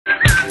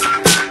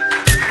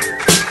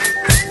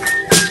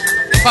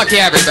Fuck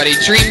yeah, everybody.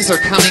 Dreams are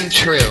coming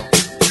true.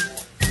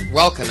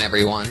 Welcome,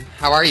 everyone.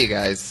 How are you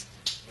guys?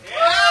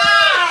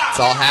 Yeah!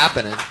 It's all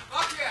happening.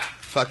 Fuck yeah.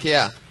 Fuck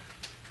yeah.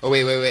 Oh,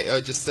 wait. Oh,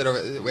 just sit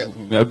over. Wait.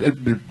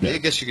 I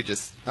guess you could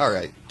just... All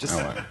right. Just...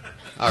 All right. All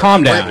right.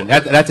 Calm down.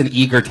 That's an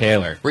eager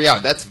Taylor. Yeah,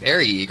 that's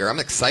very eager. I'm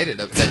excited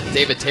that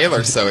David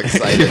Taylor's so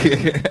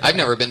excited. I've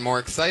never been more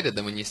excited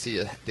than when you see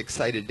an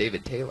excited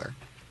David Taylor.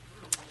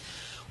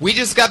 We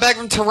just got back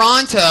from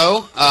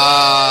Toronto.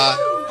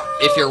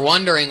 If you're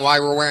wondering why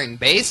we're wearing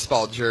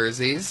baseball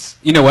jerseys.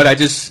 You know what?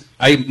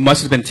 I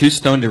must have been too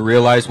stoned to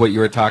realize what you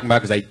were talking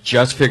about because I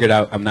just figured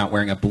out I'm not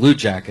wearing a Blue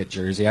Jacket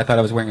jersey. I thought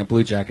I was wearing a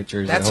Blue Jacket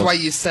jersey. That's why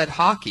you said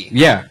hockey.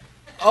 Yeah.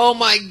 Oh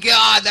my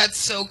God, that's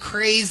so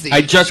crazy.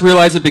 I just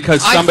realized it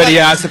because somebody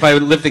asked if I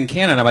lived in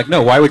Canada. I'm like,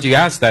 no, why would you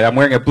ask that? I'm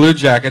wearing a Blue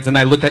Jackets, and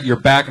I looked at your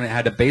back and it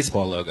had a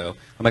baseball logo.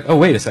 I'm like, oh,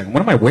 wait a second,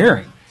 what am I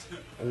wearing?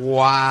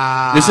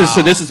 Wow. This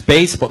is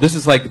baseball. This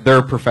is like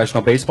their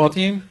professional baseball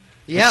team?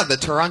 Yeah, the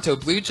Toronto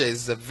Blue Jays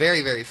is a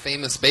very, very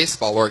famous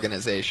baseball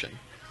organization.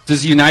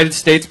 Does the United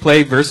States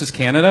play versus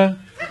Canada?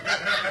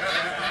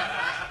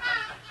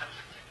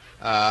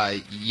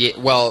 Yeah,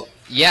 well,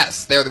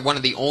 yes, they're one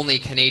of the only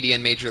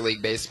Canadian Major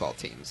League Baseball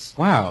teams.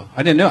 Wow,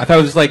 I didn't know. I thought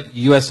it was like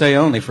USA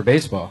only for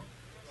baseball.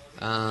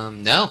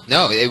 No,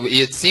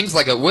 it seems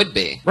like it would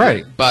be.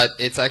 Right. But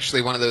it's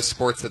actually one of those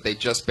sports that they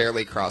just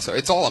barely cross over.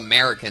 It's all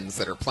Americans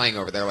that are playing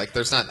over there. Like,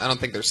 I don't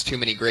think there's too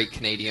many great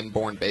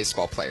Canadian-born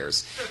baseball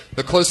players.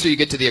 The closer you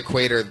get to the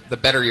equator, the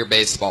better your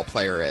baseball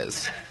player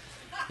is.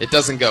 It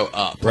doesn't go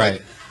up.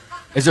 Right.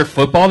 Is there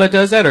football that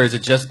does that, or is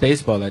it just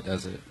baseball that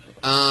does it?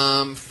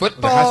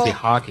 Football. There has to be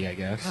hockey, I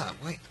guess.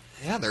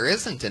 Yeah, there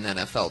isn't an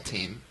NFL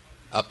team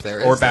up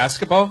there. Or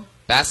basketball?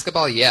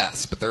 Basketball,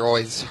 yes, but they're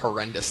always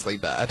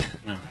horrendously bad.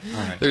 Oh, all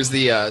right. There's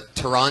the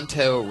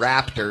Toronto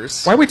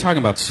Raptors. Why are we talking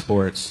about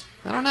sports?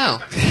 I don't know.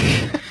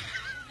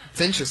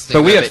 It's interesting.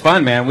 But we had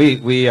fun, man.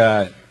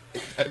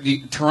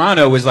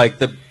 Toronto was like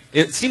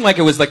it seemed like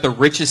it was like the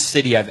richest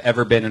city I've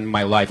ever been in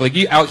my life. Like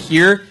out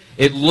here,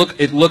 it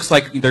looks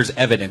like there's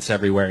evidence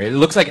everywhere. It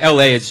looks like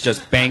LA is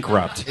just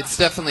bankrupt. It's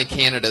definitely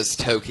Canada's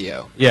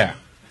Tokyo. Yeah.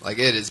 Like,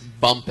 it is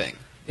bumping.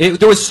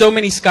 There was so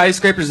many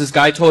skyscrapers. This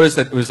guy told us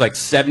that it was like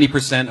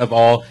 70% of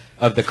all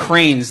of the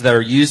cranes that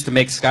are used to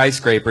make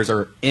skyscrapers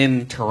are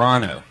in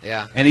Toronto.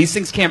 Yeah. And these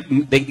things can't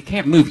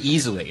move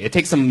easily. It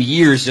takes them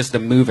years just to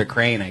move a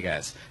crane, I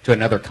guess, to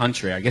another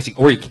country. I guess,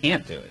 or you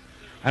can't do it.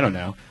 I don't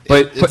know.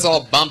 But it's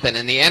all bumping,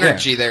 and the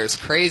energy there is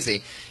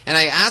crazy. And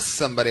I asked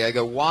somebody, I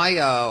go,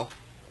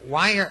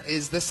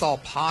 is this all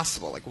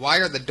possible? Like, why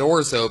are the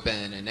doors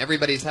open and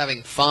everybody's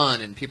having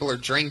fun and people are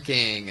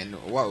drinking and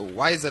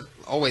why is it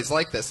always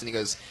like this? And he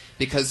goes,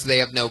 because they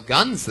have no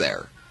guns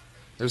there.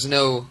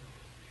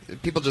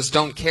 People just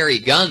don't carry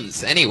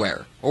guns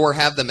anywhere or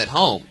have them at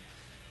home.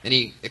 And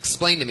he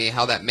explained to me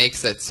how that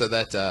makes it so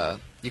that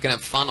you can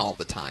have fun all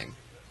the time.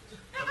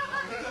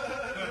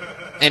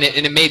 And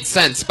it made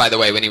sense, by the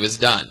way, when he was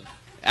done.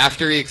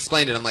 After he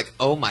explained it, I'm like,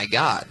 oh my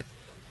God.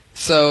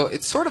 So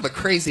it's sort of a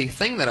crazy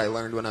thing that I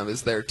learned when I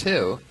was there,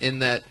 too, in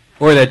that...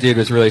 Or that dude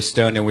was really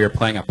stoned and we were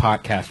playing a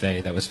pot cafe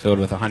that was filled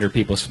with 100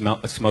 people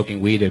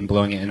smoking weed and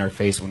blowing it in our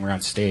face when we were on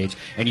stage.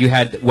 And you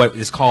had what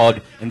is called,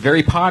 and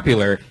very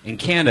popular in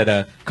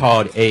Canada,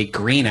 called a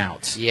green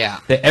out. Yeah.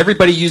 That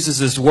everybody uses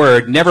this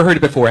word. Never heard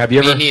it before. Have you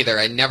ever? Me neither.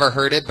 I never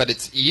heard it, but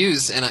it's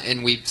used,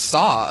 and we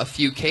saw a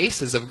few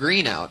cases of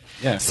green out.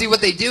 Yeah. See, what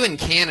they do in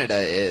Canada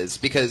is,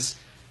 because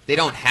they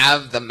don't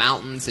have the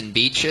mountains and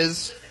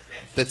beaches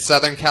that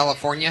Southern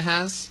California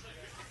has.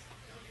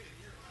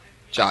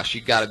 Josh,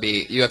 you have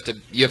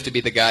to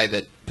be the guy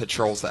that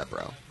patrols that,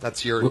 bro.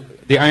 That's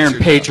the Iron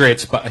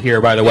Patriot's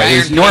here, by the way.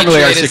 He's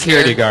normally our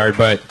security guard,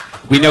 but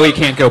we know he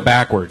can't go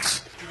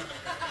backwards.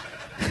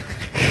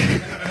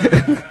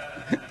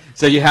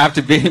 So you have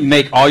to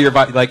make all your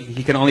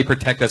he can only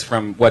protect us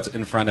from what's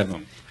in front of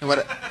him.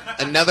 And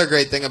another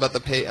great thing about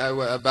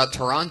about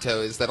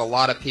Toronto is that a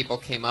lot of people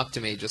came up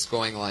to me just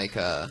going like,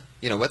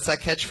 what's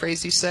that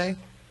catchphrase you say?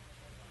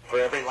 For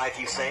every life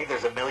you save,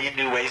 there's a million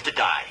new ways to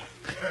die.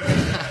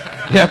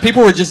 Yeah,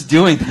 people were just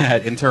doing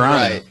that in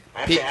Toronto. Right. I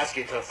have to ask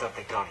you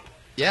something, Tony.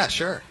 Yeah,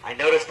 sure. I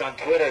noticed on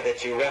Twitter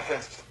that you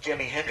referenced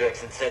Jimi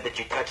Hendrix and said that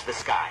you touched the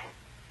sky.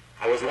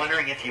 I was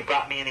wondering if you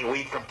brought me any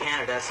weed from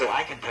Canada so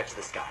I can touch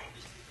the sky.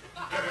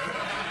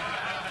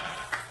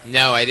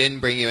 No, I didn't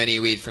bring you any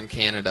weed from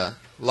Canada.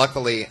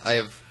 Luckily, I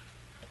have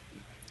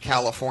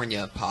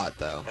California pot,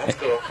 though. That's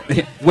cool.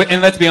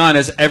 And let's be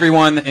honest,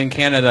 everyone in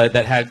Canada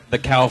that had the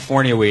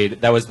California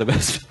weed, that was the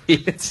best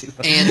weed.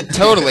 And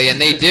totally,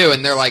 and they do,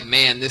 and they're like,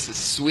 man, this is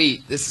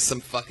sweet. This is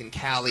some fucking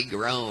Cali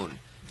grown.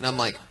 And I'm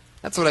like,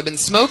 that's what I've been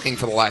smoking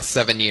for the last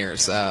 7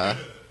 years.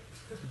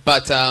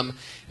 But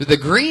the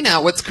green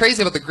out, what's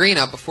crazy about the green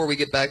out, before we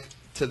get back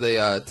to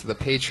the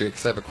Patriot,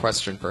 because I have a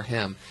question for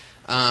him.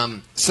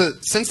 So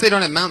since they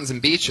don't have mountains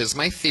and beaches,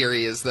 my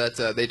theory is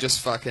that they just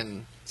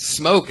fucking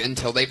smoke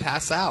until they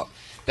pass out.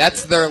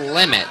 That's their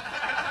limit.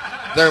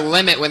 their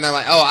limit when they're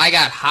like, oh, I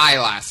got high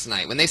last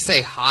night. When they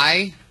say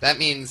high, that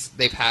means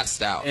they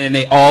passed out. And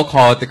they all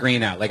call it the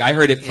green out. Like, I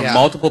heard it from Yeah.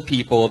 multiple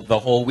people the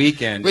whole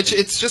weekend. Which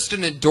it's just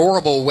an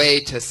adorable way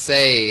to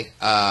say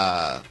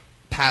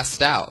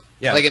passed out.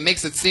 Yeah. Like, it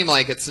makes it seem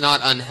like it's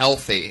not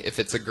unhealthy if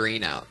it's a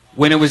green out.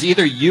 When it was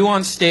either you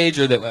on stage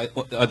or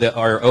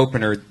our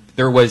opener,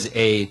 there was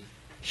a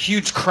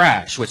huge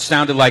crash, which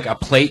sounded like a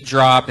plate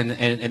drop, and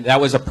that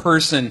was a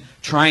person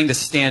trying to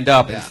stand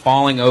up and Yeah.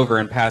 falling over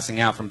and passing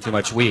out from too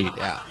much weed.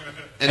 Yeah.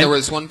 And there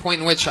was one point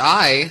in which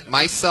I,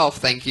 myself,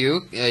 thank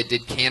you,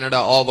 did Canada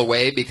all the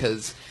way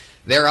because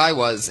there I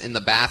was in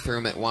the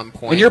bathroom at one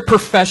point. And you're a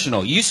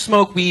professional. You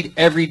smoke weed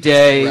every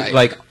day, Right.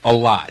 like a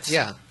lot.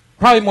 Yeah.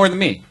 Probably more than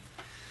me.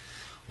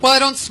 Well, I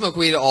don't smoke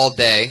weed all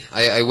day.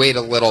 I wait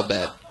a little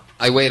bit.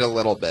 I wait a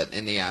little bit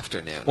in the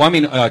afternoon. Well, I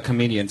mean,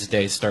 comedian's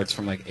day starts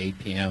from like 8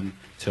 p.m.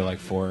 to like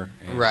 4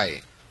 a.m.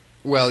 Right.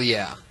 Well,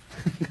 yeah.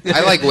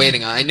 I like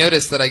waiting. I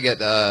notice that I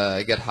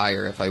get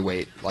higher if I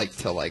wait like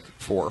till like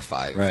 4 or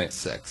 5, Right.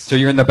 6. So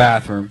you're in the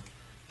bathroom.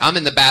 I'm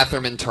in the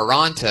bathroom in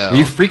Toronto. Are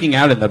you freaking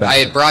out in the I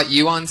bathroom? had brought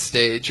you on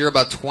stage. You're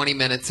about 20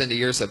 minutes into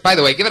your set. By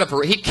the way, give it up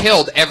for he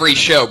killed every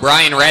show.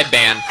 Brian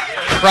Redband,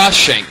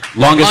 crushing.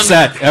 Longest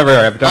set ever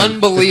I've done.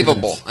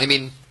 Unbelievable. I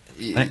mean,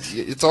 Thanks.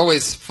 it's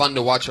always fun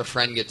to watch a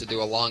friend get to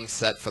do a long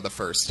set for the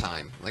first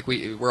time. Like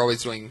we're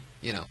always doing,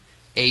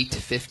 8,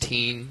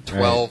 15,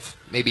 12,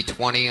 maybe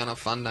 20 on a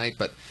fun night,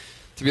 but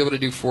to be able to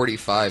do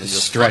 45 and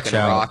just Stretch fucking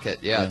out. rock it.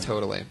 Yeah,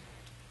 totally.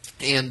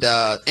 And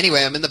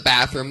anyway, I'm in the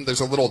bathroom.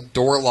 There's a little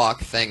door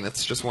lock thing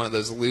that's just one of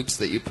those loops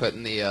that you put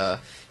in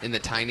the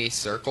tiny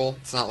circle.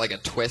 It's not like a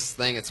twist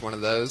thing. It's one of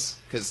those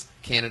because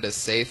Canada's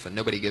safe and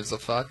nobody gives a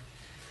fuck.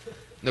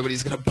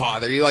 Nobody's gonna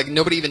bother you. Like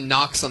nobody even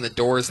knocks on the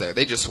doors there.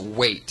 They just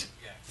wait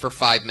for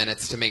 5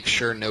 minutes to make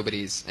sure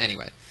nobody's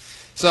anyway.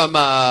 So I'm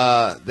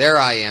there.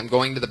 I am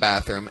going to the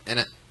bathroom,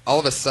 and all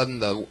of a sudden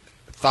the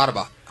thought of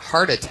a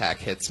heart attack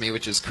hits me,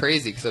 which is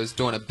crazy because I was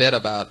doing a bit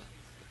about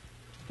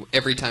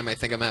every time I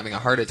think I'm having a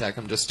heart attack,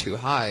 I'm just too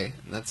high,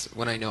 and that's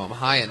when I know I'm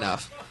high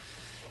enough.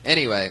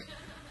 Anyway.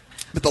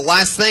 But the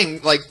last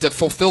thing, like, to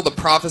fulfill the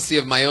prophecy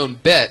of my own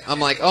bit, I'm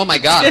like, oh my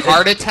god,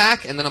 heart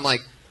attack? And then I'm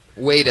like,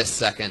 wait a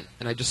second.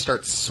 And I just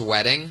start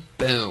sweating.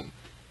 Boom.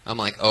 I'm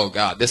like, oh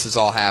god, this is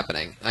all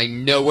happening. I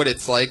know what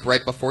it's like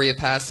right before you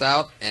pass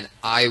out, and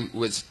I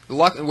was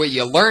lucky. What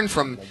you learn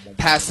from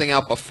passing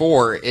out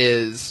before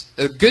is,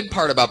 a good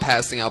part about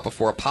passing out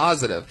before,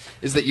 positive,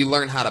 is that you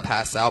learn how to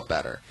pass out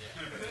better.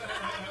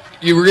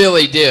 You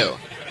really do.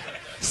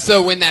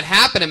 So when that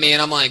happened to me,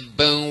 and I'm like,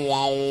 boom,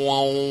 wow,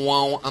 wow,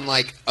 wow, I'm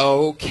like,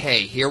 okay,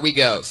 here we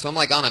go. So I'm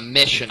like on a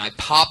mission. I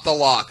pop the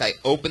lock. I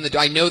open the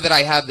door. I know that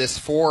I have this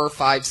 4 or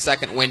 5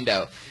 second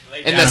window.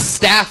 And the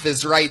staff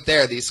is right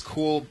there. These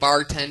cool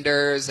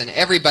bartenders and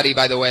everybody,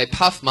 by the way.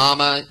 Puff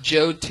Mama,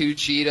 Joe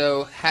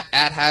Tuccido,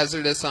 at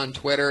Hazardous on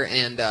Twitter,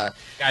 and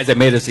Guys that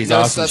made us these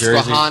awesome jerseys.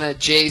 Susquehanna,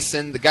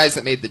 Jason, the guys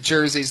that made the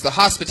jerseys. The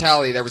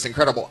hospitality there was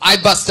incredible. I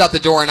bust out the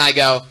door and I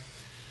go,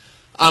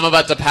 I'm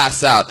about to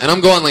pass out. And I'm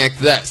going like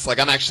this. Like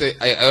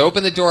I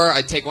open the door,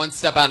 I take one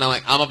step out, and I'm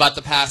like, I'm about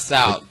to pass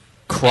out.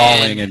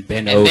 Crawling and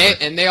bent over.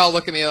 They all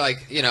look at me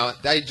like,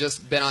 I'd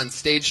just been on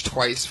stage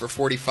twice for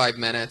 45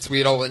 minutes.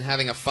 We'd all been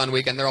having a fun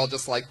week, and they're all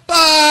just like,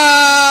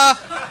 bah!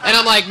 And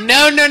I'm like,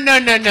 no.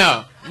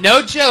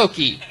 No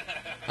jokey.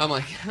 I'm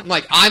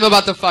like, I'm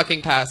about to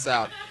fucking pass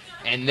out.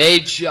 And they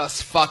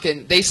just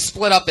they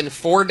split up in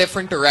 4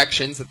 different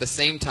directions at the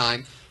same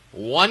time.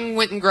 One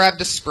went and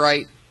grabbed a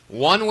Sprite.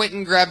 One went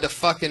and grabbed a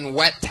fucking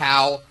wet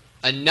towel.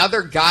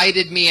 Another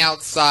guided me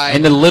outside.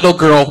 And the little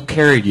girl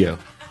carried you.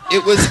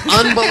 It was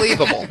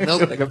unbelievable. No,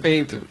 Like a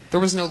baby. there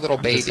was no little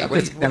baby.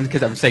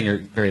 Because I'm saying you're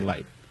very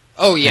light.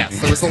 Oh, yes.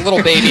 There was a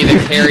little baby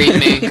that carried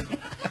me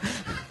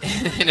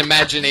in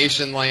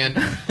imagination land.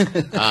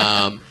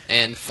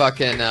 And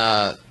fucking,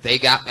 they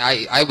got,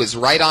 I was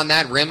right on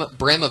that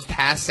brim of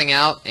passing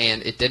out,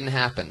 and it didn't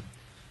happen.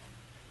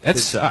 That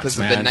sucks, Because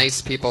of man. the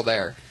nice people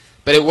there.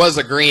 But it was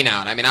a green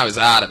out. I mean, I was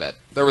out of it.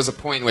 There was a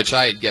point in which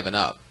I had given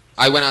up.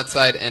 I went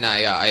outside and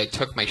I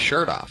took my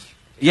shirt off.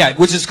 Yeah,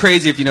 which is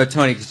crazy if you know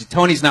Tony, because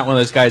Tony's not one of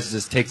those guys that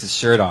just takes his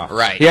shirt off.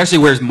 Right. He actually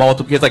wears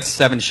multiple. He has like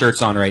 7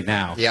 shirts on right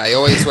now. Yeah, I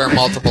always wear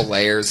multiple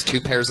layers,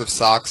 2 pairs of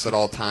socks at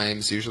all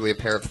times, usually a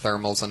pair of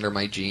thermals under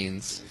my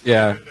jeans.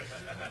 Yeah.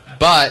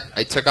 But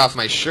I took off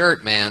my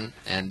shirt, man,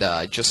 and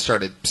I just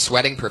started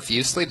sweating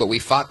profusely, but we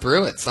fought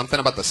through it. Something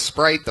about the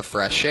Sprite, the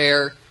fresh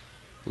air.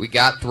 We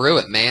got through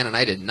it, man, and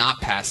I did not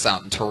pass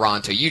out in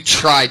Toronto. You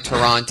tried,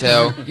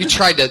 Toronto. You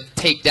tried to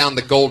take down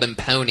the Golden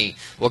Pony.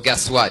 Well,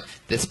 guess what?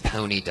 This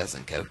pony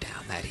doesn't go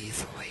down that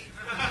easily.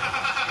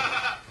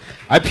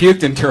 I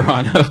puked in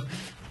Toronto.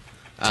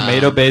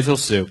 Tomato basil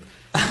soup.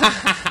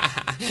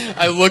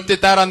 I looked at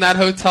that on that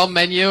hotel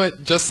menu,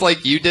 just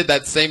like you did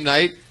that same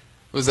night.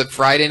 Was it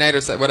Friday night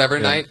or whatever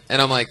night?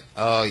 And I'm like,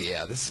 oh,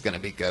 yeah, this is going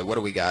to be good. What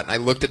do we got? And I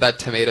looked at that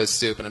tomato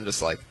soup, and I'm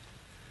just like,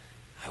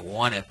 I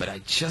want it, but I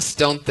just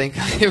don't think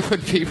it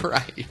would be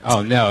right.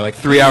 Oh no! Like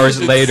 3 hours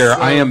It's later, so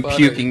I am funny.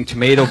 puking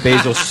tomato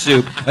basil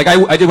soup. Like I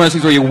did one of those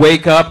things where you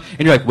wake up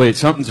and you're like, wait,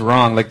 something's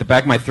wrong. Like the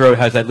back of my throat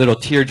has that little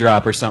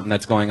teardrop or something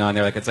that's going on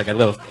there. Like it's like a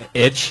little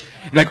itch.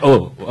 You're like,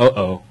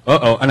 oh,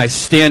 and I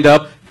stand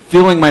up,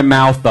 filling my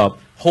mouth up,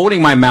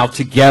 holding my mouth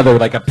together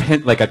like a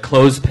pin, like a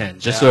clothespin,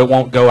 just so it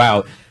won't go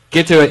out.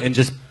 Get to it and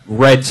just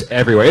reds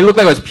everywhere. It looked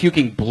like I was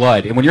puking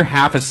blood. And when you're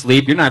half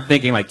asleep, you're not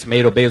thinking like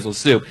tomato basil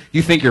soup.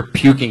 You think you're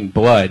puking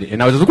blood.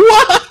 And I was just like,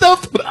 what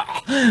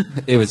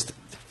the? It was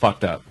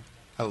fucked up.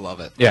 I love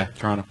it. Yeah,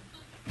 Toronto.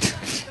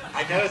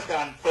 I noticed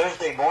on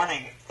Thursday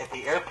morning at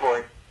the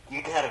airport,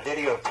 you had a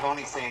video of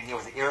Tony saying he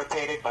was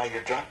irritated by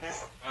your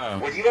drunkenness. Oh.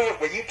 Were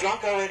you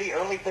drunk already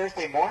early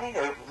Thursday morning,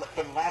 or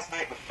from last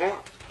night before?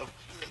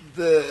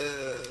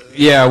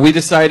 Yeah, we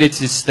decided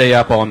to stay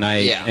up all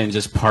night Yeah. and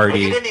just Well, you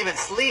party. didn't even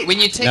sleep. When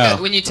you take No.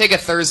 when you take a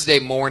Thursday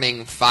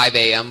morning 5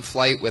 a.m.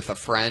 flight with a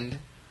friend,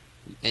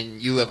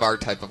 and you live our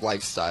type of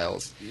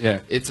lifestyles, Yeah.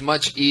 it's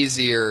much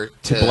easier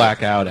to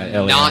black out at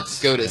LAX. not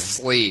go to Yeah.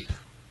 sleep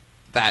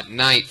that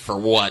night for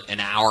what, an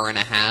hour and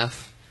a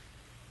half.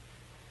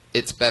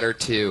 It's better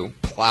to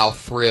plow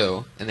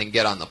through and then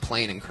get on the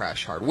plane and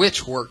crash hard,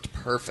 which worked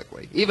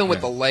perfectly. Even with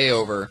Yeah. the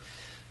layover,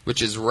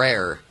 which is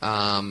rare,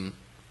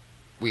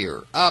 we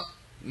were up,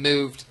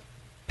 moved,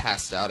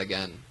 passed out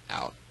again,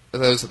 out.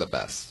 Those are the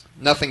best.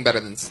 Nothing better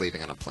than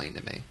sleeping on a plane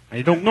to me.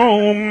 I don't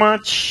know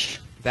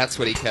much. That's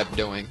what he kept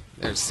doing.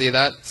 There, see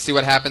that? See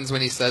what happens when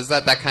he says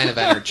that? That kind of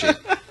energy.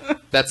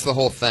 That's the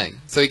whole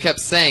thing. So he kept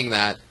saying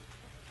that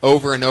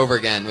over and over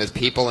again with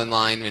people in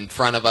line in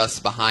front of us,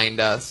 behind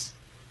us.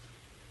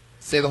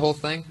 Say the whole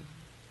thing?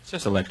 It's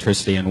just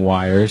electricity and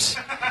wires.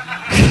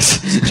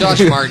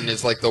 Josh Martin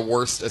is like the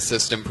worst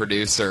assistant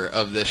producer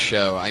of this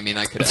show. I mean,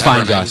 I could It's ever fine,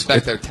 imagine. Josh. He's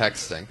back there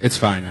texting. It's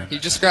fine. Man. You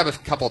just grab a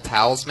couple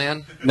towels,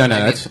 man. No, I mean,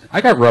 that's. I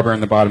got rubber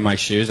in the bottom of my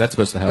shoes. That's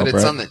supposed to help, but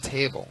it's right? on the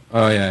table.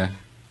 Oh yeah.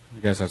 I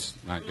guess that's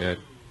not good.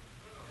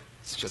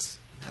 It's just,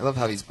 I love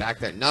how he's back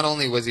there. Not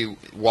only was he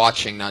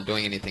watching, not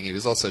doing anything, he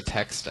was also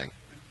texting.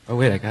 Oh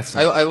wait, I got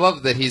some. I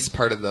love that he's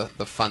part of the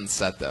fun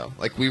set, though.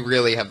 Like, we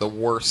really have the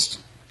worst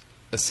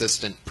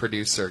assistant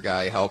producer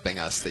guy helping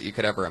us that you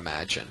could ever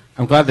imagine.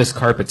 I'm glad this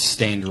carpet's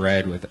stained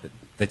red with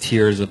the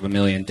tears of a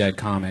million dead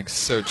comics.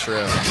 So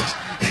true.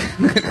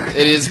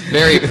 It is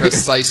very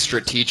precise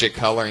strategic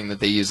coloring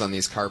that they use on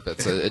these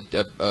carpets.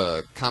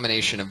 A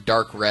combination of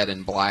dark red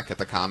and black at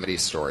the Comedy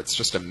Store. It's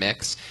just a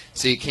mix,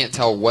 so you can't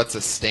tell what's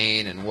a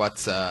stain and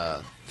what's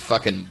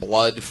fucking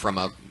blood from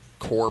a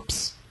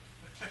corpse.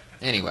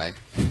 Anyway.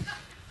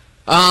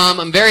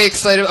 I'm very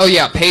excited. Oh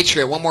yeah,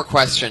 Patriot. One more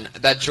question.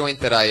 That joint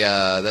that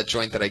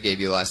I gave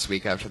you last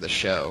week after the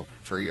show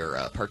for your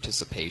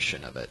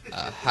participation of it.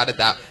 How did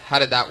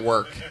that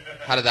work?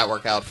 How did that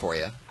work out for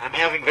you? I'm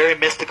having very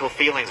mystical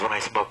feelings when I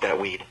smoke that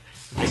weed.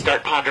 I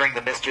start pondering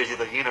the mysteries of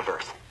the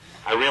universe.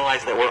 I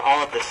realize that we're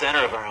all at the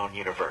center of our own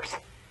universe,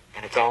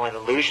 and it's all an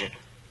illusion.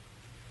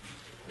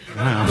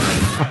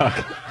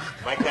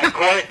 Like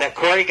that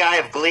Corey guy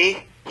of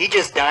Glee, he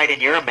just died in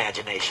your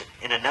imagination.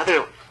 In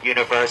another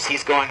universe,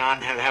 he's going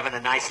on having a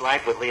nice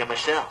life with Leah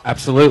Michelle.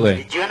 Absolutely.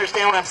 Did you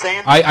understand what I'm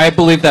saying? I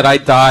believe that I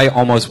die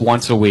almost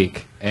once a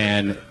week,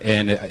 and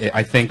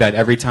I think that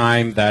every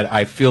time that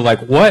I feel like,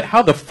 what?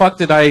 How the fuck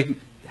did I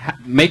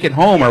make it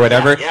home or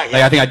whatever? Yeah.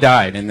 Like I think I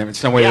died, and then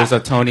somewhere Yeah. there's a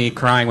Tony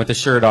crying with his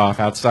shirt off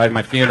outside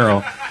my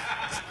funeral,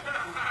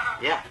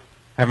 Yeah.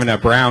 having a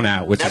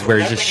brownout, which is where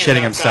he's just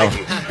shitting himself.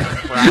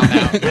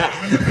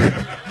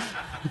 Yeah.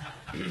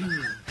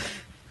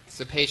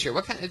 So, Patriot,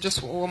 what kind?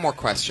 Just one more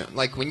question.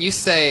 Like, when you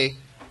say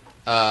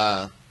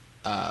pondering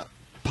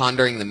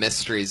the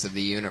mysteries of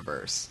the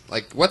universe,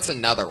 like, what's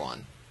another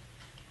one?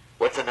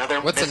 What's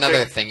another What's mystery?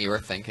 another thing you were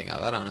thinking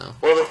of? I don't know.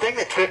 Well, the thing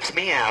that trips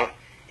me out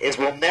is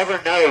we'll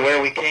never know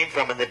where we came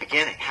from in the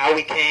beginning, how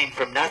we came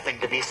from nothing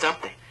to be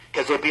something,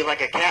 because we'll be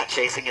like a cat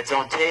chasing its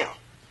own tail.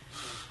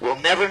 We'll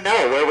never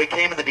know where we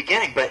came in the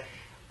beginning, but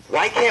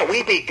why can't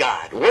we be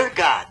God? We're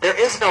God. There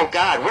is no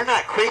God. We're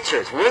not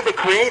creatures. We're the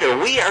creator.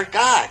 We are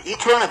God.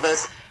 Each one of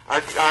us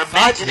are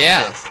imagining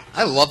Yeah, this.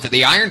 I loved it.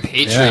 The Iron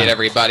Patriot, Yeah.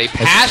 everybody. That's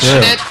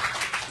Passionate.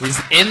 He's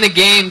in the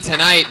game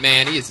tonight,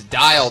 man. He is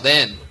dialed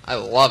in. I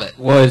love it.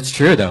 Well, it's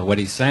true though. What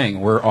he's saying,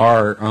 we're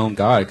our own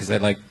God, because your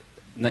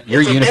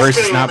It's a universe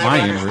mystery is not we'll my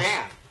never universe.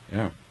 understand.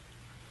 Yeah.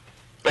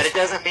 But it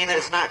doesn't mean that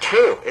it's not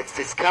true.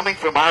 It's coming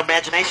from our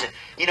imagination.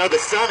 You know, the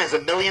sun is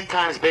 1,000,000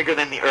 times bigger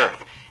than the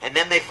earth. And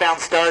then they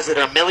found stars that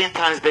are 1,000,000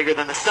 times bigger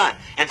than the sun.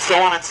 And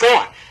so on and so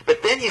on.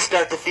 But then you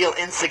start to feel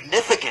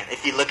insignificant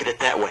if you look at it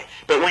that way.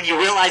 But when you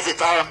realize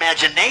it's our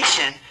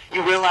imagination,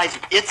 you realize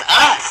it's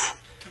us.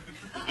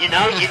 You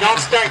know, you don't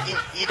start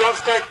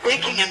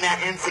thinking in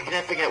that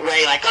insignificant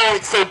way, like, oh,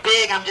 it's so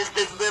big, I'm just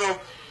this little,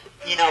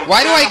 you know.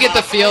 Why do I get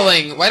the drama.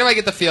 feeling? Why do I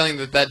get the feeling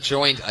that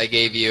joint I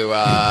gave you,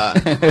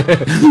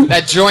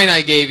 that joint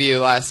I gave you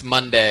last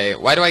Monday?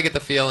 Why do I get the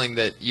feeling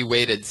that you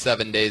waited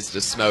 7 days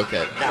to smoke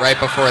it right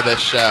before this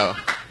show?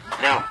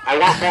 No, I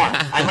want more.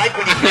 I like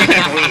when you bring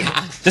in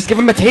weed. Just give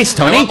him a taste,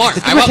 Tony. I want more.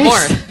 Just I give him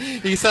want a more.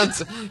 taste. He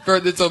sounds.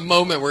 It's a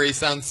moment where he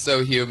sounds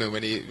so human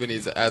when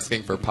he's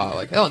asking for pot.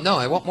 Like, oh no,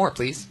 I want more,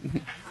 please.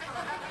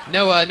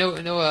 No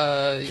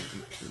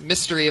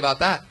mystery about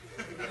that.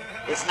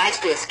 It's nice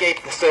to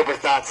escape the sober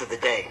thoughts of the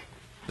day.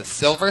 The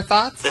silver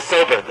thoughts. The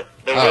sober,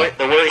 the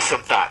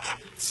worrisome thoughts.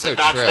 So the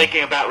thoughts true.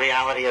 thinking about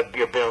reality of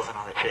your bills and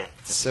all that shit.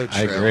 So true.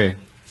 I agree.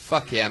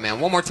 Fuck yeah, man.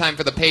 One more time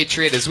for the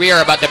Patriot as we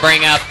are about to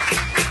bring up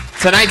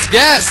tonight's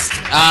guest.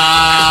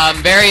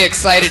 I'm very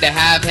excited to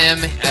have him.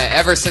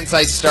 Ever since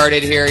I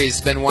started here,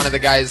 he's been one of the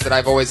guys that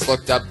I've always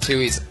looked up to.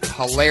 He's a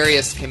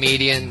hilarious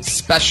comedian,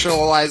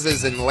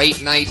 specializes in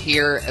late night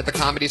here at the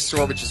Comedy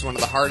Store, which is one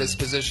of the hardest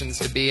positions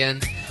to be in.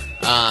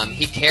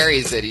 He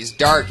carries it. He's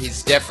dark.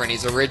 He's different.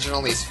 He's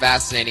original. He's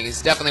fascinating.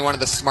 He's definitely one of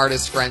the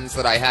smartest friends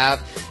that I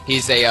have.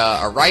 He's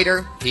a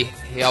writer. He's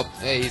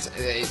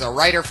a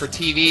writer for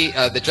TV,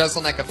 the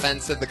Jeselnik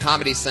Offensive, the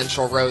Comedy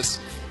Central roast.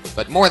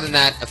 But more than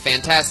that, a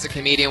fantastic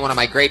comedian, one of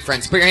my great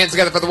friends. Put your hands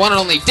together for the one and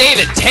only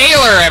David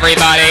Taylor,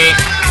 everybody.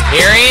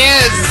 Here he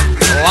is,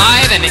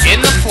 live and in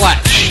the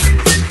flesh.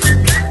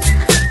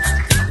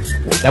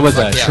 That was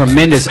a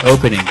tremendous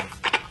opening.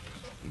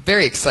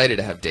 Very excited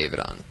to have David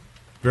on.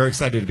 Very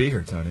excited to be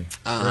here, Tony.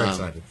 Very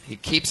excited. He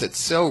keeps it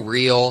so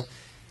real.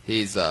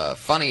 He's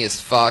funny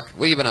as fuck.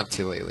 What have you been up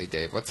to lately,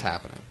 Dave? What's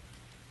happening?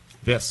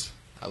 This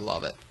I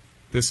love it.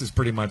 is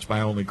pretty much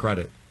my only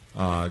credit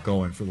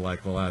going for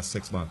the last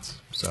 6 months.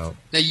 So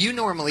Now,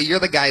 you're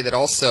the guy that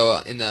also,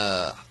 in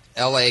the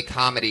L.A.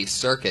 comedy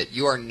circuit,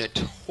 you are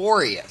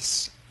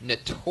notorious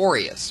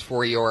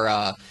for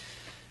your,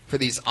 for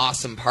these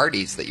awesome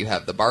parties that you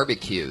have, the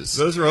barbecues.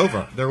 those are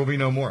over. There will be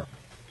no more.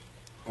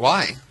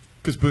 Why?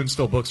 Because Boone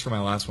stole books for my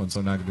last one,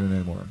 so I'm not doing it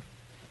anymore.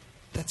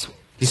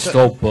 He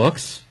stole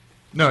books?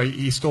 No,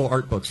 he stole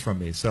art books from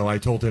me. So I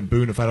told him,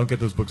 Boone, if I don't get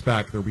those books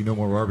back, there will be no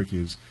more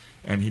barbecues.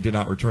 And he did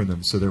not return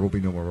them, so there will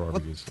be no more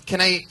barbecues. Can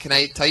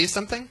I tell you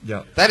something?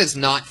 Yeah. That is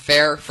not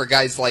fair for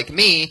guys like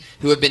me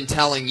who have been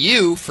telling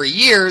you for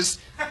years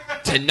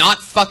to not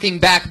fucking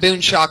back Boone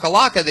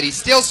Shakalaka that he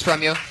steals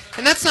from you.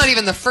 And that's not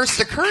even the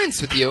first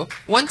occurrence with you.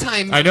 One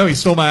time... I know, he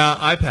stole my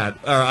iPod.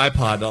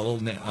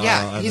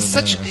 Yeah,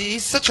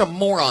 he's such a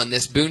moron,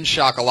 this Boone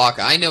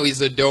Shakalaka. I know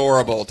he's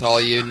adorable to all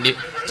you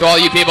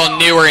people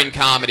newer in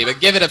comedy, but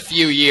give it a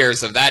few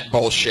years of that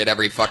bullshit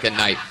every fucking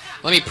night.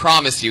 Let me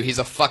promise you, he's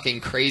a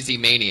fucking crazy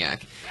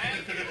maniac.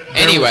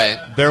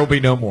 Anyway. There will be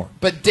no more.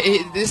 But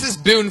this is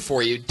Boone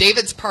for you.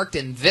 David's parked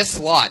in this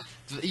lot.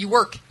 You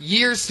work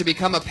years to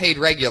become a paid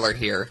regular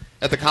here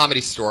at the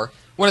Comedy Store.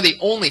 One of the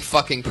only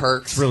fucking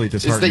perks really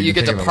is that you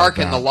get to park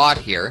in the lot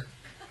here.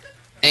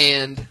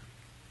 And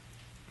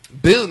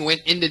Boone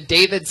went into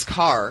David's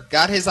car,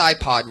 got his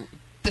iPod.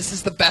 This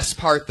is the best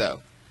part,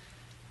 though.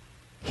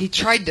 He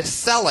tried to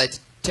sell it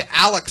to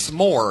Alex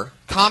Moore,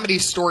 Comedy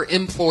Store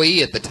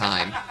employee at the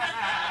time.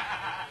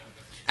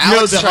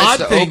 Alex tries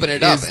to open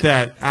it up. Is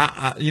that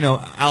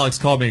Alex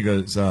called me and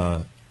goes,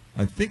 I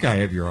think I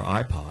have your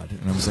iPod.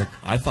 And I was like,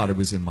 I thought it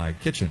was in my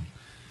kitchen.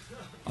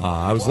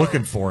 I was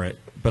looking for it,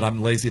 but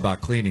I'm lazy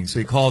about cleaning. So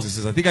he calls, he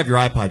says, I think I have your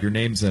iPod, your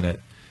name's in it.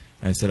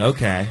 And I said,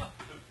 okay.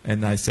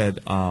 And I said,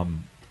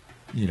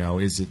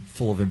 is it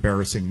full of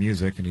embarrassing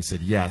music? And he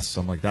said, yes. So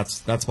I'm like,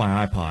 that's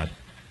my iPod.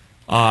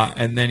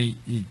 And then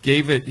he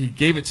gave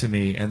it to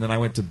me, and then I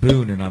went to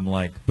Boone, and I'm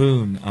like,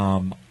 Boone,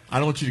 I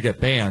don't want you to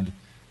get banned.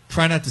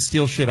 Try not to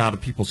steal shit out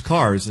of people's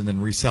cars and then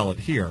resell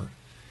it here.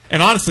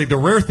 And honestly, the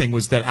rare thing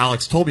was that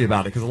Alex told me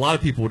about it, because a lot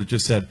of people would have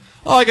just said,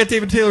 oh, I got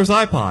David Taylor's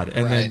iPod,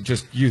 and then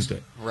just used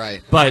it.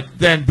 Right. But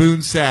then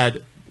Boone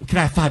said, can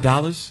I have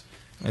 $5?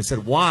 I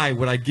said, why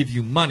would I give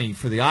you money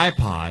for the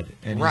iPod?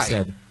 And he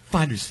said,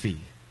 finder's fee.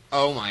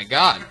 Oh, my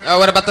God. Oh,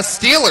 what about the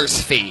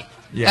stealer's fee?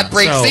 Yeah, that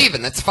breaks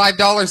even. That's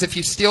 $5 if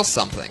you steal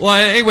something. Well,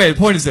 anyway, the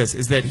point is this,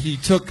 is that he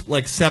took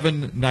like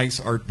 7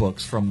 nice art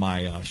books from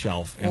my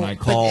shelf, and I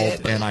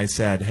called and I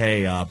said,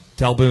 hey,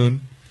 tell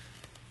Boone,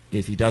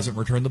 if he doesn't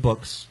return the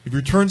books, if he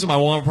returns them, I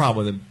won't have a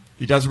problem with him. If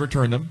he doesn't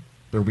return them,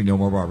 there will be no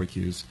more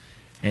barbecues.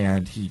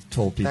 And he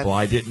told people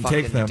I didn't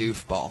take them.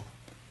 Doofball.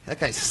 That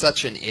guy's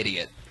such an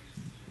idiot.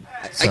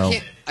 So,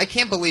 I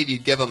can't believe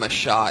you'd give him a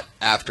shot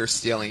after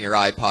stealing your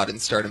iPod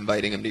and start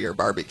inviting him to your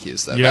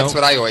barbecues, though. That's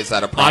what I always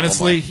had a problem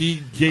honestly, with.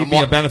 he gave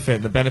me a benefit,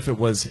 and the benefit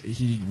was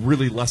he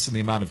really lessened the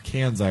amount of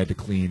cans I had to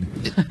clean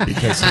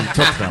because he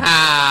took them.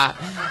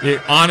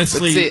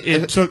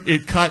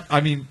 It cut, I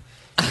mean,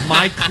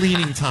 my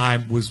cleaning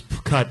time was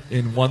cut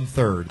in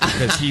 1/3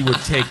 because he would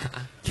take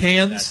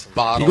cans.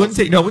 Bottles?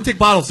 He wouldn't take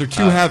bottles. They're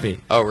too heavy.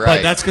 Oh, right.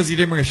 But that's because he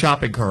didn't bring a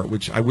shopping cart,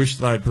 which I wish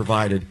that I had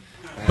provided.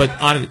 But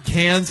on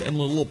cans and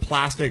little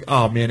plastic,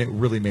 oh man, it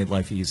really made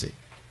life easy.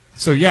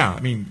 So yeah, I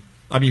mean,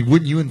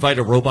 wouldn't you invite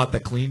a robot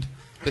that cleaned?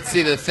 But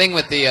see, the thing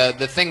with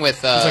it's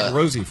like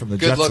Rosie from the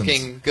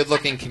Jetsons.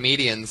 good-looking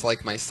comedians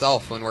like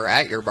myself, when we're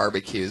at your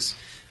barbecues,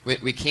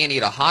 we can't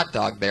eat a hot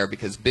dog there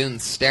because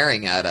Boone's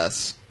staring at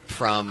us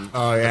from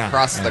Oh, yeah,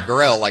 across yeah. the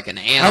grill like an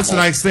animal. That's the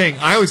nice thing.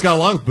 I always got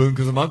along with Boone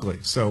because I'm ugly.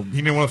 So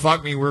he didn't want to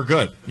fuck me. We were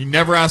good. He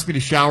never asked me to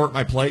shower at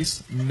my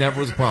place. Never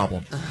was a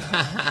problem.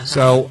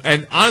 So,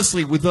 and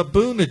honestly, with a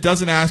Boone that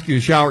doesn't ask you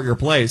to shower at your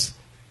place,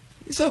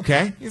 he's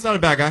okay. He's not a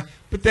bad guy.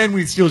 But then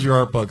when he steals your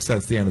art books,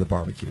 that's the end of the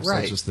barbecue. So Right.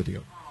 that's just the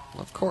deal.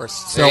 Of course.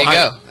 So There you I-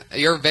 go.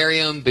 Your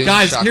very own Boone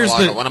Guys, here's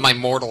Shakalaka, the- one of my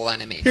mortal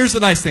enemies. Here's the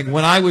nice thing.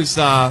 When I was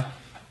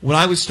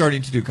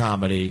starting to do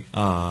comedy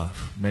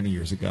many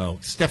years ago,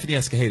 Stephanie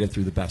Escajeda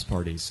threw the best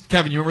parties.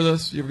 Kevin, you remember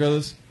this? You ever go to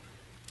this?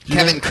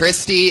 Kevin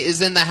Christie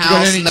is in the got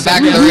house any in the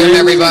back of the room,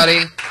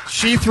 everybody.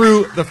 She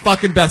threw the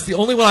fucking best. The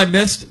only one I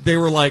missed, they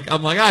were like,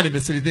 I'm like, I didn't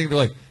miss anything. They're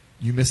like,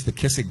 you missed the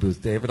kissing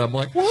booth, David. I'm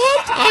like, what?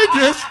 I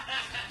just,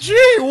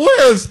 gee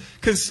whiz.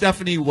 Because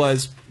Stephanie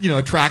was,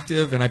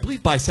 attractive and I believe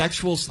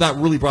bisexual, so that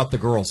really brought the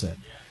girls in.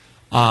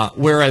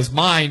 Whereas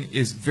mine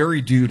is very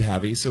dude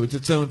heavy, so it's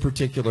its own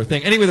particular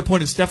thing. Anyway, the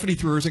point is Stephanie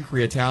threw hers in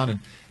Koreatown, and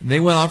they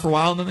went on for a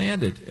while, and then they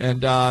ended.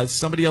 And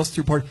somebody else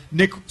threw parties.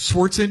 Nick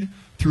Swartzen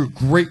threw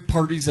great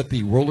parties at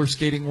the roller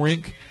skating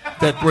rink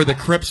where the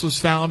Crips was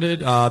founded.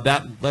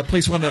 That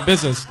place went out of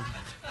business.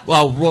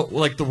 Well,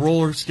 like the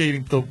roller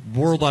skating, the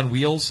World on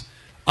Wheels.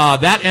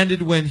 That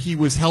ended when he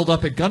was held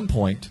up at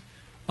gunpoint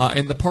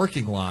in the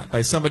parking lot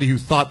by somebody who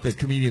thought that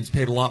comedians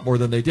paid a lot more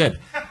than they did.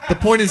 The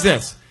point is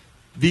this.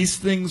 These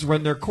things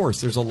run their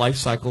course. There's a life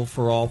cycle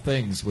for all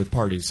things with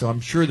parties. So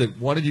I'm sure that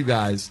one of you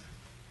guys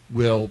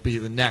will be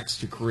the next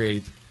to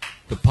create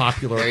the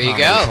popular There you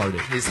comedy go.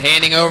 party. He's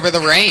handing over the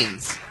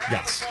reins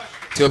Yes.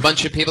 to a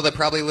bunch of people that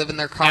probably live in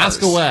their cars.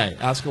 Ask away.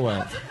 Ask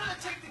away.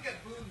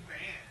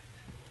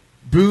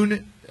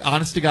 Boone,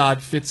 honest to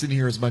God, fits in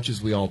here as much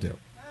as we all do.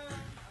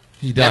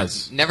 He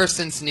does. Never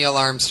since Neil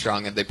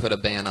Armstrong have they put a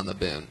ban on the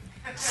Boone.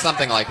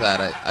 Something like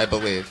that, I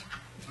believe.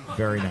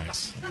 Very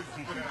nice.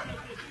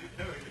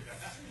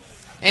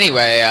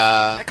 Anyway,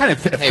 That kind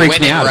of hey, freaks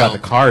when me in out about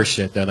Rome. the car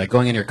shit, though. Like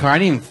going in your car, I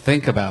didn't even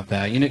think about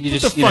that. You What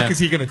just, the fuck is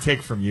he going to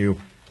take from you?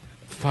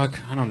 fuck,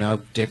 I don't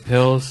know, dick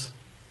pills.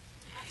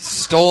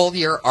 Stole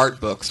your art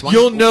books.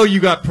 You'll know you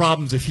got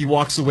problems if he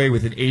walks away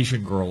with an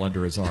Asian girl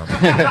under his arm.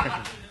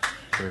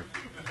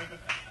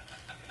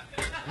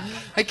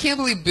 I can't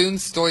believe Boone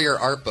stole your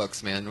art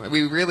books, man.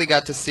 We really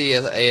got to see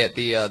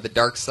the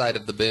dark side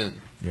of the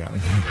Boone. Yeah.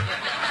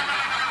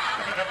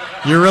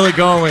 You're really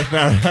going with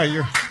that.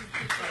 You're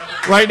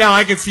right now.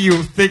 I can see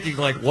you thinking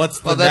like, "What's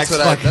the Well, next?"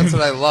 that's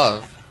what I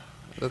love.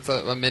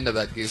 I'm into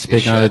that goofy Speaking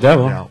shit. of the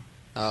devil. Yeah.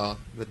 Oh,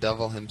 the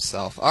devil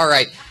himself. All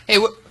right. Hey,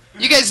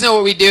 you guys know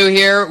what we do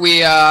here.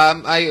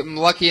 I am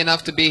lucky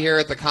enough to be here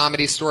at the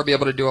Comedy Store, be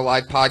able to do a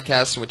live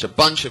podcast in which a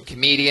bunch of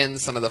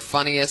comedians, some of the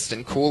funniest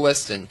and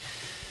coolest and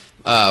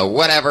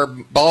whatever,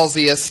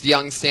 ballsiest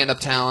young stand-up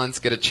talents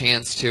get a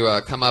chance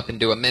to come up and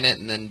do a minute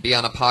and then be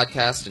on a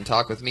podcast and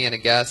talk with me and a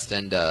guest.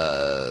 And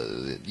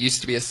it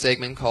used to be a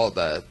segment called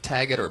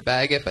Tag It or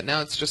Bag It, but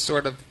now it's just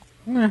sort of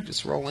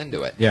just roll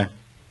into it. Yeah.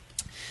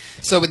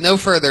 So with no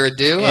further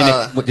ado...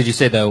 And what did you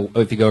say, though?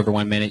 If you go over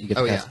 1 minute, you get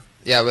Oh, the yeah. pass?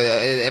 Yeah,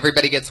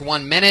 everybody gets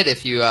 1 minute.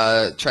 If you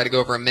try to go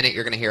over a minute,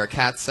 you're going to hear a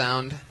cat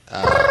sound.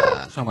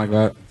 Something like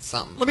that.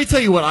 Something. Let me tell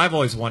you what I've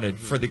always wanted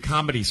for the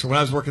comedy. So when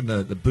I was working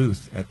the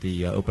booth at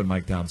the open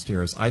mic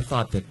downstairs, I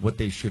thought that what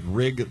they should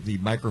rig the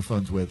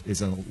microphones with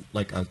is a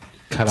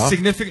Cut off?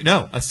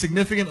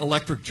 significant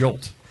electric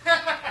jolt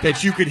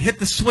that you could hit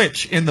the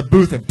switch in the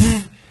booth and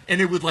poof, and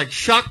it would like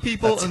shock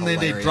people, That's and then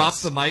they hilarious. drop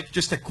the mic,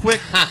 just a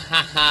quick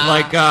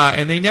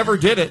and they never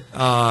did it,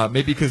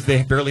 maybe because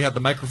they barely had the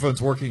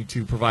microphones working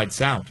to provide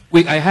sound.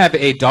 I have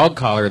a dog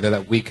collar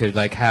that we could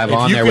like have If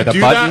on you there could with a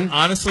do button. that,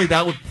 honestly,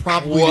 that would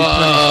probably be pretty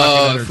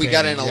Whoa! fucking If we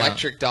got an entertaining, yeah.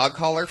 electric dog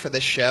collar for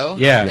the show,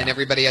 Yeah. and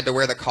everybody had to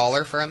wear the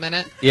collar for a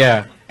minute.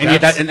 Yeah, and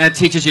that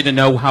teaches you to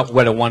know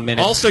what a 1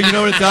 minute. Also, you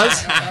know what it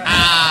does?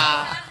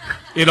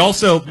 It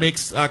also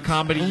makes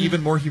comedy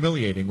even more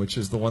humiliating, which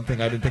is the one thing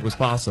I didn't think was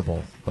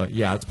possible. But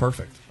yeah, it's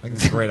perfect. I think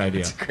it's a great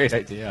idea. It's a great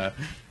idea.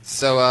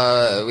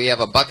 So we have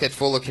a bucket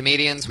full of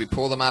comedians. We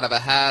pull them out of a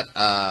hat,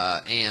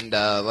 and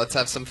let's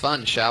have some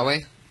fun, shall we?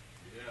 Yeah.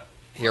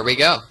 Here we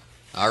go.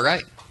 All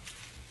right.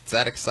 Is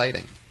that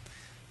exciting?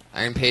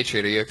 Iron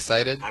Patriot, are you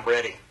excited? I'm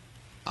ready.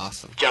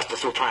 Awesome.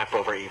 Justice will triumph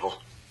over evil.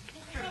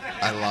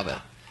 I love it.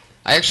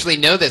 I actually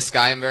know this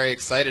guy. I'm very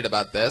excited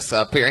about this.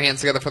 Put your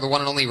hands together for the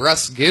one and only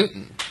Russ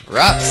Gooten.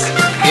 Russ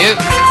Gooten.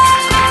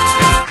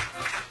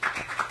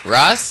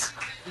 Russ?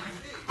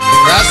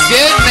 Russ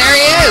Gooten, there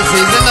he is.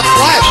 He's in the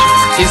flesh.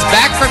 He's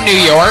back from New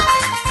York.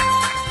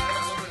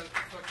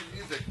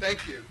 Music.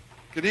 Thank you.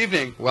 Good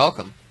evening.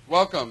 Welcome.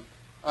 Welcome.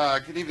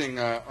 Good evening.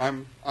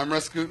 I'm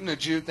Russ Gooten, a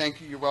Jew.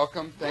 Thank you. You're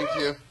welcome. Thank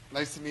you.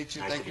 Nice to meet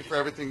you. Thank you for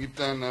everything you've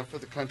done for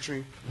the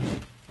country.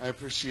 I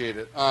appreciate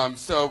it.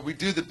 So we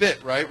do the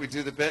bit, right? We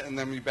do the bit, and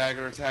then we bag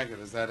it or tag it.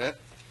 Is that it?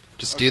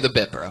 Just do the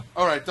bit, bro.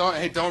 All right. Don't.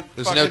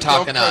 There's fucking, no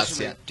talking don't to us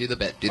pressure me. yet. Do the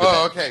bit. Do the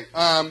Oh, okay.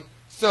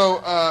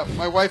 So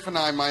my wife and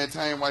I, my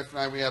Italian wife and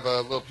I, we have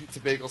a little pizza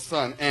bagel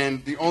son,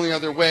 and the only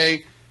other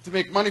way to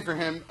make money for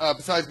him,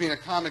 besides being a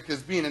comic,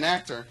 is being an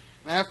actor.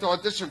 And I have to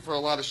audition for a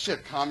lot of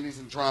shit, comedies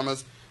and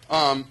dramas.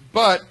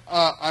 But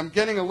I'm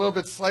getting a little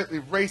bit slightly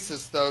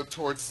racist, though,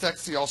 towards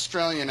sexy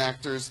Australian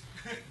actors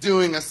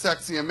doing a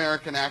sexy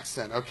American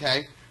accent,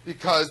 okay?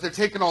 Because they're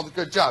taking all the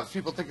good jobs.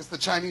 People think it's the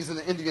Chinese and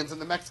the Indians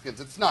and the Mexicans.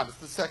 It's not. It's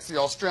the sexy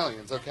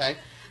Australians, okay?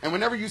 And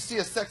whenever you see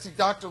a sexy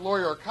doctor,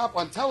 lawyer, or cop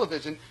on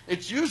television,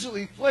 it's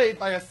usually played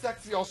by a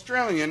sexy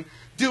Australian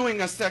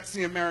doing a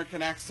sexy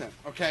American accent,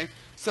 okay?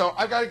 So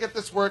I've got to get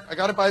this work. I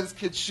got to buy this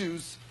kid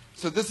shoes.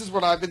 So this is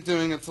what I've been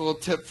doing. It's a little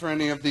tip for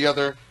any of the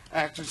other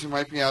actors who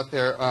might be out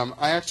there.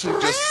 I actually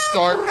just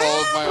start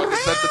all of my...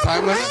 Is that the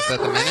time limit? Is that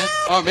the minute?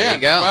 Oh, There man.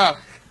 you go. Wow.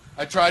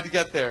 I tried to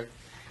get there.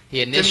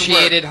 He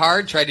initiated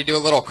hard, tried to do a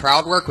little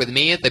crowd work with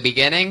me at the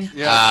beginning.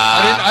 Yeah.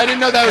 I didn't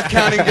know that was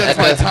counting against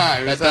my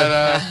time. Is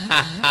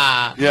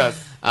that,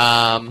 yes.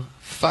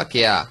 Fuck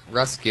yeah.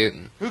 Russ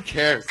Gutin. Who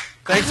cares?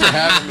 Thanks for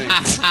having me.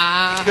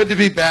 It's good to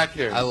be back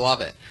here. I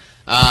love it.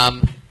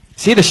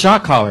 See the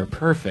shot collar.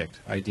 Perfect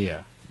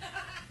idea.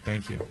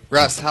 Thank you.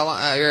 Russ, how long?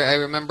 I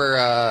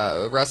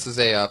remember Russ is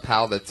a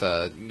pal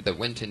that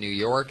went to New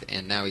York,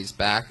 and now he's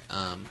back.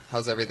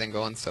 How's everything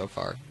going so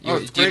far? Oh,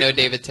 it's do you great. know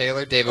David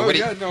Taylor? David, Oh, what do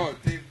yeah, you, no.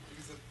 Dave,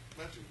 he's a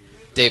legend.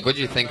 Dave, what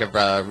do you think of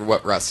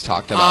what Russ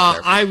talked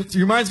about there? It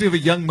reminds me of a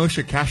young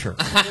Moshe Kasher.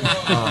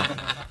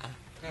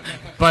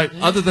 But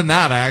other than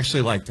that, I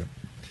actually liked him.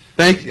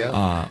 Thank you.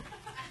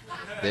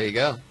 There you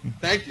go.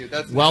 Thank you.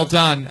 That's Well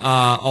done.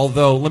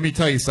 Although, let me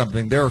tell you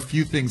something. There are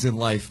few things in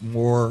life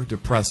more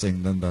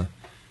depressing than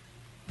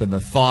the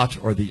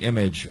thought or the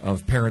image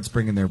of parents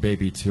bringing their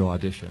baby to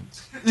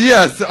auditions.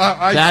 Yes,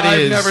 I've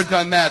is- never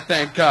done that,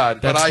 thank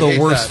God. That's but I the hate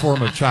worst that.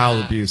 form of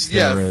child abuse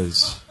Yes. there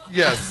is.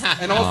 Yes,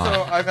 and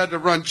also I've had to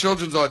run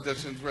children's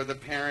auditions where the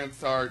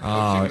parents are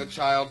coaching the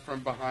child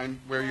from behind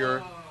where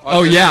you're.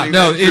 Oh, yeah, auditioning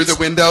no, them through it's- the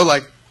window,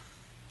 like.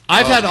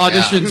 I've had my God.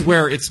 auditions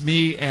where it's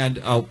me and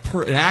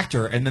an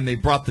actor, and then they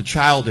brought the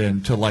child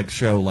in to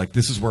show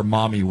this is where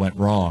mommy went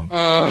wrong.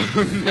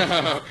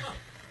 No.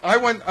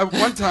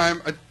 One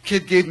time a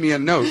kid gave me a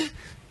note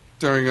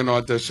during an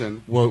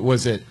audition.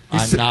 Was it?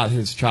 I'm said- not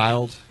his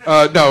child.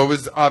 No,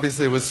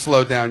 it was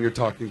slow down. You're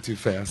talking too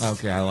fast.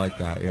 Okay, I like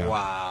that. Yeah.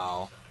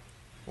 Wow.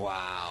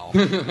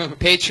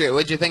 Patriot,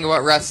 what'd you think of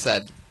what Russ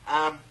said?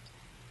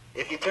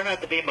 If you turn out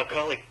to be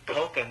Macaulay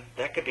Culkin,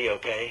 that could be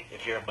okay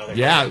if you're a mother.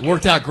 Yeah, it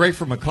worked out great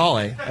for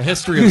Macaulay. A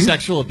history of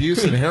sexual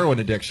abuse and heroin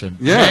addiction.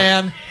 Yeah.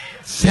 Man,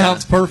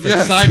 sounds perfect.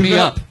 Yes. Sign me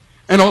up.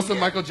 And also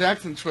Michael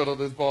Jackson twiddled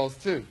his balls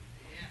too.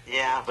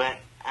 Yeah, but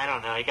I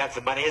don't know. He got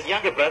some money. His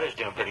younger brother's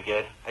doing pretty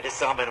good. I just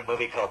saw him in a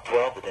movie called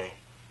 12 today.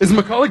 Is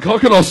Macaulay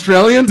Culkin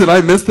Australian? Did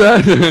I miss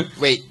that?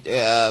 Wait,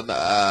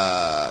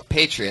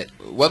 Patriot,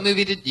 what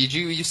movie did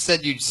you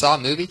said you saw a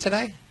movie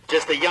today?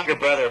 Just the younger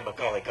brother of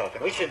Macaulay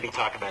Culkin. We shouldn't be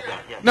talking about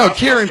that yet. No, Also,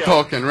 Kieran Joe.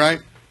 Culkin, right?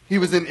 He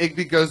was in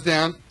Igby Goes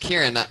Down.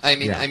 Kieran,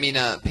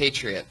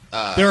 Patriot.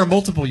 There are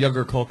multiple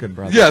younger Culkin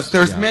brothers. Yes,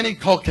 there's Yeah. many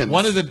Culkins.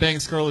 One of them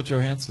banged Scarlett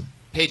Johansson.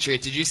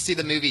 Patriot, did you see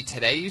the movie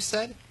today, you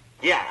said?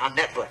 Yeah, on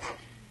Netflix.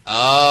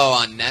 Oh,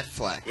 on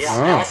Netflix. Yeah,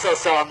 Oh. I also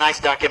saw a nice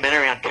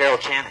documentary on Carol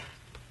Channing.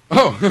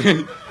 Oh,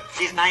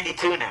 She's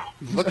 92 now.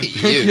 Look at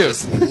Thank you, you.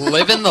 just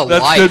living the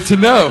that's life. good to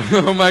know.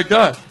 Oh my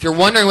God. If you're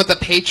wondering what the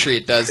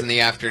Patriot does in the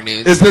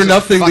afternoons, Is there just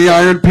nothing fucking- the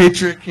Iron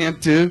Patriot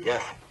can't do?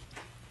 Yes.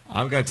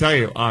 I'm going to tell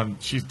you,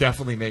 she's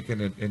definitely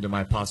making it into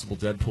my possible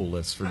Deadpool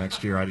list for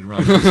next year. I didn't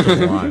realize she was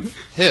still alive.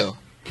 Who?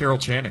 Carol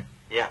Channing.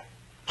 Yeah.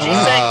 She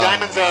sang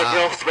Diamonds Are wow. a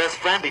Girl's Best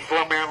Friend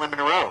before Marilyn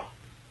Monroe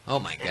Oh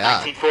my in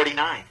God.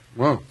 1949.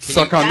 Whoa,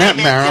 suck on that,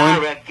 Diamonds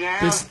Marilyn. are a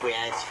girl's This-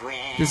 best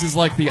friend. This is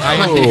like the Wait,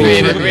 Iron wait,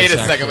 Patriot wait a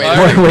section. second. Wait,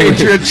 Iron wait,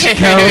 Patriot, wait,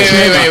 Carol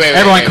Channing. wait,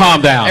 Everyone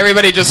calm down.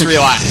 Everybody just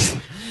relax.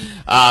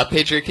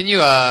 Patriot, can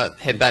you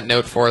hit that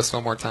note for us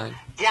one more time?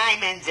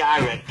 Diamonds are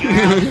a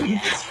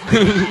girl's best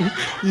friend.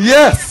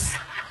 Yes!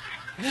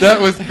 That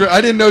was great. I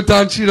didn't know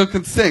Don Cheadle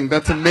could sing.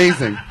 That's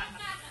amazing.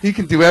 He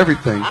can do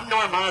everything. I'm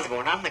Norm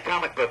Osborn. I'm the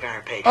comic book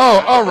Iron Patriot.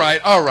 Oh, all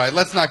right.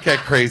 Let's not get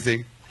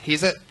crazy.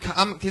 Take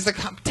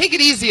it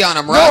easy on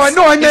him, No, Russ.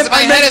 I He's my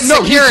head of no,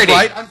 security. he's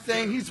right. I'm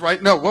saying he's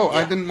right. No, whoa,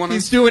 I didn't want to.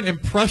 He's doing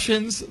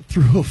impressions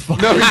through a phone.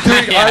 No, he's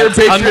doing Yeah, Iron it's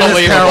Patriot as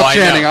unbelievable, Carol I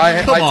know. Channing.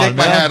 I Come take on,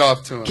 my man. hat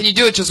off to him. Can you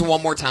do it just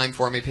one more time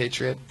for me,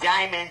 Patriot?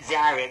 Diamonds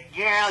are a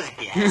girl's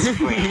best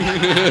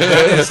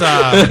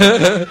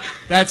friend.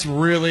 That's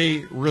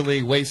really,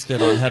 really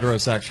wasted on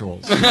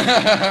heterosexuals.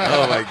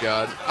 Oh my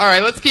God! All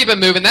right, let's keep it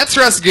moving. That's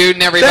Russ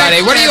Gutin, everybody.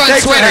 Thanks, what are you on man.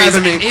 Thanks for Twitter?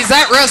 having me. He's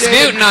at Russ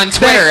Gutin on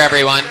Twitter,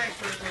 everyone.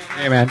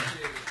 Hey, man.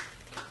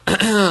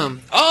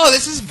 Oh,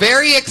 this is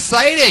very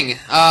exciting.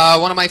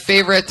 One of my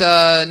favorite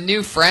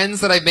new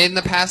friends that I've made in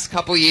the past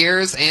couple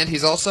years, and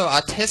he's also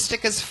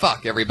autistic as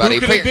fuck, everybody.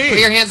 Who could Put, it be? put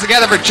your hands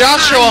together for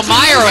Joshua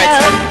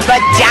Meyerowitz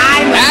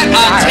at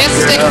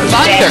Autistic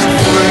Thunder.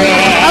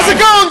 How's it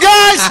going,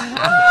 guys?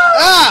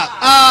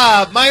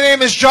 My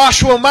name is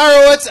Joshua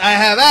Meyerowitz. I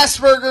have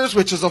Asperger's,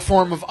 which is a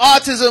form of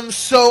autism,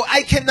 so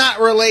I cannot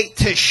relate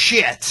to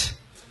shit.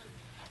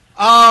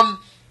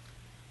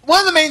 One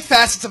of the main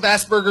facets of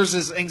Asperger's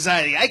is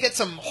anxiety. I get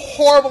some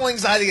horrible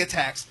anxiety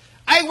attacks.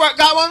 I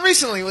got one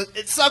recently.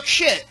 It sucked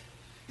shit.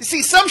 You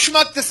see, some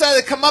schmuck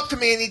decided to come up to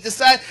me and he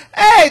decided,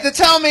 hey, to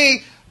tell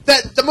me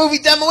that the movie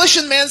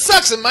Demolition Man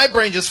sucks, and my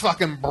brain just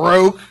fucking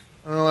broke.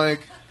 And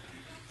like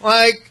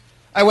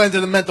I went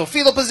into the mental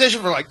fetal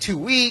position for like 2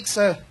 weeks.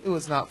 It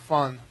was not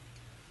fun.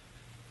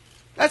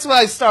 That's why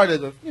I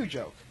started a new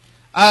joke.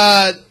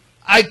 I'm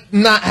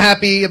not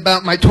happy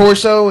about my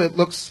torso. It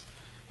looks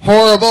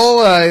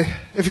horrible.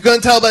 If you're going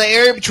to tell about the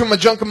area between my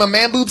junk and my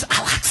man boobs,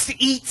 I likes to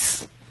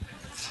eat.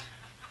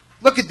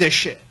 Look at this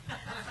shit.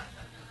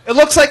 It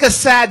looks like a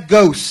sad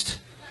ghost.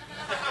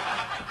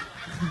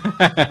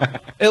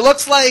 It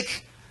looks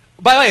like,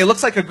 by the way, it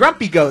looks like a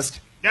grumpy ghost.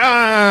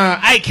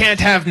 I can't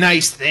have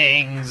nice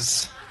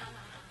things.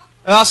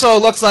 It also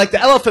looks like the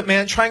Elephant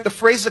Man trying to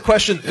phrase the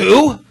question,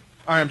 who? All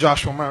right, I'm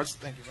Joshua Mars.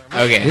 Thank you very much.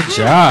 Okay. Good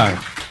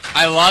job.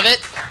 I love it.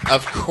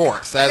 Of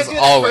course, as do that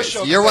always. first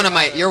show. You're one of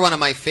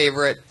my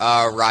favorite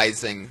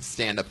rising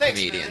stand-up Thanks,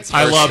 comedians.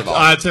 I first love. of all.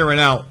 I'll tell you right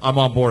now. I'm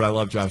on board. I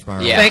love Josh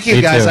Meyer. Yeah. Thank you,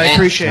 Me guys. too. I And-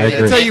 appreciate I it.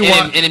 agree. Tell you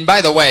what. And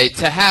by the way,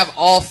 to have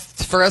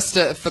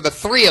for the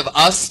three of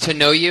us to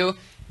know you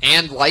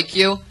and like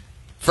you,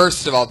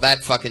 first of all,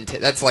 that's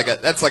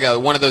like a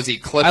one of those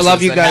eclipses I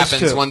love you that guys,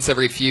 happens too. once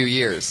every few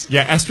years.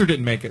 Yeah, Esther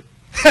didn't make it.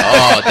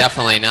 Oh,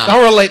 definitely not.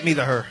 Don't relate me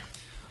to her.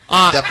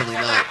 Definitely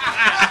not.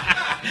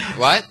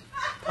 What?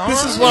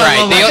 This is what I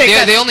Right.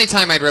 love. The only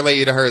time I'd relate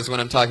you to her is when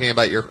I'm talking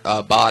about your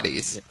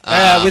bodies.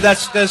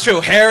 That's true.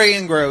 Hairy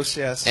and gross,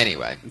 yes.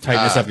 Anyway.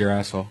 Tightness up your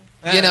asshole.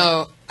 You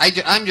know,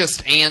 I'm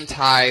just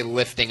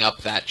anti-lifting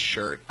up that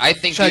shirt. I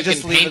think Should I you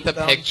just can leave paint it the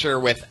down? picture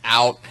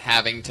without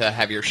having to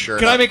have your shirt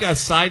Can up. I make a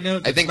side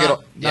note? I think that's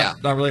it'll- yeah.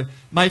 not really.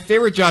 My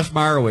favorite Josh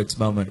Meyerowitz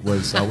moment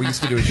was we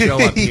used to do a show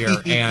up here,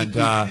 and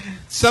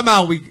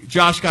somehow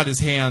Josh got his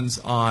hands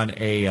on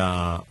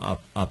a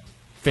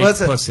fake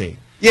What's it? pussy.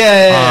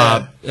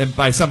 Yeah. And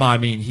by somehow I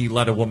mean he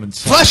let a woman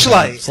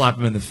Fleshlight. slap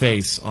him in the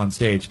face on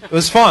stage. It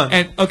was fun.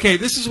 And okay,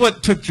 this is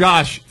what took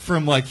Josh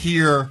from like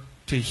here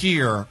to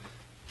here.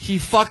 He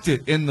fucked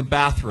it in the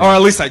bathroom. or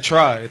at least I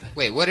tried.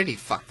 Wait, what did he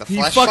fuck? The He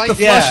fleshlight? fucked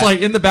the Yeah.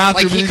 fleshlight in the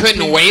bathroom. Like he and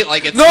couldn't he- wait?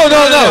 Like it's...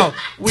 No.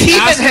 We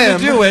Keep asked it him him.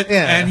 to do it,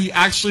 Yeah. and he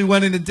actually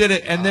went in and did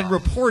it, and then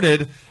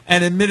reported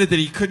and admitted that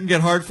he couldn't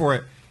get hard for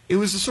it. It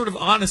was a sort of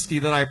honesty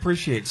that I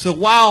appreciate. So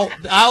while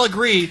I'll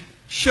agree,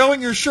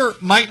 showing your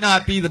shirt might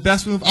not be the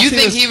best move. I'll You say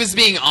think this, he was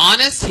being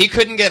honest? He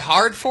couldn't get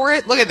hard for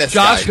it? Look at this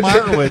Josh guy.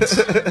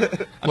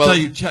 Meyerowitz? I'll Well- tell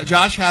you,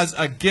 Josh has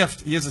a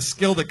gift. He has a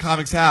skill that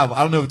comics have. I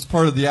don't know if it's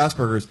part of the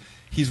Asperger's.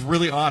 He's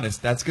really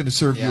honest. That's going to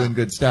serve you Yeah. in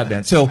good stead,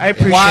 man. So I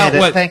appreciate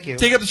while, it. Thank you.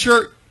 Take up the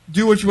shirt.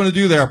 Do what you want to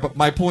do there. But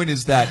my point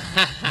is that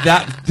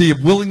the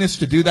willingness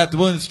to do that, the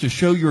willingness to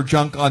show your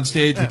junk on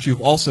stage, which you've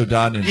also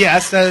done. And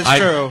Yes, that is I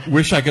true.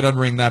 wish I could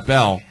unring that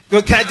bell.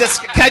 Good. Can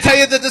I tell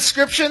you the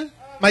description?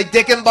 My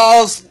dick and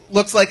balls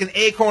looks like an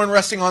acorn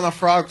resting on a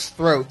frog's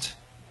throat.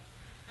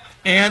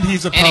 And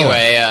he's a poet.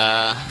 Anyway,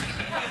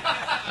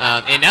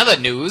 in other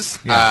news,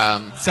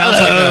 Sounds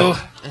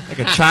like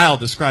a child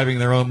describing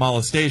their own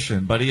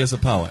molestation, but he is a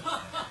poet.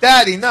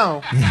 Daddy,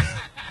 no.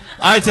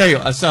 I tell you,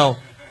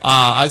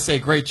 I say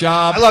great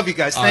job. I love you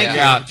guys. Thank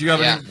Yeah. you. Do you have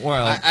yeah. any?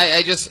 Well,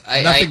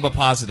 I nothing but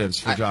positives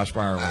for Josh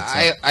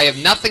Meyerowitz. I have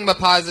nothing but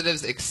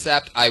positives,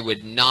 except I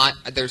would not.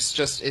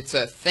 It's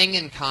a thing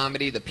in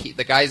comedy.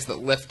 The guys that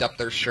lift up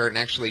their shirt and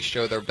actually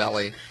show their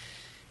belly.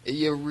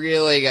 You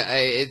really,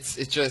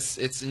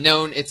 it's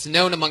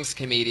known amongst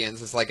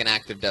comedians as like an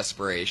act of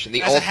desperation.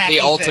 The As a hacky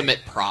ultimate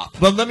prop.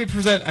 But let me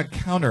present a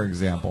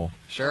counterexample.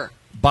 Sure.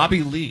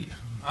 Bobby Lee.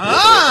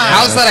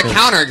 How's that a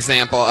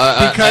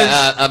counterexample?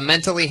 Because- A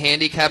mentally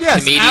handicapped Yes,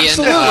 comedian.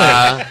 absolutely. No,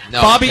 I'm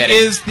Bobby kidding.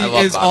 is I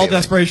love all Bobby Lee.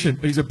 desperation,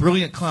 but he's a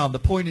brilliant clown. The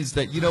point is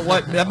that you know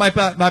what, that might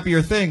not be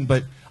your thing,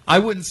 but I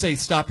wouldn't say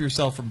stop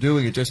yourself from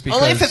doing it just because.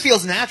 Only if it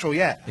feels natural,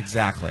 yeah.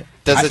 Exactly.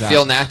 Does it Exactly.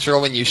 feel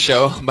natural when you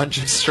show a bunch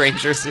of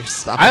strangers your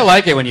stomach? I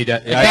like it when you do.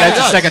 That's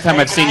the does. second time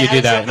I've Can seen I you do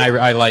add that, and something?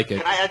 I like it.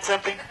 Can I add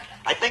something?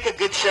 I think a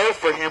good show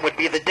for him would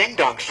be the Ding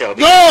Dong Show.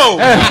 No!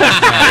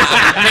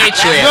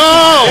 Patriot.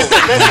 No!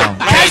 Listen,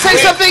 Can I say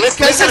something?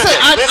 Can I say something?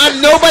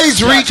 I'm nobody's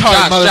retard,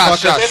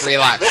 motherfucker. Josh,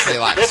 relax,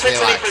 relax, listen to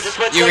me for relax. just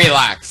 1 You second.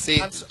 relax.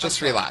 See,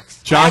 just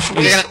relax. Josh Last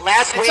is. week,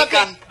 last It's week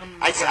okay.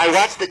 I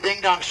watched the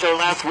Ding Dong Show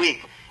last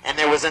week, and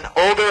there was an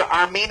older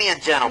Armenian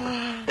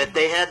gentleman that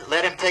they had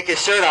let him take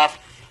his shirt off,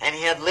 and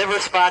he had liver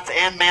spots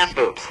and man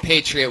boobs.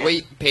 Patriot,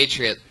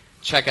 Patriot,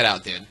 check it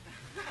out, dude.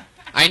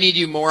 I need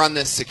you more on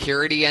the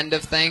security end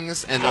of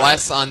things and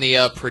less on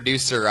the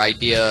producer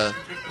idea,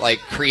 like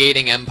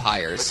creating It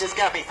empires. just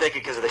got me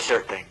thinking because of the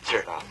shirt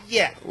off.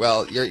 Yeah.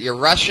 Well, you're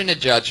rushing to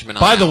judgment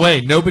on By the that.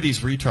 way, nobody's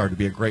retard would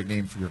be a great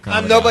name for your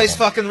comedy. I'm nobody's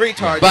album. fucking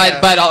retard. But yeah.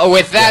 but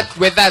with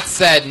that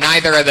said,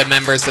 neither are the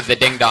members of the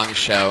Ding Dong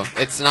Show.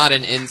 It's not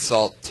an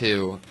insult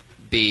to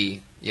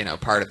be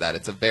part of that.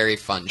 It's a very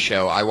fun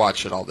show. I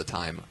watch it all the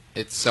time.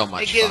 It's so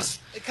much fun.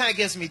 It kind of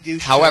gives me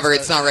douche. However,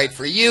 chills, it's not right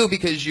for you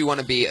because you want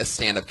to be a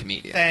stand-up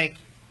comedian. Thank you.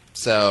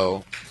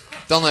 So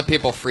don't let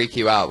people freak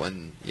you out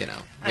when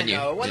I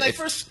know. When I if-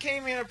 first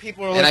came here,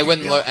 people were and I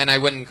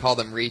looking- wouldn't call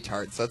them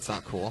retards. That's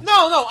not cool.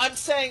 No, I'm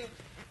saying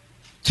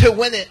to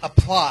when it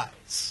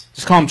applies.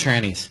 Just call them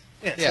trannies.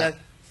 Yes, Yeah. that-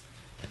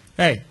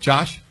 Hey,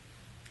 Josh.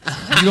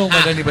 You don't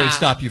let anybody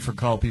stop you from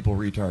calling people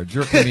retards.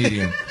 You're a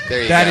comedian.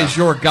 There you That go. is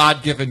your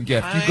God-given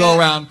gift. You go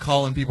around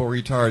calling people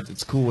retards.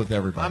 It's cool with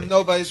everybody. I'm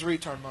nobody's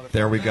retard, motherfucker.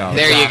 There we go.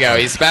 There you go.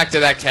 He's back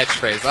to that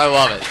catchphrase. I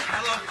love it.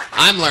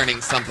 I'm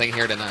learning something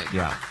here tonight.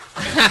 Yeah.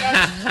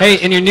 Hey,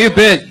 in your new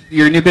bit's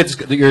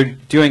you're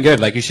doing good.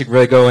 Like you should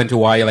really go into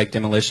why you like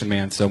Demolition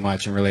Man so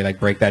much and really like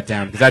break that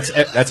down because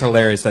that's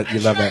hilarious that you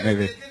love that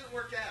movie. It didn't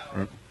work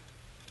out.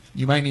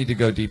 You might need to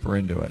go deeper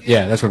into it.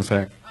 Yeah, that's what I'm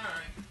saying.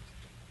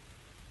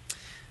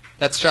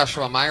 That's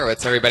Joshua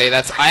Meyerowitz, everybody.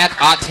 That's at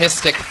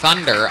Autistic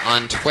Thunder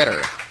on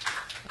Twitter.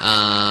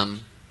 I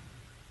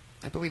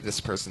believe this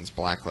person's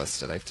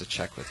blacklisted. I have to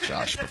check with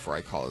Josh before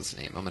I call his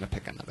name. I'm going to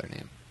pick another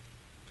name.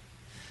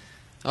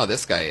 Oh,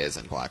 this guy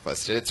isn't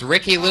blacklisted. It's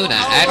Ricky Luna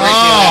at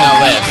Ricky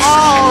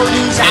Luna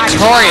Lives.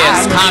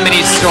 Notorious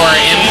Comedy Store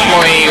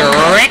employee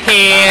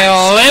Ricky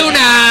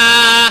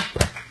Luna.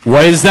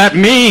 What does that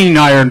mean,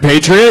 Iron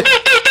Patriot?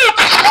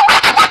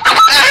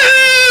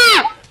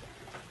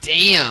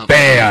 Damn.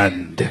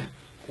 Banned.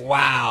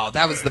 Wow,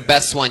 that was the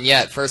best one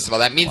yet. First of all,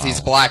 that means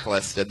he's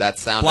blacklisted. That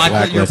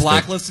sounded You're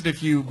blacklisted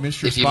if you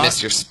miss your if spot. you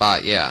miss your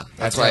spot, yeah.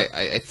 That's That's why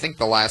right. I think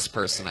the last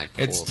person I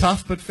pulled. It's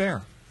tough but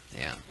fair.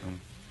 Yeah.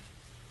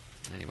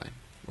 Anyway,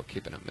 we're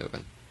keeping it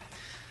moving.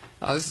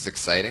 Oh, this is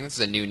exciting. This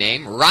is a new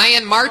name.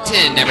 Ryan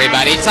Martin,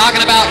 everybody.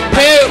 Talking about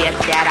poop. Get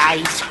that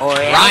ice or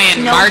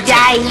Ryan no Martin.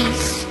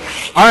 dice.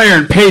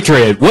 Iron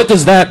Patriot. What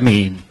does that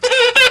mean?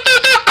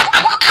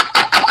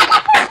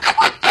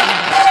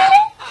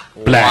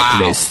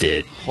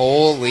 Blacklisted.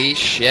 Holy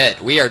shit.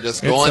 We are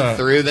just going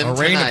through them a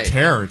reign tonight. of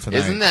terror tonight.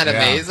 Isn't that Yeah.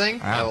 amazing?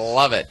 Wow. I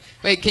love it.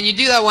 Wait, can you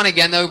do that one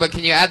again, though? But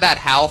can you add that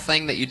howl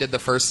thing that you did the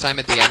first time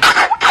at the end?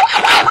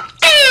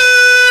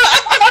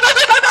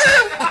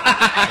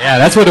 Yeah,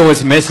 that's what it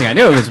was missing. I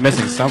knew it was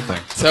missing something.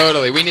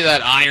 Totally. We need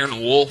that Iron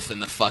Wolf in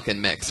the fucking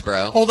mix,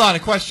 bro. Hold on, a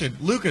question.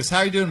 Lucas,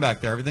 how you doing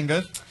back there? Everything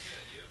good?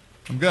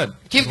 I'm good.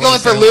 Keep Just going wanna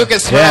for say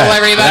Lucas Hurl, Yeah,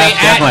 everybody, that's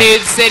at definitely-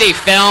 Nude City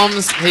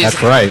Films. He's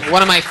That's right.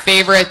 one of my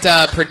favorite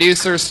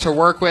producers to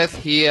work with.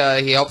 He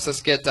helps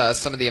us get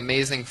some of the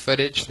amazing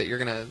footage that you're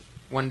going to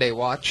one day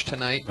watch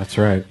tonight. That's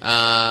right.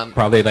 Um,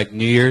 Probably like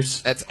New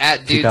Year's. That's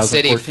at Dude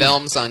City 2014.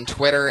 Films on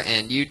Twitter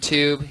and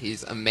YouTube.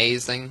 He's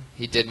amazing.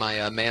 He did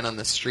my Man on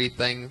the Street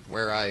thing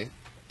where I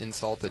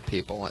insulted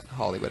people at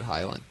Hollywood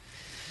Highland.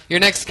 Your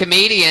next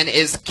comedian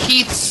is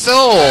Keith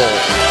Soul.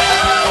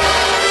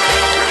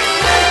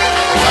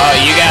 Oh,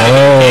 you gotta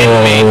be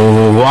kidding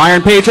me. Oh,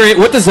 Iron Patriot.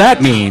 What does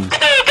that mean?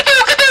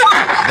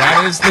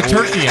 That is the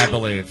turkey, I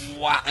believe.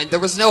 Wow, and there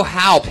was no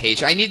howl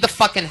page. I need the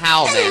fucking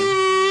howl, man.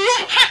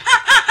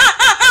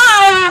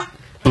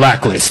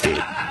 Blacklisted.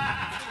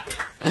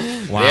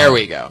 Wow. There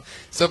we go.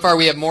 So far,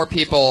 we have more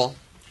people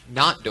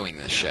not doing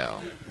this show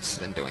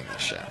than doing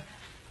this show.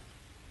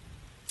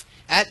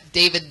 At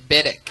David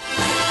Biddick.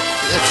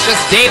 It's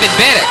just David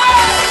Biddick.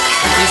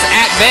 He's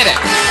at Biddick.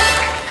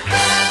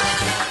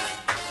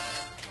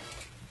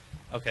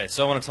 Okay,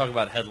 so I want to talk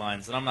about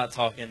headlines, and I'm not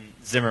talking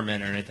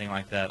Zimmerman or anything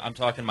like that. I'm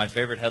talking my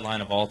favorite headline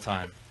of all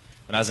time.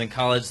 When I was in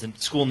college, the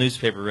school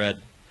newspaper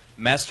read,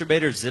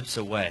 "Masturbator zips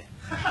away."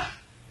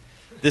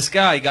 This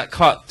guy got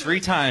caught 3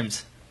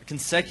 times,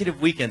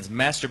 consecutive weekends,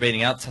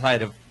 masturbating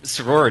outside of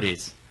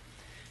sororities.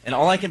 And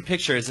all I can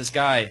picture is this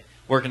guy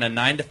working a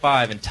 9 to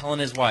 5 and telling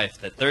his wife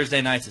that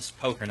Thursday nights is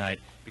poker night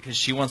because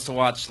she wants to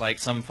watch like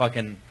some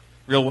fucking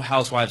Real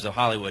Housewives of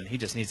Hollywood, and he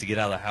just needs to get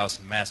out of the house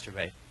and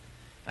masturbate.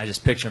 I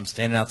just picture him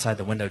standing outside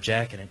the window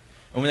jacking it.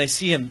 And when they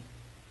see him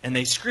and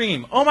they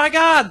scream, "Oh my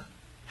God!"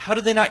 How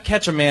did they not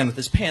catch a man with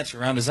his pants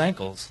around his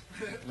ankles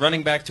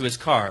running back to his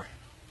car?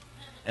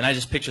 And I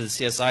just picture the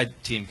CSI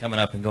team coming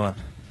up and going,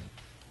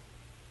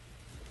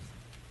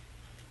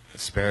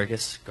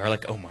 "Asparagus,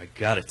 garlic, oh my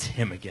God, it's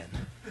him again."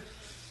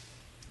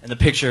 And the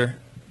picture,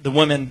 the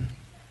woman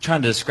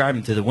trying to describe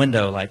him through the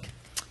window like,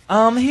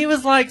 he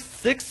was like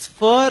 6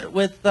 foot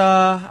with,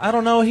 I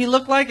don't know, he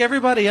looked like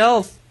everybody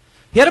else.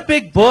 He had a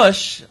big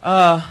bush.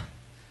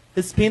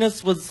 His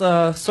penis was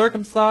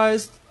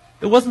circumcised.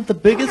 It wasn't the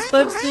biggest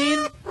I've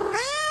seen.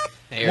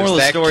 There's Moral of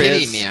the that story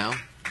kitty is- meow.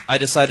 I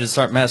decided to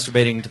start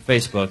masturbating to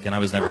Facebook, and I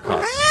was never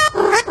caught.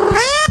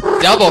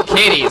 Double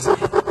kitties.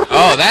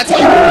 Oh, that's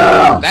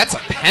a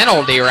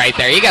penalty right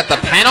there. You got the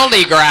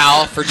penalty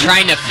growl for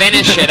trying to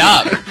finish it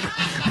up.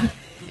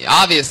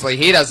 Obviously,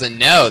 he doesn't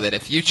know that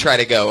if you try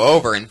to go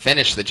over and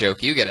finish the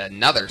joke, you get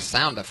another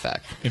sound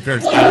effect. In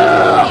fairness,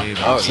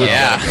 Oh,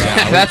 yeah.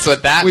 That's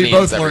what that we means,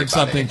 both learned everybody.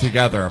 something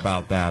together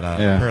about that.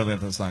 Yeah. Apparently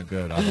that's not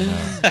good. I don't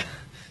know.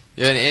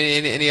 You have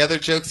any other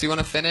jokes you want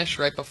to finish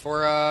right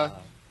before?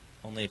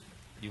 Only if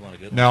you want a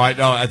good one. No,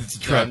 it's a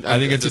trip. I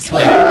think it's a just-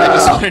 trip. I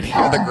just wanted to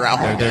hear the growl.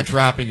 They're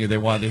trapping you. They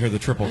wanted to hear the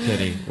triple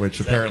kitty, which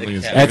apparently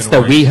is. That's even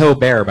the worse. WeHo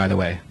Bear, by the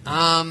way.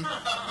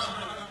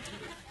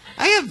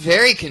 I got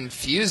very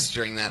confused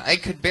during that. I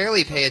could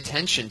barely pay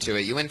attention to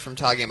it. You went from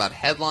talking about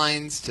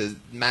headlines to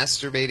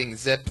masturbating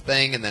zip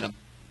thing, and then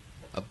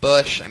a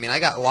bush. I mean, I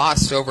got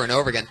lost over and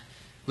over again.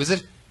 Was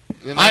it?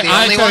 Am I the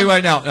I only tell one? you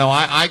right now. No,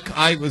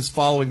 I was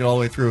following it all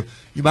the way through.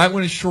 You might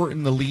want to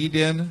shorten the lead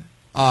in,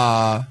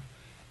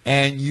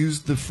 and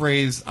used the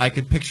phrase, I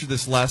could picture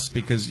this less,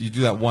 because you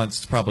do that once,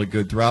 it's probably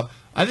good throughout.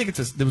 I think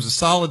there was a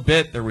solid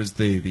bit. There was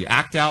the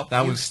act out.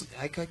 That was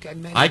I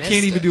can't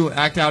even do an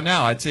act out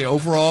now. I'd say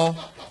overall,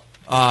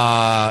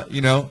 how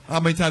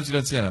many times have you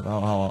done stand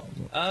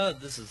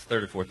up? This is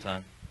third or fourth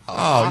time. Oh,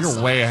 awesome.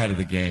 You're way ahead of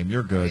the game.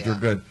 You're good. Yeah. You're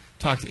good.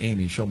 Talk to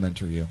Amy. She'll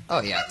mentor you.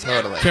 Oh yeah,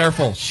 totally.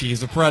 Careful.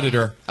 She's a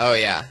predator. Oh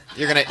yeah,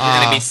 you're gonna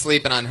be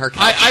sleeping on her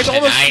couch I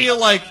almost tonight. feel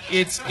like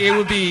it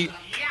would be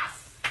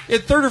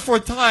at third or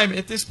fourth time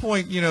at this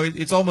point.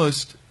 It's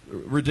almost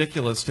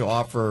ridiculous to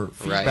offer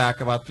feedback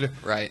about the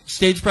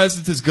stage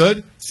presence is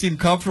good. Seemed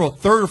comfortable.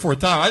 Third or fourth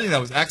time, I think that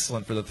was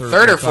excellent for the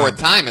third or fourth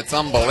time. It's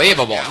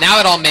unbelievable.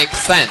 Now it all makes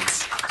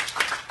sense.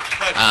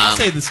 I'd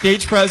say the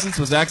stage presence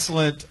was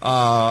excellent.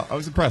 I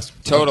was impressed.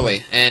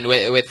 Totally, and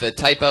with the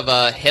type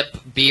of hip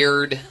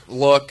beard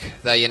look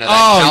that that oh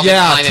Calvin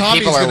yeah, Klein, and Tommy's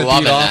people are gonna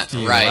loving beat that. off to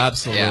you. Right?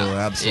 Absolutely,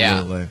 Yeah.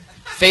 absolutely. Yeah.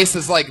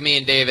 Faces like me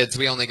and David's,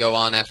 we only go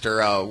on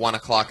after 1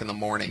 o'clock in the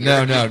morning.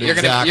 No, you're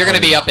gonna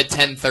be up at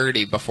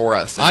 10:30 before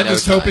us. I'm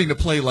just hoping to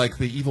play like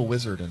the evil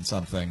wizard in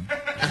something.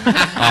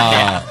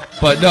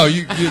 But no,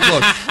 you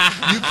look,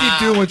 you keep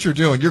doing what you're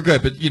doing. You're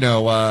good, but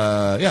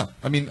yeah.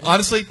 I mean,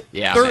 honestly,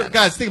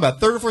 guys, think about it.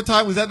 Third or fourth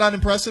time. Was that not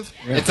impressive?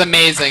 Yeah. It's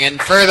amazing, and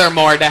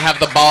furthermore, to have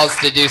the balls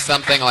to do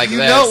something like this.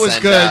 It was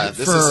good.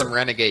 This is some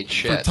renegade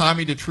shit. For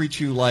Tommy to treat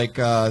you like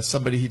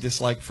somebody he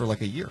disliked for like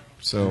a year.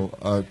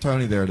 So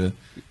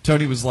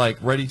Tony was like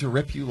ready to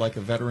rip you like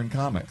a veteran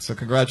comic. So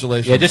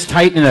congratulations. Yeah, just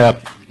tighten it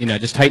up.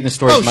 Just tighten the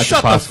story as much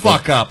as possible. Shut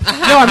the fuck up.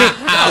 No, I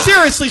mean,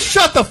 seriously,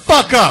 shut the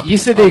fuck up. You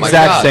said the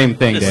exact same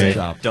thing, Dave.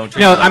 Don't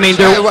I mean,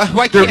 there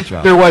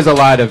was a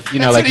lot of,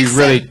 like you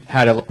really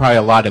had probably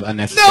a lot of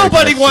unnecessary.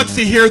 Nobody wants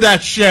to hear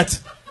that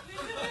shit.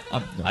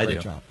 I great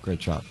do. job. Great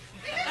job.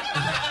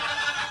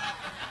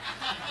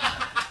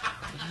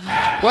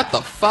 What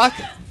the fuck?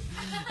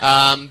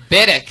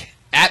 Biddick.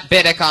 At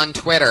Biddick on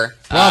Twitter.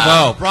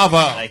 Bravo, bravo.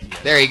 Thank you.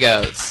 There he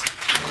goes.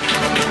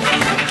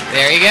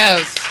 There he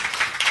goes.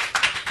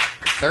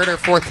 Third or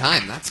fourth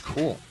time. That's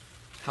cool.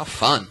 How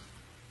fun.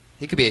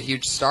 He could be a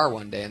huge star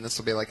one day, and this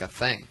will be like a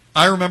thing.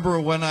 I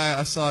remember when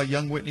I saw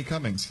young Whitney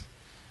Cummings.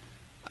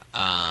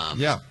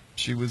 Yeah,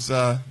 she was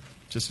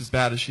just as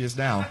bad as she is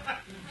now.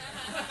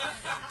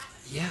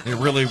 Yeah. It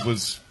really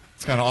was.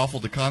 It's kind of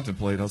awful to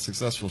contemplate how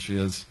successful she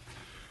is.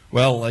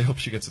 Well, I hope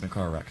she gets in a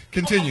car wreck.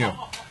 Continue.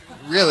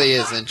 Really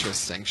is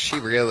interesting. She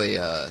really,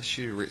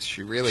 she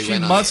really She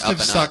went on must the up have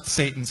and sucked up.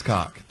 Satan's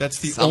cock. That's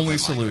the Something only like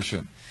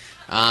solution.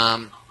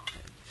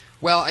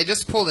 Well, I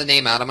just pulled a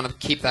name out. I'm going to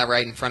keep that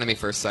right in front of me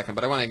for a second,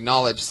 but I want to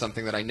acknowledge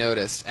something that I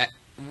noticed.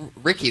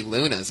 Ricky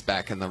Luna's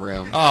back in the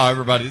room. Oh,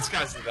 everybody, this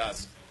guy's the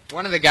best.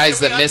 One of the guys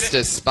that missed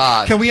his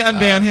spot. Can we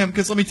unban him?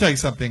 Because let me tell you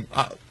something.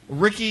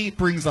 Ricky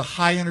brings a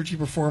high energy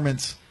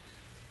performance.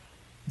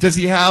 Does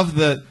he have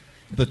the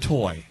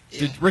toy?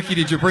 Ricky,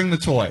 did you bring the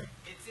toy?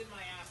 It's in my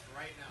ass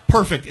right now.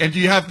 Perfect. And do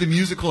you have the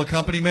musical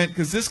accompaniment?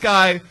 Because this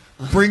guy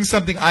brings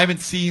something I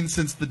haven't seen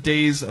since the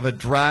days of a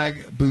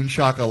drag Boon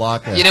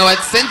Shakalaka. You know what?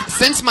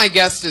 Since my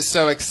guest is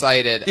so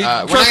excited, we're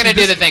not going to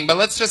do the thing, but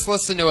let's just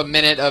listen to a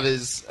minute of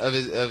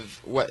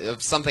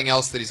something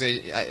else that he's.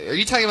 Are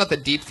you talking about the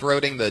deep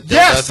throating the dildo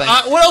Yes. thing?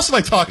 What else am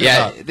I talking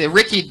about? Yeah,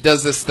 Ricky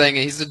does this thing.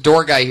 He's a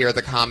door guy here at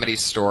the Comedy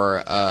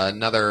Store,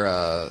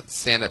 another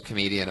stand-up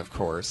comedian, of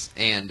course,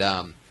 and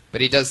but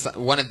he does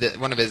one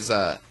of his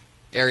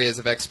areas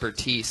of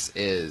expertise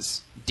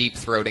is deep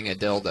throating a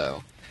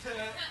dildo.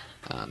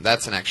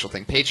 That's an actual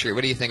thing. Patriot,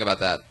 what do you think about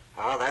that?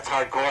 Oh, that's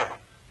hardcore.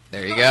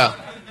 There you go.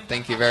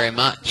 Thank you very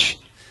much.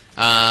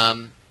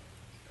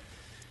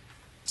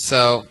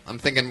 So I'm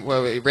thinking,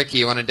 well, Ricky,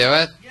 you want to do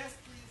it? Yes,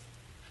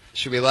 please.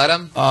 Should we let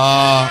him?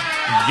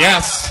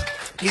 Yes.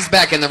 He's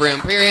back in the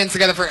room. Put your hands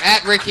together for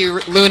at Ricky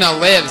Luna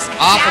Lives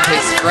off of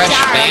his fresh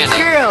band.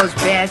 Girl's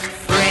best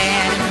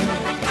friend.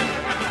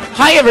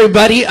 Hi,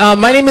 everybody.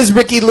 My name is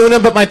Ricky Luna,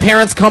 but my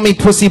parents call me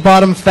Pussy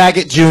Bottom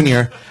Faggot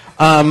Jr.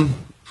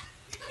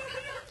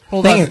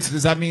 Hold on. Thanks.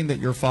 Does that mean that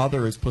your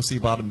father is Pussy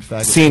Bottom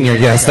Faggot? Senior,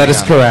 yes, that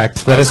is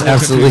correct. That is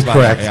absolutely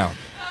correct.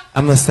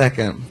 I'm the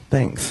second.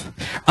 Thanks.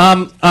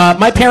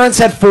 My parents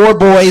had 4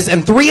 boys,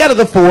 and 3 out of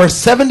the 4,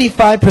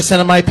 75%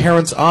 of my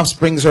parents'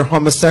 offsprings are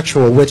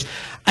homosexual, which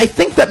I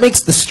think that makes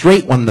the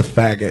straight one the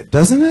faggot,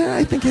 doesn't it?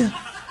 I think it...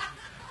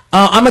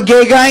 I'm a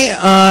gay guy.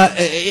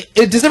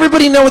 Does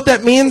everybody know what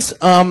that means?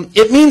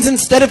 It means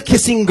instead of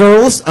kissing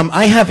girls,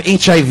 I have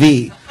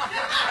HIV.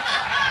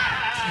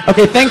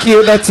 Okay, thank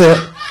you. That's it.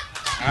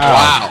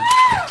 Wow.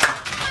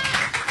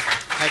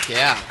 Heck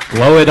yeah.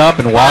 Blow it up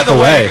and walk By the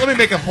way, away. let me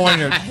make a point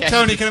here.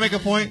 Tony, can I make a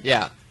point?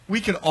 Yeah. We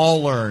can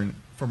all learn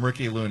from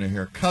Ricky Luna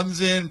here. Comes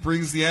in,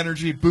 brings the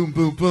energy, boom,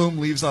 boom, boom,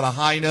 leaves on a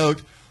high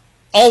note.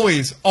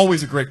 Always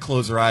a great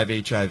closer. I have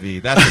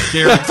HIV. That's a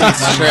guaranteed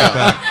money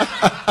back.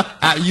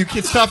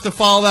 It's tough to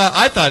follow that.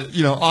 I thought,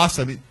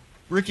 awesome.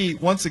 Ricky,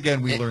 once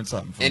again, we learned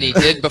something from And you. he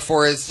did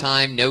before his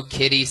time, no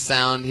kitty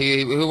sound.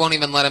 He won't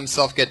even let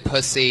himself get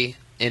pussy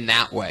in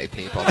that way,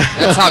 people.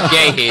 That's how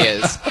gay he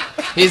is.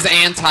 He's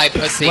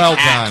anti-pussy Well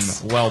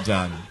cats. done. Well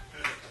done.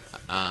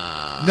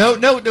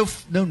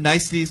 No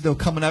niceties. No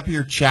coming up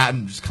here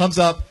chatting. Just comes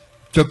up,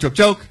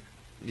 joke.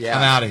 Yeah,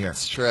 I'm out of here.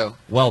 It's true.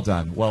 Well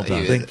done.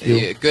 Thank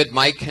you. Good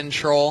mic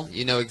control.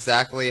 You know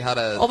exactly how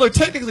to. Although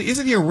technically,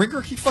 isn't he a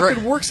ringer? He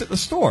fucking works at the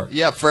store.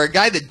 Yeah, for a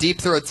guy that deep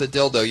throats a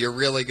dildo, you're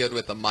really good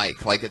with the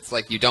mic. Like it's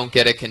like you don't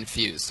get it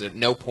confused. At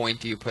no point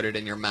do you put it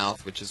in your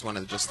mouth, which is one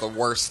of just the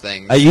worst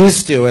things. I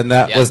used to, and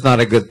that Yeah. was not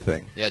a good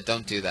thing. Yeah,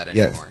 don't do that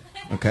Yes. anymore.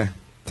 Okay.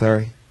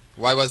 Sorry.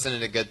 Why wasn't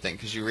it a good thing?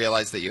 Because you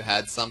realized that you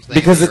had something.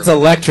 Because Or- it's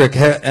electric,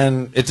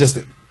 and it just.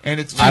 And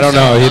it's I don't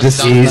know. You're just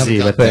Don't- easy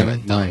don't with do it,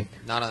 it. Don't. Mike.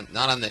 Not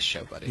on this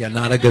show, buddy. Yeah,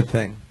 not a good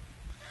thing.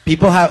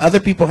 Other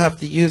people have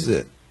to use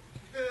it,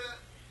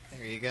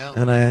 There you go.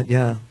 and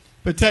yeah.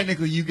 But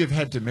technically, you give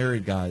head to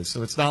married guys,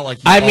 so it's not like.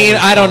 You I mean,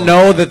 always I don't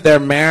follow- know that they're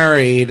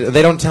married.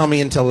 They don't tell me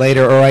until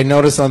later, or I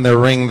notice on their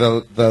ring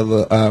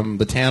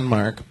the tan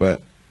mark.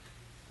 But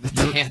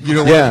You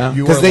don't. yeah,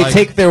 you because are they like-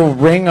 take their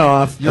ring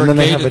off, You're and then a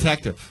they gay have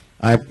detective.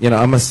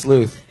 I'm a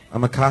sleuth.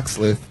 I'm a cock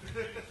sleuth.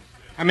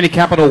 How many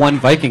Capital One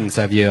Vikings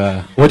have you?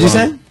 What'd you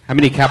blown? say? How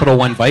many Capital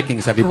One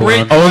Vikings have you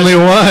Great blown? Only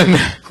one.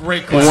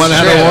 Great One question.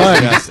 out of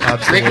one. Yes,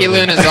 absolutely. Ricky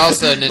Luna is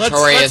also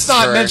notorious Let's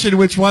not for. mention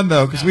which one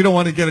though, because we don't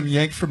want to get him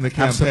yanked from the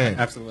campaign.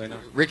 Absolutely not.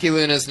 Ricky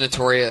Luna is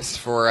notorious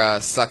for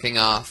sucking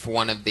off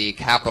one of the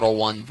Capital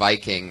One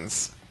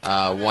Vikings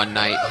one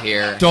night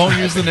here. Don't at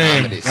use the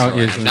Comedy name. Store. Don't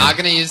use the I'm not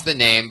going to use the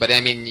name, but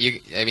I mean,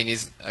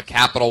 he's a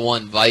Capital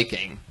One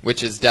Viking,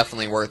 which is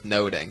definitely worth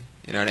noting.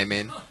 You know what I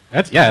mean?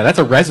 That's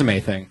a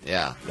resume thing.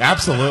 Yeah,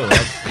 Absolutely.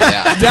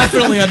 yeah.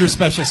 Definitely under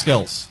special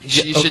skills. You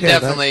should Okay,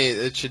 definitely.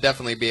 It should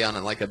definitely be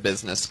on like a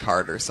business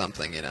card or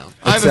something. You know,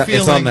 I have a It's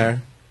feeling on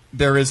there.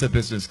 there is a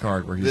business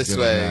card where he's This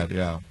giving way. that.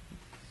 Yeah.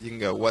 you can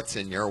go, "What's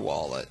in your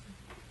wallet?"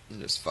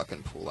 and just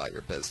fucking pull out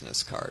your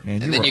business card, Man,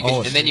 you and then were you can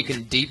all and then you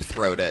can deep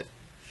throat it.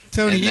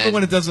 Tony, And even then-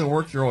 when it doesn't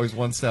work, you're always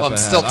one step Well, I'm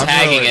ahead. still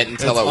tagging really- it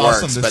until it's it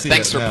awesome works, to but see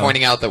thanks it, for yeah.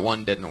 pointing out that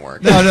one didn't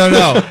work. No.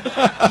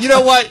 You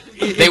know what?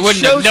 They It wouldn't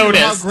shows have you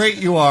how noticed. great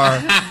you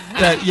are.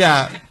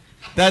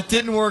 That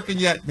didn't work, and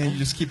yet, man, you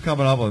just keep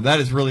coming up with it. That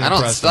is really I don't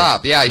impressive.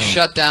 stop. Yeah, I No.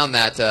 shut down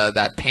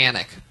that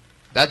panic.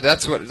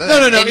 That's what.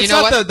 No. and It's you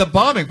know not what? the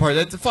bombing part.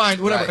 That's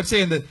fine. Whatever. Right. I'm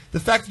saying that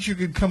the fact that you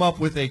could come up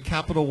with a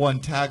Capital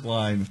One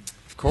tagline.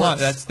 Of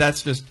course.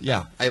 That's just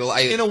yeah. I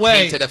in a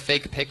way- painted a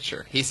fake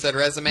picture. He said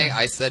resume.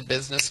 I said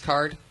business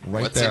card.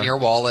 Right What's there. in your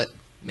wallet?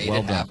 Made well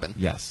it done. happen.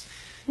 Yes.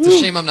 It's a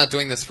shame I'm not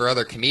doing this for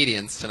other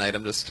comedians tonight.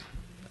 I'm just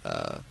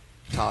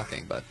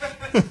talking, but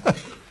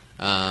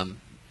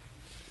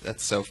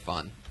that's so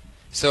fun.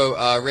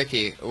 So,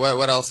 Ricky,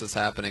 what else is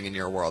happening in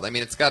your world? I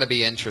mean, it's got to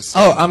be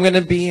interesting. Oh, I'm going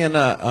to be in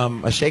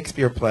a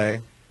Shakespeare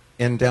play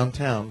in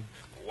downtown.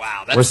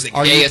 wow, that's the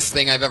are you- gayest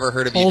thing I've ever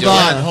heard of you Hold doing.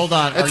 on.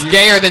 Are That's you?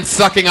 gayer than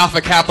sucking off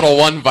a Capital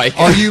One Viking.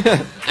 Are you? I'm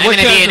what going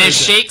to be in character a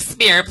is it?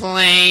 Shakespeare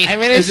play.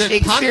 I'm in Is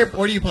it Puck?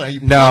 What are you playing? Are you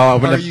No, Puck?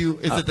 I'm gonna- Are you?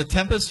 Is it the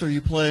Tempest? Or are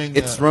you playing?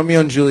 It's Romeo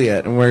and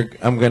Juliet, and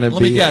I'm going to be.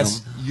 Let me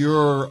guess.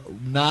 You're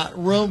not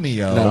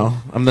Romeo. No,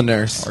 I'm the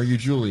nurse. Are you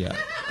Juliet?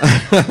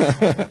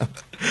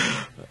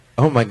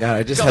 Oh my god,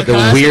 I just Can had I the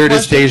ask a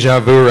weirdest question? deja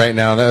vu right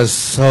now. That was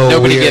so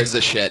Nobody weird. gives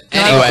a shit. I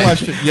have a Anyway,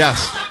 question.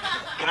 Yes.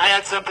 Can I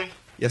add something?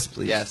 Yes,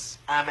 please. yes.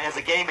 As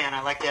a gay man,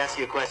 I'd like to ask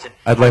you a question.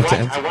 I'd like to I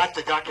answer. watched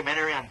a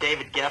documentary on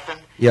David Geffen.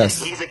 Yes.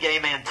 And he's a gay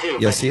man too.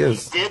 Yes, but he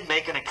is. He did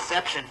make an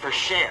exception for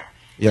Cher.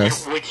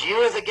 Yes. And would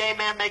you, as a gay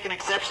man, make an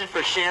exception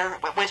for Cher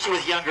when she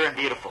was younger and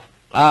beautiful?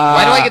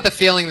 Why do I get the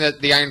feeling that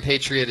the Iron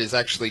Patriot is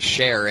actually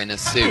Cher in a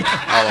suit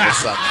all of a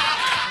sudden?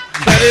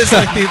 That is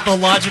like the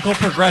logical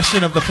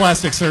progression of the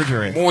plastic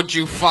surgery. Would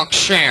you fuck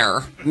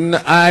Cher?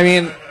 I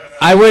mean,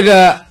 I would.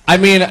 I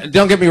mean,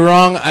 don't get me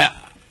wrong.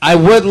 I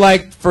would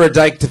like for a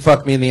dyke to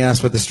fuck me in the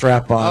ass with a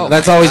strap on. Oh,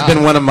 That's my always God.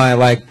 been one of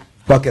my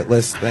bucket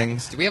list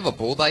things. Do we have a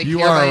bull dyke You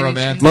here? are by a any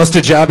romantic. chance?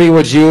 Mostajabi,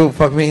 would you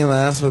fuck me in the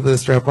ass with a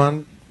strap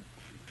on?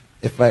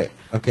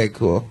 Okay,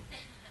 cool.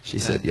 She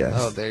said yes.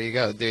 Oh, there you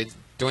go, dude.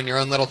 Doing your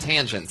own little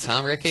tangents,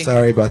 huh, Ricky?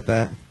 Sorry about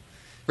that.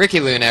 Ricky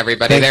Luna,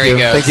 everybody. Thank there you.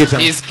 he goes. Thank you, Tom.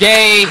 He's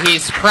gay.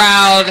 He's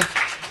proud.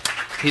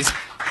 He's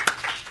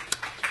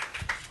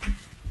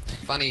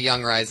funny,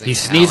 young, rising. He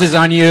sneezes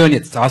on you, and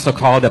it's also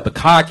called a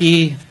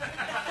bukkake.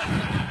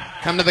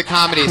 Come to the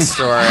Comedy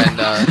Store and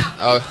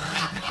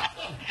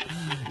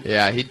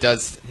yeah, he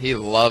does. He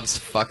loves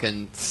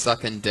fucking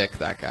sucking dick.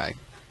 That guy.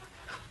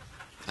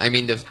 I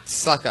mean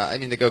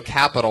to go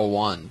Capital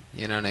One.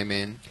 You know what I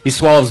mean? He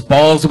swallows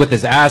balls with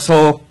his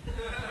asshole.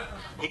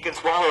 He can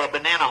swallow a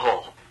banana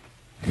hole.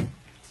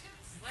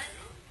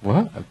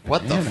 What?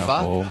 What the Banana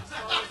fuck? hole.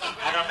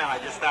 I don't know. I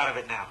just thought of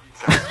it now.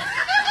 Sorry.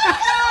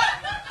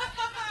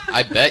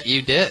 I bet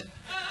you did.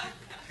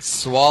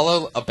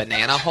 Swallow a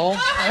banana hole?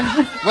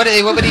 What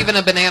would even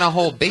a banana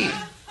hole be?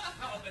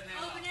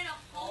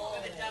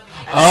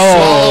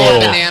 Swallow a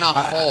banana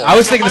hole. I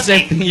was thinking the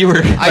same thing. You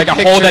were like a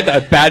hole that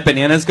the bad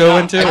bananas go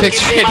into. I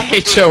pictured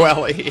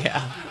H-O-L-E,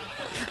 yeah.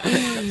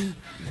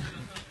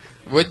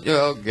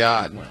 Oh,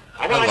 God.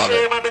 I I want to love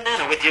share it. my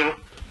banana with you.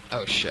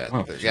 Oh, shit.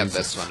 Oh, We got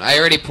this one. I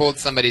already pulled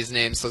somebody's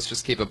name, so let's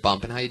just keep it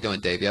bumping. How you doing,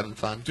 Dave? You having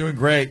fun? Doing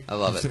great. I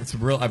love it. It's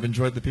real. I've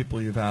enjoyed the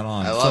people you've had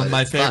on. I love Some it. of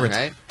my It's fun, favorites.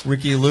 right?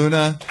 Ricky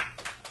Luna,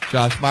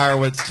 Josh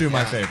Meyerowitz, two of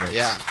my favorites.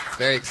 Yeah,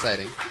 very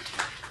exciting.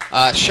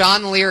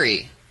 Sean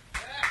Leary.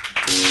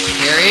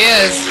 Here he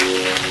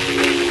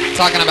is.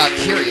 Talking about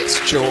Curious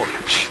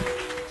George.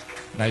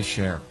 Nice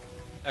share.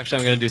 Actually,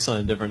 I'm going to do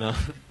something different now.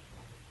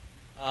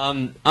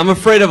 I'm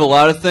afraid of a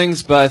lot of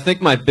things, but I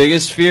think my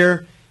biggest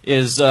fear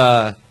is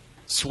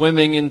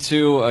swimming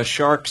into a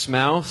shark's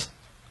mouth.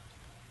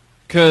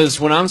 Because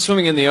when I'm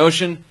swimming in the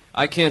ocean,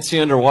 I can't see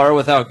underwater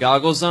without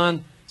goggles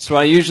on. So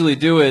what I usually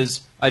do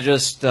is I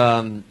just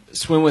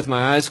swim with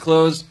my eyes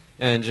closed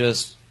and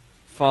just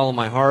follow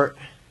my heart.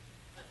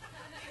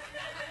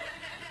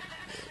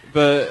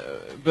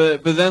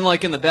 But then,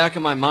 like, in the back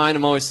of my mind,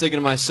 I'm always thinking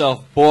to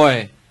myself,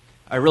 boy,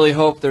 I really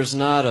hope there's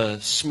not a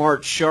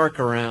smart shark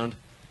around.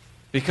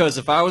 Because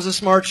if I was a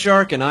smart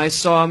shark and I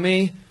saw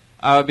me,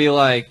 I would be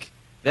like,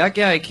 that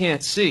guy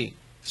can't see.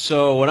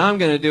 So what I'm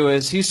going to do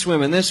is, he's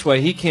swimming this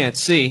way, he can't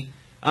see.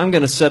 I'm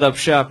going to set up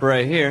shop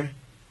right here.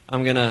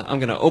 I'm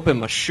gonna open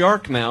my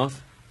shark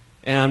mouth,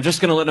 and I'm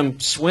just going to let him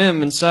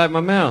swim inside my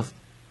mouth.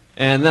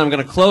 And then I'm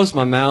going to close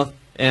my mouth,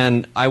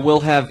 and I will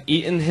have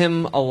eaten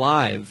him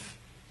alive.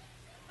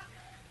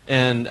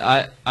 And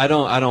I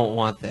don't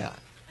want that.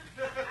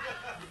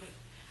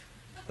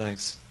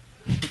 Thanks.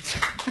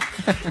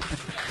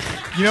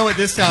 You know what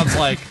this sounds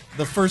like?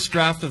 The first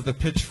draft of the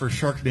pitch for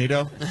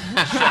Sharknado.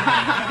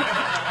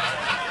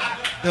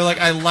 They're like,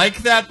 I like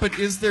that, but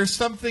is there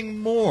something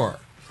more?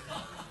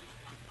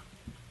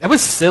 That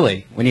was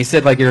silly when you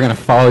said like you were going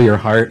to follow your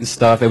heart and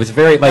stuff. It was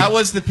very like that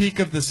was the peak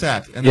of the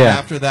set, and Yeah. then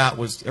after that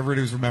was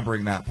everybody was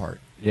remembering that part.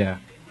 yeah.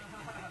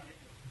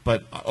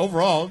 But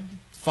overall,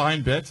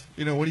 fine bit.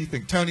 You know, what do you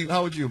think, Tony?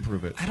 How would you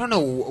improve it? I don't know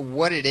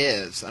what it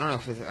is. I don't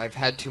know if I've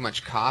had too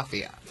much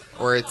coffee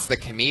or it's the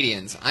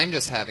comedians. I'm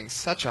just having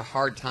such a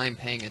hard time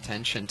paying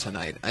attention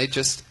tonight. It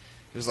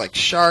was like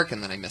shark,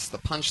 and then I missed the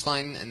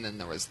punchline, and then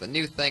there was the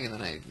new thing, and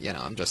then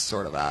I'm just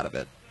sort of out of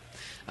it.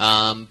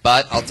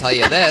 But I'll tell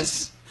you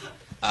this.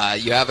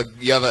 You have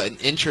an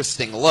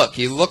interesting look.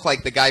 You look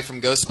like the guy from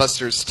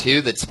Ghostbusters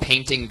 2 that's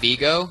painting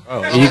Vigo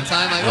all the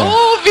time. Like,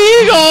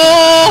 Vigo!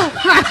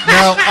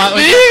 No,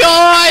 Vigo,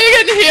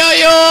 I can hear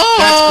you!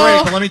 that's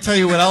great. But let me tell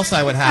you what else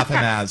I would have him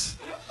as.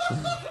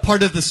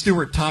 Part of the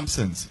Stuart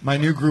Thompsons, my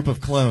new group of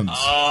clones.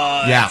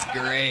 Oh, yeah, that's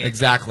great.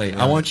 Exactly.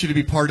 I want you to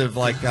be part of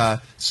like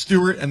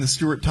Stuart and the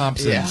Stuart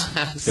Thompsons.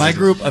 Yeah. My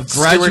group of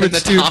Stuart graduate and the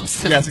students.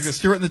 Thompsons. Yes,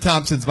 Stuart and the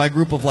Thompsons. My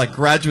group of like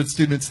graduate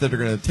students that are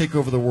going to take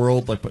over the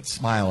world, like but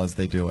smile as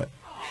they do it.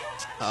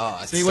 Oh,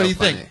 it's See, what so do you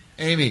funny. think,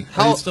 Amy?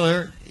 How- Are you still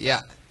here?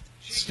 Yeah.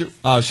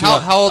 How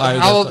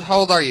How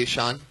old are you,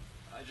 Sean?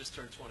 I just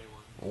turned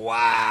 21.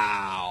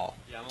 Wow.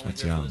 Yeah, I'm only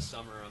That's here young. for the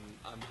summer.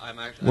 I'm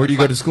actually. Where do you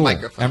go to school?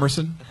 Microphone.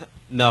 Emerson?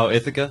 No,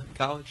 Ithaca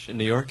College in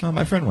New York. Oh,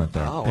 my friend went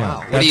there. Oh, Yeah. wow.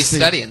 What are you That's the-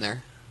 studying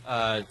there?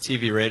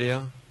 TV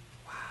radio.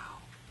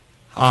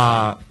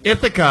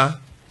 Ithaca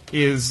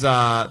is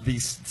the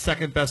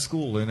second best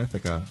school in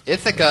Ithaca.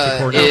 Ithaca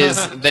According-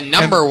 is the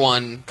number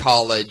one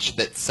college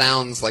that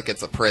sounds like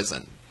it's a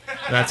prison.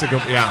 That's a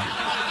good, yeah.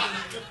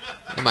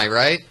 Am I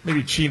right?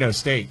 Maybe Chino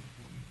State.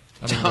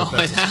 I don't know if Oh,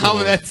 that's a school.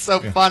 that's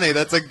so Yeah. funny.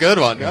 That's a good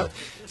one. Yeah.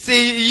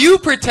 See, you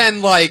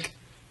pretend like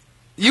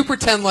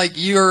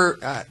you're.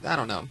 I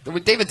don't know.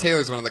 David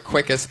Taylor's one of the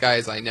quickest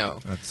guys I know.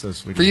 That's so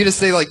sweet. For you to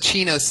say like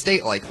Chino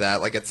State like that,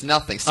 like it's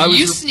nothing. So I was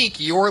you re- sneak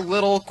your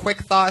little quick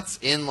thoughts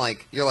in,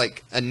 like you're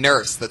like a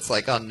nurse that's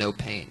like, oh, no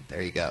pain.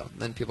 There you go.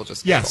 Then people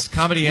just Yes,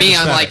 giggle. comedy and Me,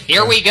 I'm like, aesthetic,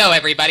 here yeah. we go,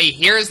 everybody.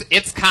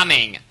 It's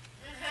coming.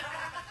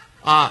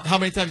 How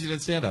many times you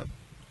did stand up?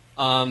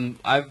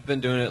 I've been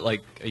doing it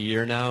like a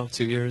year now,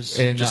 2 years.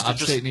 In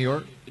upstate New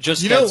York?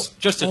 Just You know,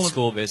 just at hold on.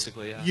 school,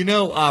 basically. Yeah. You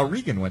know,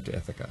 Regan went to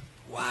Ithaca.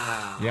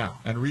 Wow. Yeah,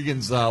 and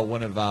Regan's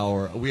one of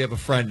our. We have a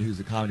friend who's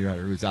a comedy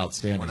writer who's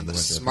outstanding. One of who the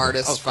went to Ithaca.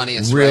 smartest,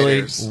 funniest Really,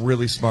 writers.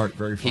 really smart,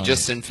 very funny. He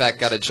just, in fact,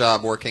 got a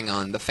job working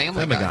on The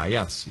Family Guy.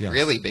 Yes, yes.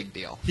 Really big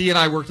deal. He and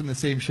I worked in the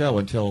same show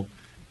until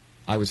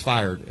I was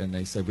fired, and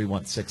they said we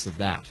want 6 of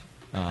that.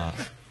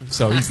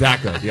 So he's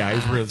that good. Yeah,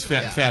 he's really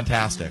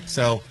fantastic.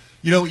 So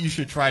you know what you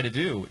should try to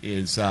do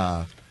is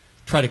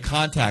try to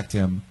contact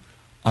him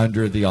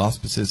under the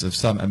auspices of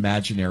some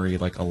imaginary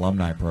like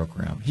alumni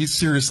program. He's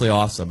seriously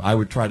awesome. I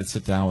would try to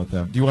sit down with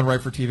him. Do you want to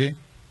write for TV?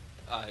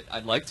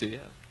 I'd like to. Yeah.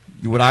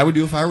 What I would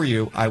do if I were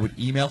you, I would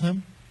email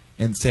him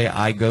and say,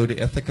 I go to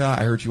Ithaca.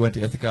 I heard you went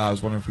to Ithaca. I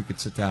was wondering if we could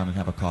sit down and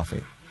have a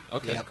coffee.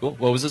 Okay. Yep. Cool.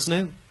 What was his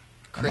name?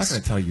 I'm not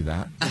going to tell you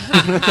that.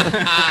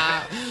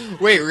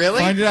 Wait, really?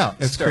 Find it out.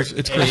 It's Chris.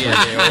 It's Chris. Yeah,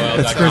 Regan. well,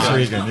 It's Chris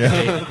Regan.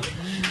 Yeah.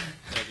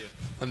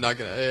 I'm not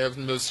gonna. I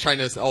was trying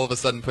to all of a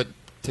sudden put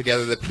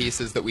together the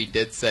pieces that we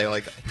did say.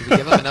 Like, did we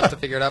give him enough to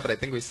figure it out? But I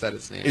think we said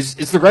his name. Is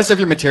the rest of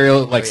your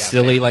material like yeah,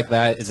 silly man. like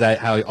that? Is that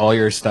how all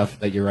your stuff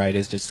that you write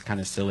is just kind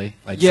of silly?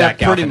 Like Yeah, Zach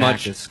pretty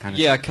Galifianakis much. Kind of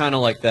Yeah, kind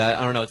of like that.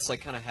 I don't know. It's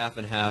like kind of half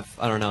and half.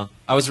 I don't know.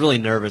 I was really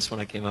nervous when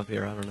I came up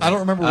here. I don't know. I don't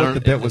remember what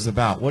the bit was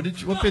about. What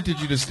bit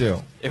did you just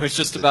do? It was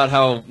just about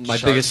how my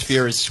Sharks. biggest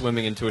fear is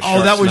swimming into a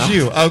shark's Oh, that was mouth.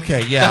 you.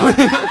 Okay, yeah.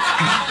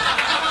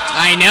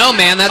 I know,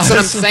 man. That's what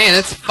I'm saying.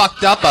 It's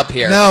fucked up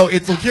here. No,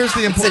 here's the it's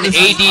an important.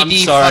 ADD I'm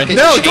sorry. fucking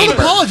No, chamber. don't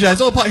apologize.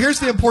 Here's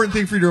the important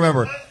thing for you to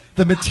remember.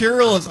 The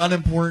material is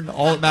unimportant.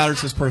 All that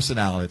matters is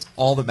personality. It's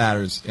all that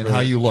matters and how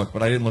you look.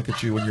 But I didn't look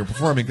at you when you were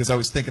performing because I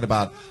was thinking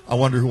about, I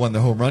wonder who won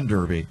the home run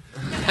derby.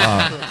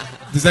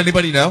 Does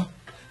anybody know?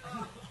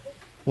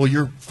 Well,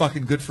 you're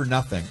fucking good for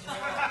nothing.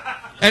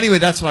 Anyway,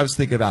 that's what I was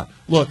thinking about.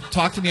 Look,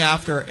 talk to me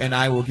after, and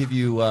I will give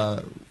you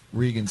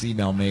Regan's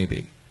email,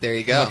 maybe. There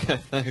you go. Okay,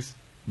 thanks.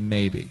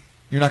 Maybe.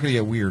 You're not going to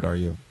get weird, are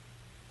you?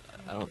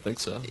 I don't think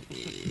so.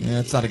 Yeah,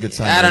 it's not a good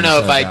sign. I don't know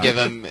if I'd I'd give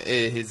him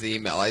his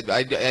email.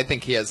 I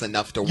think he has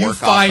enough to work You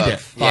find off it.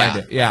 of. Find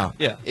it. Yeah.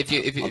 Yeah. If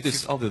you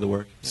I'll do the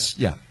work.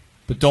 Yeah.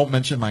 But don't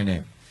mention my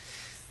name.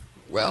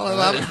 Well,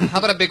 how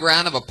about a big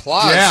round of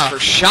applause Yeah. for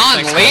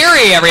Sean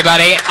Leary,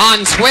 everybody,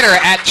 on Twitter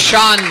at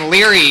Sean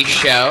Leary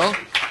Show.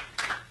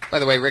 By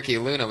the way, Ricky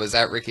Luna was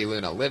at Ricky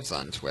Luna Lives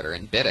on Twitter,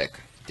 and David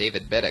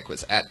Biddick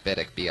was at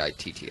Biddick,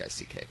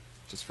 Bittick.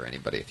 Just for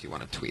anybody, if you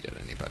want to tweet at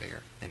anybody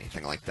or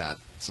anything like that.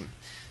 Some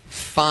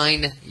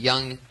fine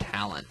young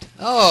talent.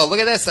 Oh, look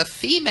at this, a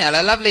female,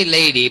 a lovely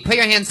lady. Put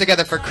your hands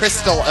together for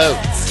Crystal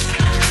Oates.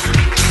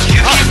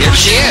 Oh, here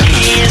she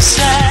is.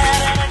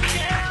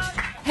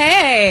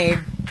 Hey.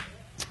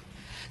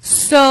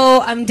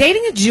 So I'm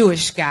dating a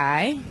Jewish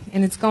guy,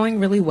 and it's going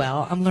really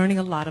well. I'm learning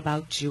a lot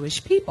about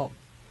Jewish people.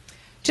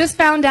 Just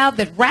found out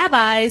that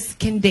rabbis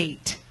can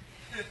date.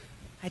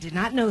 I did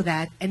not know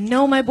that. And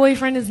no, my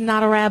boyfriend is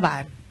not a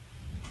rabbi.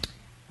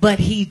 But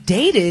he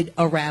dated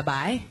a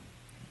rabbi.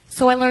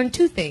 So I learned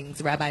two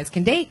things. Rabbis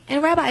can date,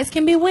 and rabbis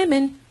can be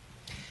women.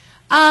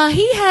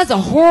 He has a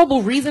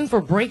horrible reason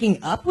for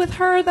breaking up with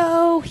her,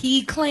 though.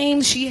 He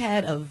claims she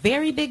had a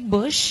very big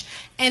bush,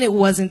 and it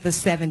wasn't the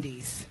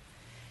 70s.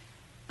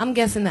 I'm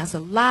guessing that's a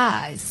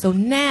lie. So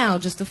now,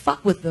 just to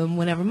fuck with them,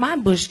 whenever my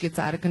bush gets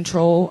out of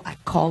control, I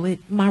call it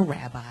my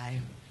rabbi.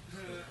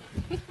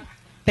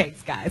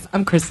 Thanks, guys.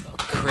 I'm Crystal.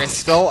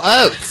 Crystal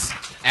Oates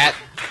at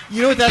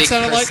You know what that Big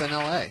sounded Chris like? in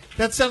LA.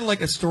 That sounded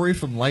like a story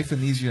from Life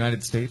in These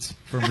United States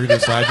from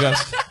Reader's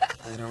Digest.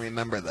 I don't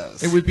remember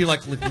those. It would be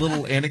like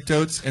little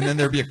anecdotes, and then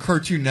there'd be a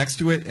cartoon next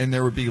to it, and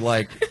there would be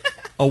like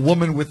a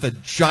woman with a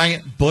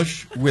giant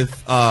bush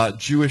with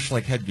Jewish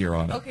like headgear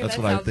on it. Okay, That's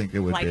that what I sounds think it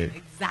would like be.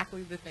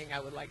 exactly the thing I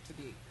would like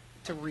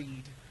to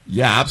read.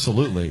 Yeah,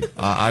 absolutely.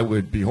 I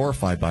would be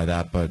horrified by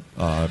that, but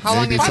How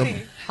long,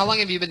 maybe how long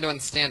have you been doing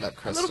stand-up, A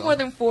Crystal? little more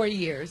than 4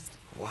 years.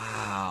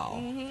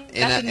 Wow.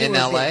 That's a In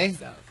newer LA? gig,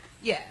 so,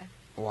 yeah.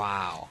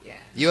 Wow. Yeah.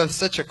 You have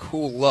such a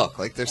cool look.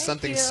 Like there's Thank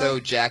something you. so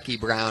Jackie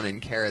Brown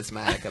and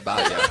charismatic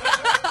about you.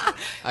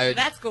 I would,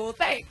 That's cool.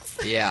 Thanks.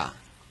 yeah.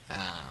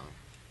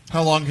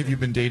 how long have you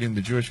been dating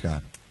the Jewish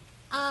guy?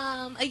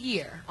 A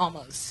year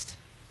almost.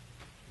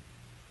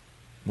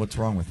 What's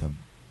wrong with him?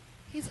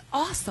 He's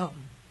awesome.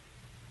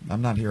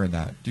 I'm not hearing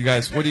that. What do you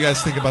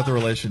guys think about the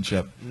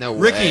relationship? No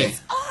Ricky, way.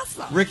 He's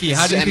awesome. Ricky,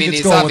 how do you I think mean, it's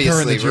he's going with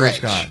her and the obviously Jewish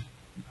rich. guy?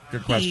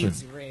 Good question.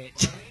 He's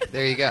rich.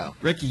 There you go.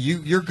 Ricky,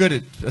 you're good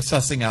at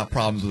assessing out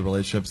problems with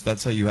relationships.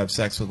 That's how you have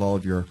sex with all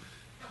of your,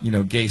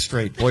 gay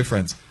straight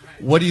boyfriends.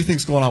 What do you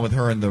think's going on with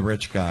her and the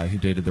rich guy who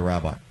dated the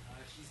rabbi?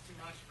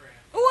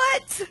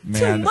 What?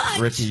 Man, Too much.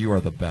 Ricky, you are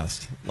the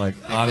best. Like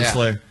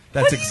honestly,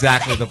 that's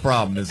exactly the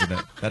problem, isn't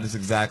it? That is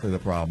exactly the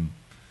problem.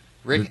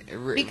 Rick,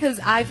 Because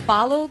I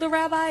follow the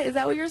rabbi? Is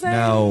that what you're saying?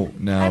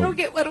 No. I don't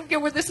get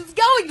where this is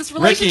going. This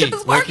relationship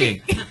is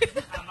working. Ricky.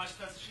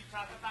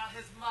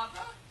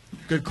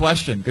 Good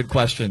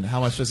question. How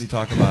much does he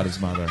talk about his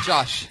mother?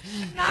 Josh.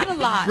 Not a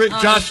lot.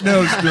 Josh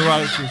knows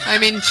neuroticism. I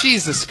mean,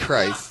 Jesus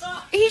Christ.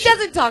 He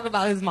doesn't talk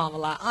about his mom a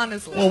lot,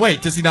 honestly. Well,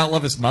 wait, does he not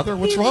love his mother?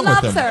 What's he wrong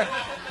loves with him? her.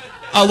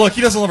 Oh, look,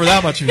 he doesn't love her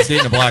that much if he's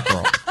dating a black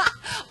girl.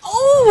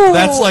 Oh.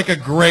 That's like a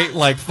great,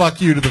 fuck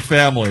you to the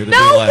family. To No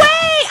be like, way!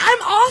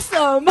 I'm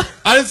awesome.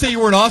 I didn't say you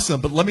weren't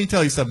awesome, but let me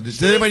tell you something.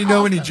 Does anybody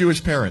know any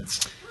Jewish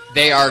parents?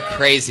 They are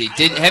crazy.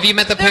 Have you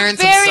met the They're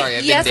parents? very- I'm sorry,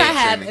 I've yes, been I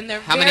have, daydreaming. and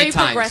they're How very many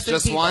times? progressive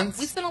Just people. once?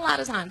 We spend a lot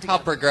of time How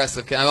together.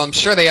 progressive? I'm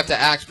sure they have to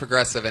act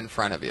progressive in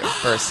front of you.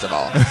 First of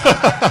all,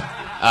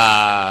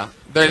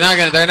 they're not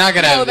gonna,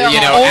 No, they're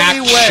act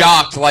only way.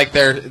 shocked like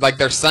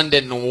their son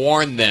didn't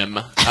warn them.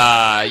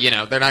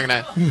 They're not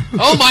gonna.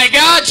 Oh my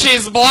God,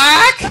 she's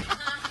black.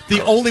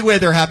 The only way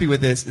they're happy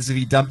with this is if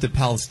he dumped a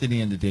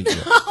Palestinian to date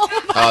you.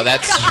 Oh,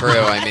 that's true.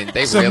 I mean,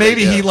 they So really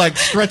maybe do. he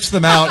stretched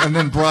them out and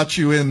then brought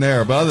you in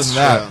there. But other than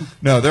that, true.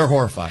 no, they're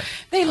horrified.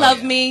 They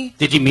love me.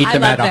 Did you meet I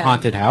them love at a them.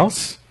 haunted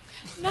house?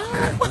 No.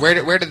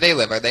 Where do they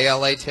live? Are they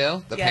LA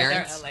too? The Yeah,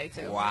 parents? they're LA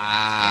too.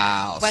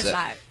 Wow. West so,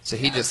 Side. so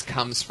he just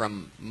comes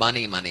from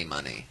money.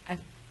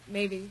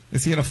 Maybe.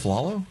 Is he in a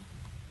Flalo?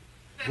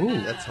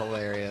 Ooh, that's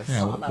hilarious.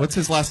 Yeah. What's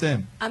his last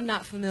name? I'm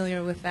not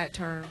familiar with that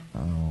term.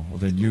 Oh, well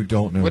then you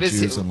don't know What is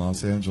Jews he- in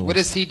Los Angeles. What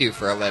does he do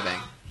for a living?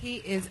 He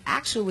is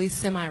actually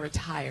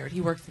semi-retired.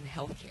 He works in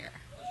healthcare.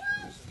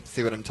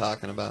 See what I'm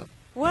talking about?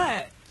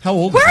 What? How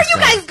old Where is are this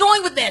you guy? guys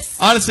going with this?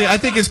 Honestly, I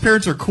think his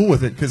parents are cool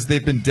with it because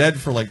they've been dead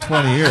for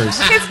 20 years.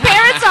 His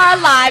parents are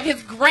alive.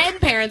 His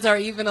grandparents are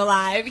even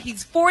alive.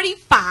 He's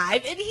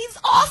 45, and he's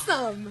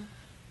awesome.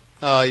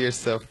 Oh, you're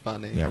so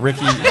funny. Yeah, Ricky.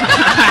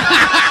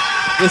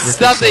 The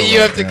stuff that you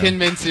have to yeah.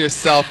 convince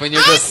yourself when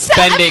you're just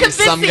I'm spending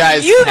some convincing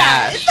guy's you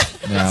cash. that.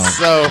 No.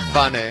 So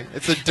funny.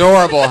 It's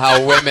adorable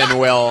how women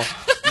will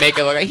make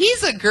it look like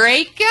he's a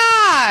great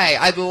guy.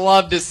 I'd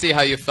love to see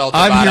how you felt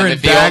I'm about him hearing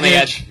if he only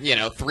had, baggage.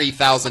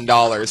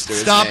 $3,000 to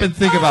his Stop name. and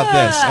think about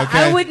this,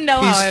 okay? I wouldn't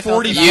know He's how I felt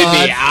 45.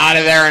 You'd be out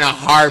of there in a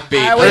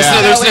heartbeat. I There's, would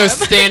no, there's no know him.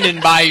 standing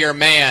by your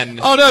man.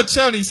 Oh no,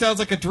 Tony, he sounds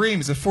like a dream.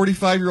 He's a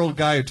 45-year-old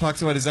guy who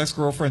talks about his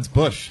ex-girlfriend's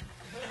bush.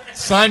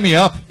 Sign me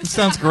up. This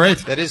sounds great.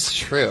 That is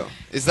true.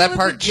 Is It that was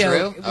part a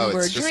joke. true? We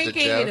were it's just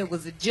drinking, a joke. and it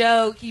was a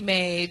joke he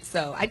made.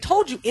 So I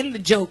told you in the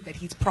joke that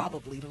he's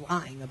probably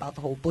lying about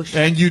the whole bush.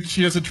 And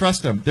she doesn't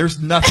trust him. There's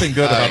nothing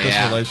good Oh, about this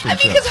yeah. I mean, relationship.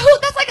 because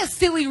that's like a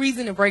silly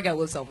reason to break up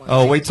with someone.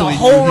 Oh, Like, wait till the you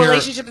whole hear.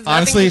 relationship is nothing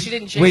Honestly, 'cause you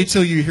didn't change. wait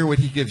till you hear what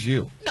he gives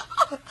you.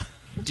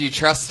 Do you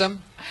trust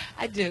him?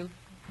 I do.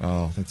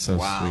 Oh, that's so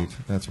Wow. sweet.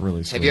 That's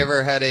really sweet. Have you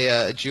ever had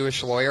a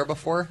Jewish lawyer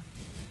before?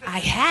 I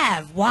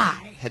have.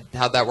 Why?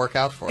 How'd that work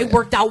out for you? It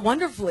worked out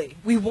wonderfully.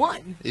 We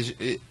won.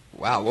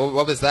 Wow,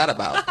 what was that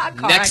about? Car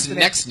next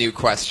accident. new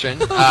question.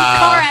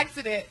 Car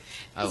accident.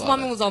 I This love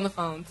woman it. was on the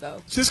phone,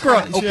 so. This girl,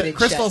 I opened it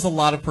Crystal has shut. a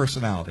lot of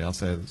personality. I'll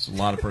say this. A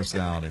lot of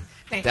personality.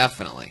 Thank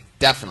Definitely.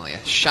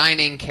 A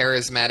shining,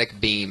 charismatic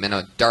beam in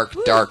a dark,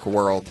 dark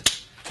world.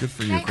 Good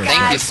for you, Thank Crystal.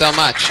 Thank you so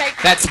much. Thank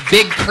you. That's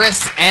Big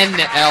Chris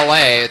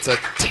NLA. It's a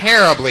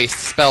terribly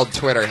spelled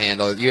Twitter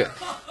handle. You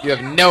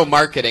have no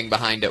marketing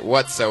behind it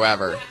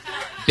whatsoever.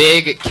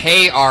 Big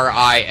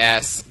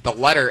KRIS, the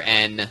letter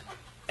N,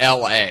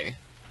 LA.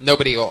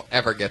 Nobody will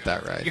ever get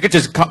that right. You could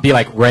just be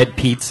like Red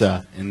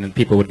Pizza, and then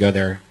people would go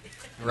there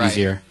Right.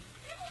 easier.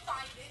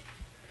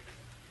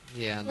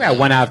 Yeah. Yeah,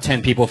 1 out of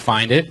 10 people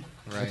find it.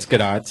 Right. That's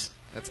good odds.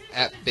 That's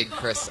at Big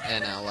Chris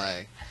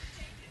NLA.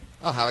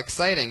 Oh, how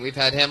exciting. We've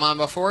had him on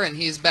before, and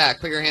he's back.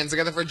 Put your hands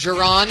together for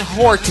Jerron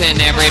Horton,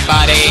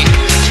 everybody.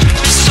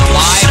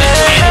 Live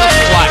in the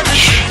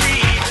flesh.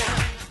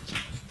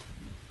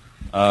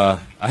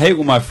 I hate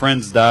when my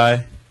friends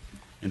die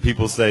and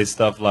people say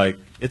stuff like,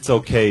 it's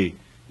okay,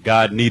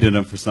 God needed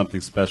them for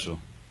something special.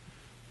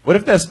 What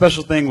if that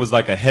special thing was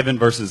like a heaven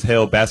versus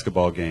hell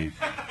basketball game?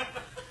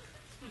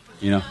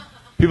 You know?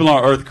 People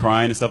on earth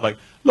crying and stuff like,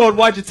 Lord,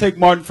 why'd you take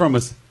Martin from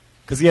us?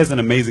 Because he has an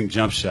amazing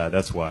jump shot,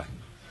 that's why.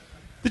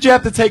 Did you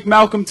have to take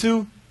Malcolm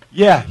too?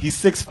 Yeah, he's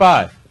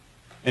 6'5".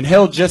 And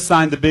hell just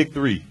signed the big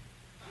three.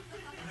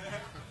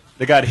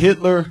 They got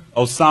Hitler,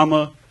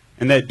 Osama,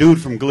 and that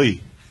dude from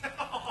Glee.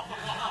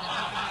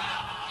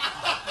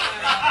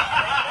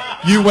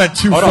 You went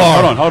too Hold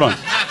far.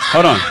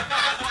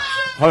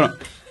 on.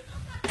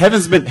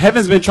 Heaven's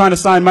been trying to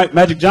sign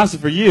Magic Johnson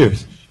for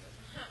years.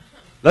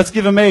 Let's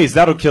give him AIDS.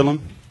 That'll kill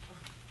him.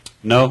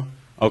 No?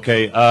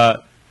 Okay.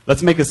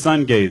 Let's make his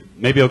son gay.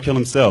 Maybe he'll kill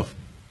himself.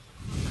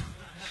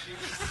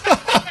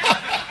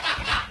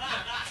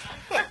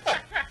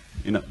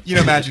 You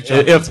know Magic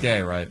Johnson's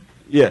gay, right?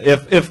 Yeah,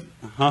 if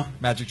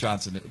Magic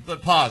Johnson.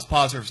 But pause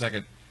for a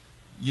second.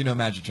 You know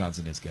Magic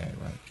Johnson is gay,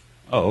 right?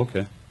 Oh, okay.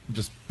 I'm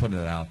just putting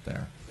it out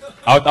there.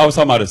 I was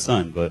talking about his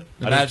son, but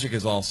The Magic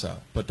is also,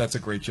 but that's a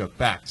great joke.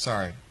 Back,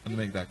 sorry. Let me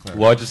make that clear.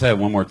 Well, I just had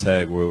one more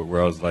tag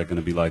where I was like going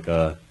to be like,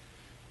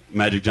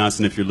 Magic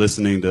Johnson, if you're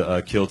listening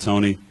to Kill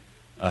Tony,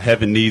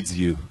 heaven needs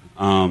you.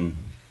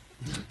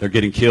 They're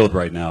getting killed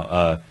right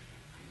now.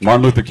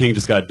 Martin Luther King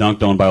just got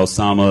dunked on by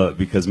Osama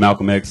because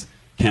Malcolm X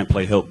can't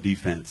play help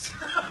defense.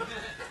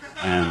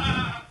 And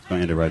it's going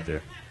to end it right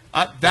there.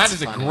 That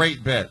is a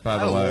great bit, by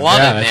the way. Love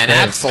it, man.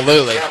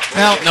 Absolutely.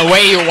 Now, And the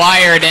way you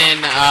wired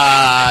in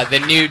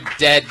the new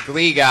dead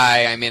Glee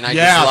guy, I mean, I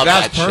just love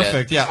that's that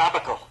perfect. shit.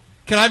 Yeah.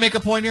 Can I make a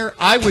point here?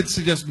 I would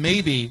suggest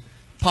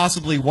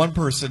possibly one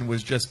person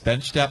was just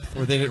bench depth,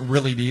 where they didn't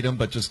really need him,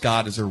 but just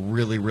God is a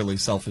really, really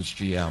selfish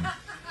GM.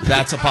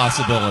 That's a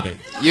possibility.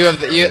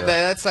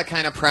 That's that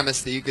kind of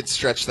premise that you could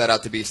stretch that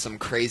out to be some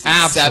crazy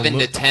Absolutely. 7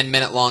 to 10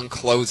 minute long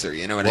closer.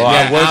 You know what Well,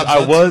 I mean?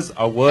 I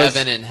was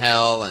Heaven and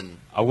hell and.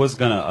 I was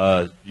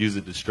gonna use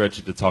it to stretch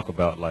it to talk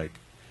about like,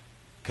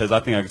 because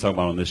I think I can talk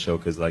about it on this show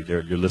because like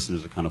your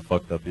listeners are kind of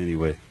fucked up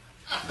anyway,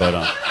 but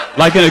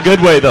like in a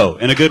good way though,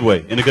 in a good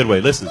way.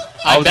 Listen,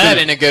 I bet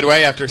in a good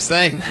way after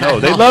saying that. No,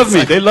 they love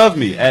me. They love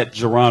me at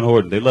Jerron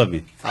Horton. They love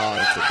me. Oh,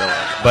 that's adorable.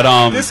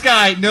 But This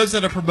guy knows how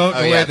to promote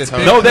in a way that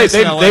totally. no, Chris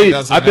in LA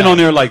doesn't I've been have. on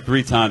there like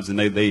 3 times and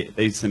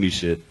they send me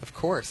shit. Of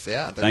course,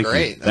 yeah, they're Thank you.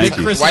 great. Thank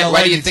you. Chris Why, in LA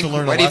why do you needs to think?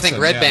 learn a Why do you think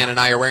lesson, Red yeah. Band and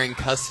I are wearing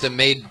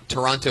custom-made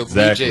Toronto Blue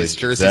Exactly, Jays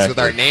jerseys with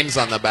our exactly. names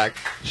on the back?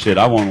 Shit,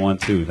 I want one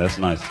too. That's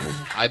nice.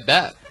 I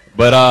bet.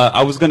 But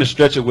I was gonna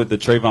stretch it with the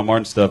Trayvon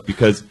Martin stuff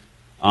because,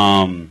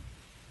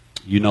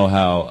 you know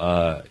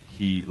how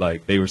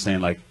they were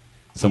saying like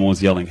someone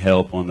was yelling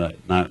help on the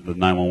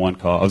 911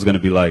 call. I was gonna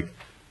be like,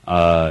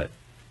 and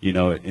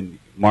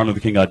Martin Luther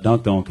King got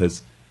dunked on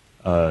because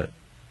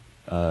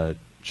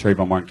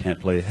Trayvon Martin can't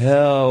play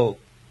help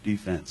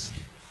defense.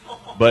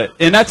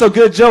 And that's a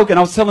good joke. And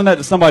I was telling that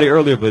to somebody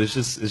earlier, but it's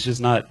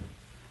just not.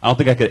 I don't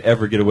think I could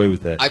ever get away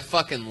with that. I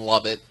fucking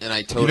love it, and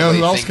I totally You know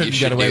who else think couldn't you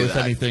get should away do with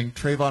that. anything?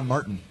 Trayvon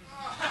Martin.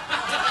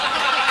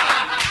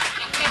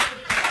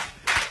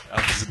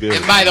 That was good.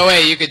 And by the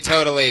way, you could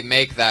totally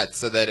make that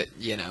so that,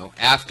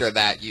 after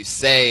that you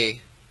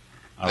say,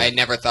 I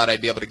never thought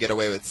I'd be able to get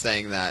away with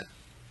saying that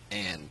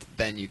and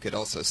then you could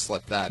also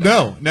slip that.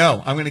 No,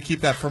 I'm going to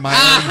keep that for my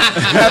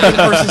own Heaven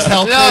versus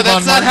Hell. No,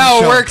 that's not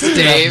how it works,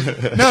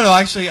 Dave. No,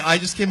 actually, I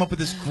just came up with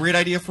this great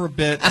idea for a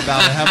bit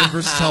about a Heaven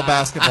versus Hell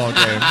basketball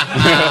game,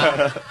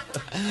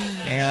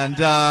 and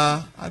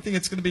I think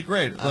it's going to be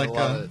great. I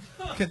love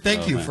it.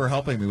 Thank you for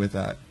helping me with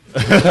that.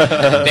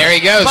 There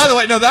he goes. By the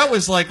way, no, that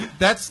was like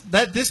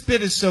this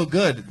bit is so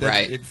good that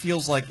Right. it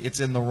feels like it's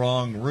in the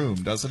wrong room,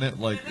 doesn't it?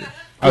 Like,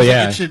 Oh,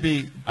 yeah. it should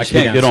be. I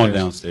can't get on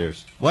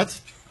downstairs. What?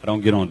 I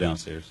don't get on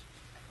downstairs.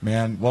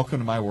 Man, welcome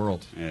to my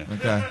world. Yeah.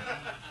 Okay.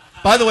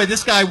 By the way,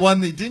 this guy won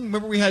the. Didn't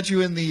remember we had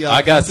you in the.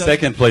 I got contest?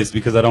 second place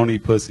because I don't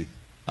eat pussy.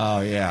 Oh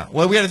yeah.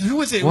 Well, we had who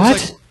was it? It What?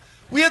 was like,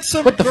 we had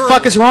some. What the girl-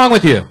 fuck is wrong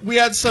with you? We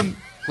had some.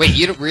 Wait,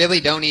 you really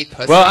don't eat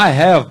pussy? Well, I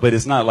have, but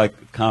it's not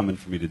like common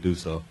for me to do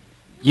so.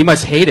 You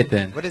must hate it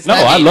then. What does No,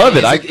 that I mean? love it.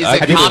 Is I is I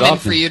it do it common often.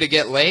 for you to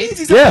get laid?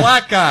 He's a Yeah.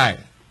 black guy.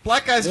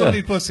 Black guys don't Yeah.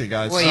 eat pussy,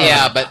 guys. Well, Sorry.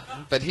 yeah,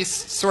 but he's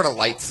sort of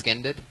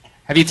light-skinned.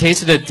 Have you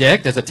tasted a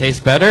dick? Does it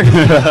taste better?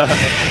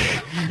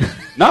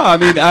 No, I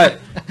mean,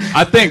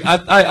 I think,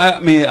 I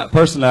mean,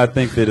 personally, I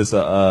think that it's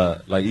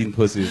like eating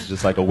pussy is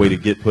just like a way to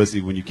get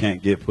pussy when you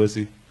can't get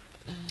pussy.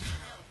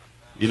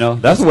 You know,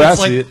 that's the way I It's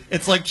like, see it.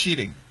 It's like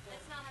cheating.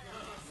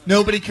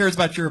 Nobody cares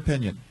about your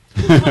opinion.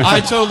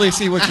 I totally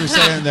see what you're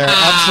saying there.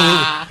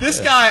 Absolutely. This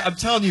guy, I'm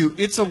telling you,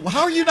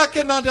 how are you not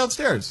getting on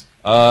downstairs?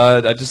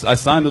 I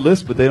signed the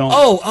list, but they don't.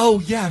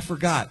 Oh, yeah, I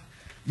forgot.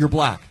 You're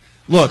black.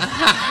 Look.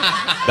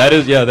 That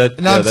is, yeah, that.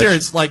 No, yeah, I'm that's-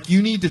 serious. Like,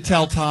 you need to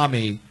tell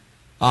Tommy.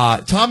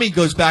 Tommy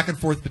goes back and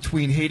forth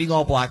between hating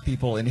all black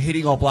people and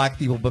hating all black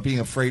people, but being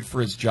afraid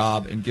for his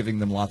job and giving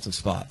them lots of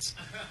spots.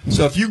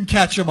 So if you can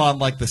catch him on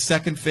like the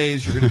second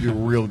phase, you're going to do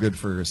real good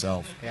for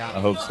yourself. Yeah. I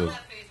hope so.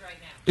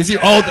 Is he?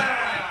 Oh,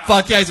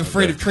 fuck yeah! He's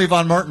afraid of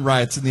Trayvon Martin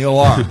riots in the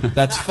OR.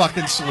 That's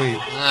fucking sweet.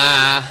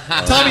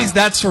 Tommy's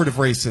that sort of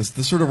racist,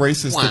 the sort of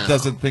racist that Wow.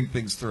 doesn't think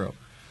things through.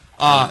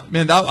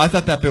 Man, I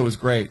thought that bit was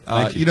great.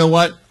 Thank you. You know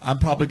what? I'm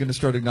probably going to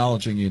start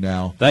acknowledging you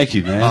now. Thank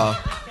you, man.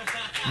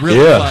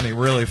 Really Yeah. funny,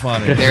 really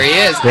funny. There he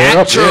is. They're At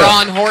up there.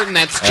 Jerron Horton.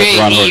 That's That's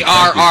Ron Horton.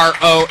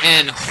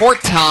 Jerron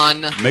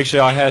Horton. Make sure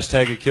y'all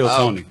hashtag it kill Oh,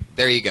 Tony.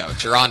 there you go.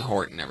 Jerron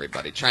Horton,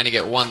 everybody. Trying to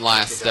get one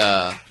last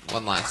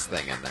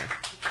thing in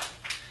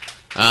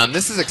there.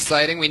 This is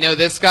exciting. We know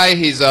this guy.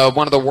 He's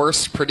one of the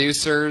worst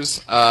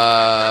producers,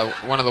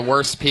 one of the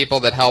worst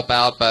people that help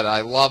out, but I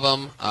love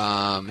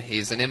him.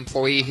 He's an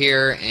employee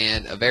here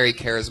and a very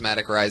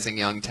charismatic rising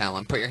young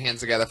talent. Put your hands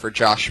together for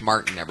Josh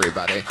Martin,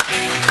 everybody.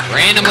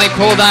 Randomly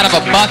pulled out of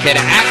a bucket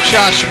at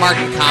Josh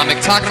Martin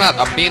Comic, talking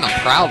about being a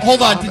proud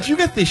Hold on, father. did you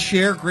get the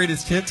share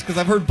greatest hits? Because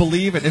I've heard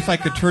Believe and If I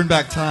Could Turn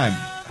Back Time.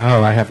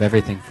 Oh, I have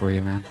everything for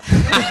you, man.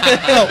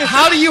 No,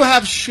 how do you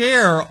have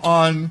share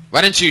on...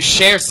 Why don't you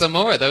share some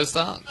more of those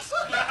songs?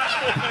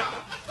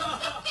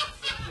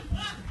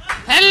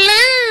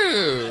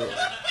 Hello!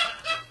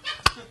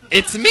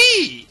 It's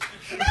me!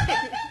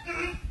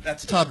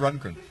 That's Todd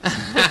Rundgren.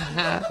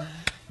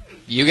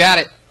 You got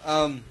it.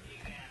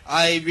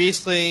 I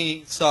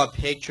recently saw a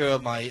picture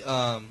of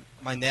my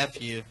my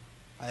nephew.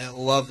 I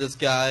love this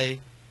guy.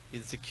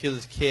 He's the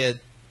cutest kid.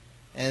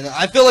 And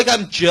I feel like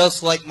I'm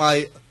just like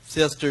my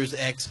sister's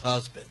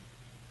ex-husband.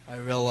 I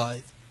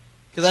realize.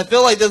 Because I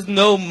feel like there's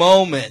no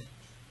moment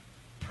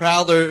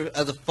prouder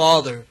as a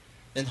father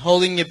than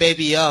holding your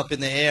baby up in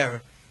the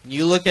air. And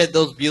you look at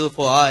those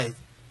beautiful eyes.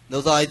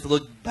 Those eyes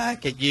look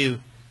back at you.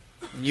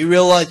 And you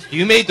realize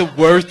you made the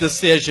worst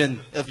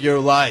decision of your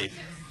life.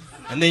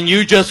 And then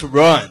you just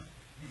run.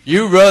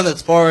 You run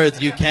as far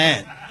as you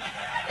can.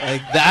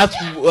 Like, that's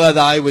what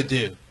I would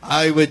do.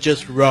 I would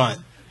just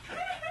run.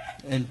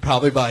 And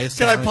probably buy a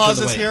Can I sandwich pause on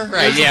the this way. here?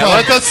 Right, Here's the yeah,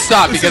 problem. let's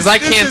stop This because is- I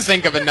this can't is-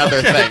 think of another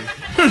Okay. thing.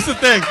 Here's the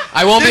thing.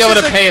 I won't be This able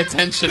is to a- pay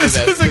attention to This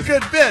this. is a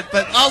good bit,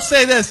 but I'll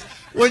say this.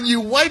 When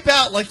you wipe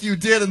out like you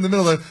did in the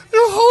middle of it,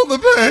 you hold the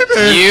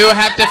baby. You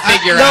have to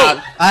figure No,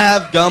 out. I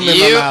have gum in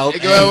You my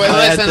mouth. go, and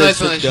I had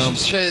listen, to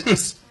chew gum.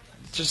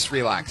 just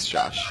relax,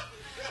 Josh.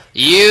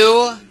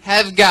 You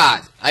have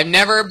got. I've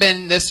never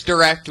been this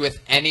direct with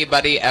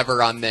anybody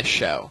ever on this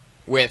show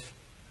with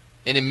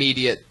an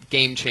immediate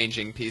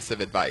game-changing piece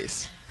of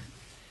advice.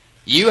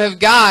 You have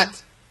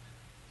got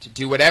to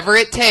do whatever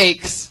it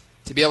takes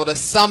to be able to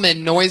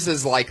summon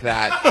noises like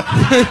that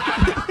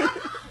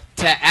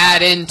to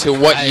add into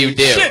what you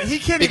do. Shit, he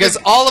can't because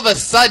even- all of a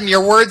sudden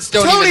your words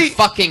don't Tony- even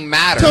fucking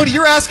matter. Tony,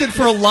 you're asking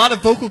for a lot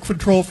of vocal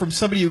control from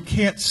somebody who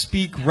can't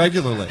speak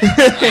regularly.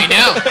 I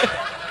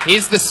know.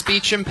 He's the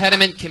speech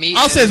impediment comedian.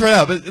 I'll say this right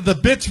now, but the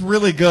bit's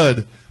really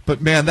good. But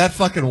man, that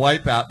fucking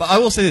wipeout. But I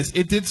will say this: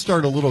 it did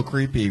start a little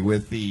creepy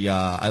with the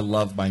 "I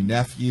love my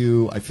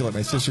nephew." I feel like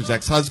my sister's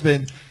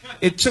ex-husband.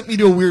 It took me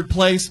to a weird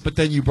place, but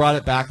then you brought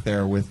it back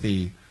there with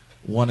the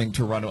wanting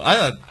to run away.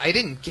 I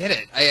didn't get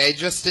it. I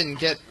just didn't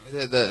get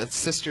the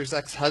sister's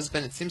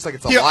ex-husband. It seems like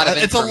it's a Yeah, lot of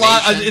it's information. a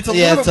lot. It's a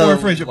little bit more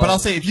information. But lot. I'll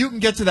say, if you can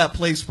get to that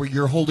place where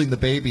you're holding the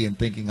baby and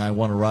thinking, "I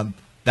want to run,"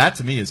 that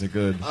to me is a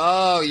good.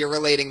 Oh, you're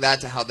relating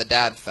that to how the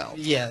dad felt.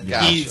 Yeah,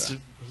 Gotcha.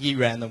 he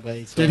ran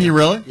away. So. Did he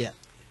really? Yeah.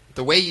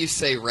 The way you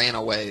say ran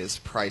away is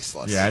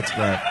priceless. Yeah, it's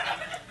great.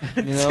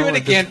 You know, Do it and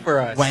again just for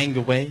us. Wang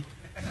away.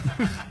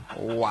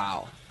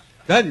 Wow.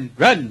 Run.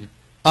 Run.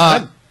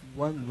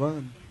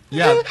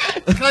 Yeah.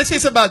 Can I say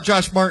something about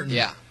Josh Martin?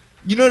 Yeah.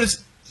 You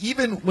notice,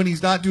 even when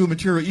he's not doing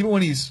material, even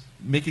when he's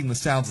making the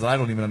sounds that I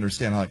don't even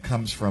understand how it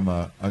comes from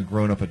a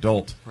grown-up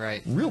adult.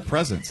 Right. Real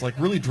presence, like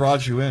really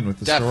draws you in with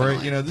the Definitely,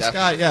 story. You know, this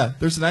definitely. guy, yeah,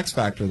 there's an X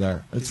factor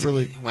there. It's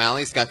really, Well,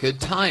 he's got good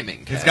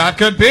timing. he's Kev. got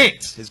good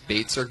beats. His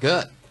beats are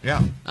good.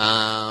 Yeah.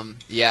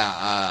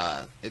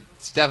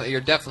 It's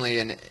you're definitely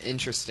an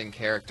interesting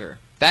character.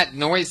 That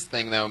noise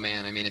thing, though,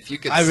 man. I mean, if you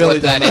could I slip really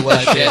that don't know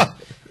into what I shit,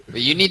 did.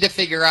 but you need to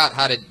figure out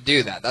how to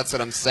do that. That's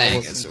what I'm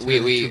saying. Is listen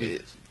to we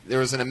there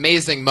was an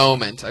amazing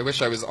moment. I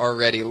wish I was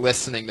already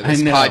listening to I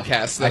this know.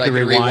 podcast that I could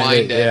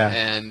rewind it yeah.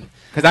 and.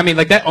 Because I mean,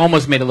 like that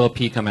almost made a little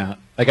pee come out.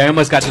 Like I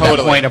almost got to that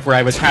Totally. point of where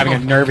I was having a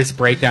nervous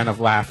breakdown of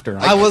laughter.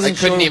 I wasn't I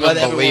couldn't sure even what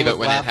everyone believe it was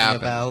when it laughing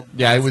happened. About.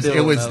 Yeah, it was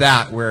Still, no.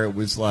 that where it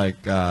was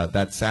like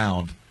that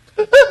sound.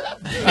 I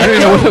don't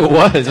even know what it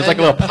was. It was like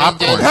a little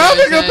popcorn.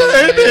 Having a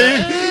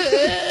baby.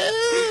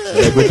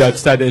 Like with that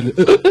sudden.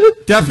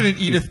 Definite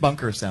Edith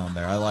Bunker sound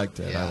there. I liked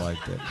it. Yeah. I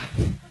liked it.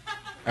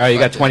 All right, you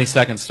got 20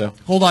 seconds still.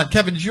 Hold on,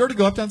 Kevin. Did you already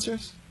go up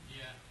downstairs?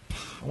 Yeah.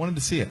 I wanted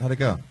to see it. How'd it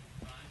go? Are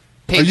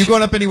Paige, you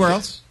going up anywhere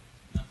else?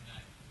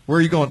 Where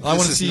are you going? I want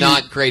This to is see.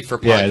 not great for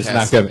podcasting. Yeah, it's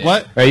not good.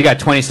 What? All right, you got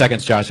 20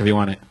 seconds, Josh, if you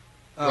want it.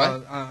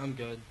 I'm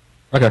good.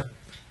 Okay.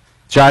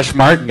 Josh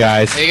Martin,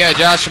 guys. There you go,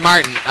 Josh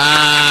Martin.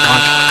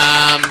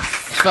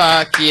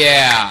 Fuck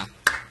yeah.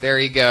 There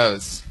he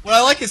goes. What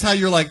I like is how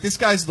you're like, this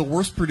guy's the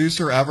worst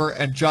producer ever,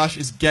 and Josh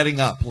is getting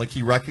up like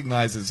he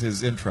recognizes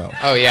his intro.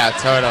 Oh yeah,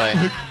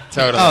 totally,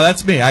 totally. Oh,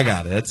 that's me. I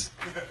got it.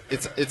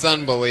 It's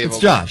unbelievable.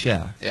 It's Josh.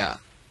 Yeah. Yeah.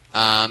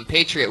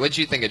 Patriot, what'd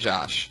you think of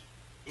Josh?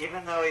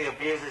 Even though he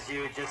abuses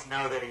you, just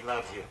know that he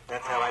loves you.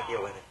 That's how I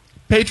deal with it.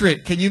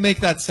 Patriot, can you make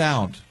that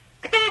sound?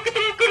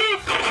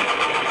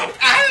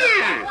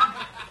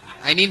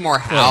 I need more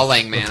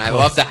howling, man. I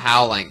love the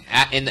howling.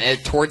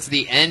 Towards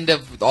the end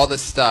of all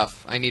this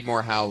stuff, I need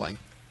more howling.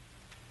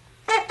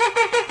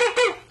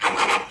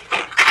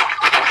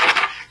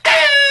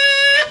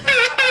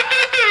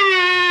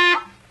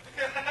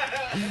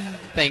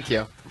 Thank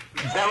you.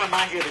 Does that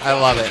remind you of the I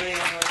love dog it. tree on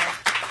the left?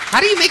 How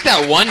do you make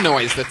that one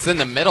noise that's in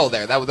the middle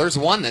there? There's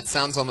one that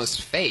sounds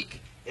almost fake.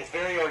 It's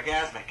very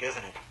orgasmic,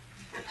 isn't it?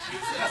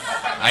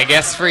 I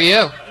guess for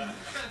you.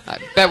 I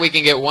bet we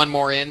can get one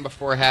more in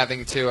before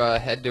having to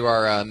head to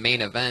our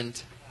main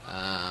event.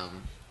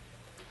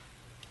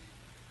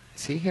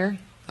 Is he here?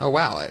 Oh,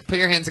 wow. Put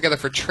your hands together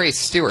for Trace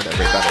Stewart,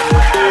 everybody.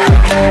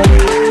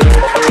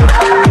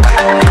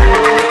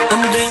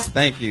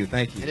 Thank you.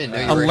 I didn't know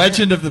you A were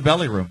legend of the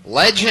belly room.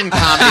 Legend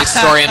Comedy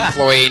Store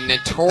employee,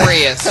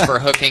 notorious for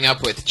hooking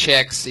up with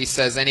chicks. He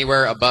says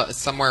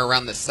somewhere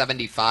around the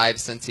 75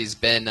 since he's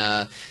been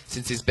an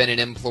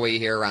employee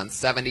here. Around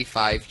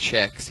 75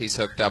 chicks he's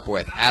hooked up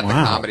with at the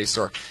Comedy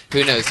Store.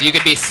 Who knows? You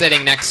could be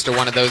sitting next to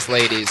one of those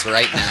ladies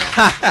right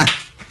now.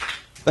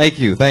 Thank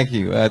you.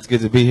 It's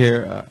good to be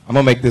here. I'm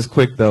gonna make this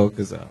quick though,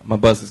 because my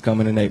bus is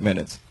coming in 8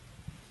 minutes.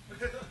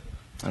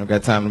 I don't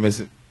got time to miss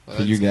it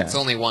for you guys. It's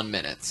only 1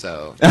 minute,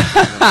 so.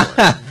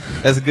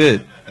 That's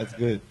good.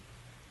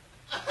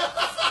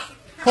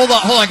 Hold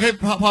on. Can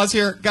I pause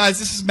here? Guys,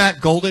 this is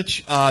Matt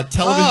Goldich,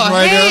 television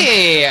writer.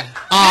 Hey!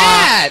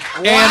 Matt!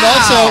 Wow. And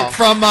also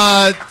from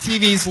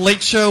TV's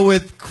Late Show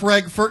with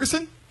Craig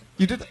Ferguson.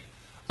 You did that?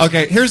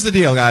 Okay, here's the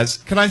deal, guys.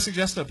 Can I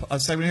suggest a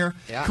segment here?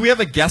 Yeah. Can we have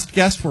a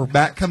guest where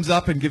Matt comes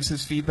up and gives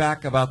his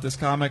feedback about this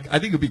comic? I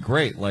think it would be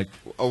great. Like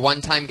a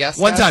one-time guest?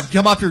 One time.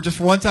 Come up here. Just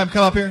for one time,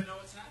 come up here.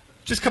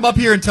 Just come up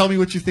here and tell me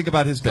what you think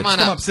about his bits. Come on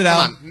up. Sit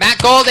down. Come on. Matt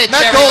Goldich,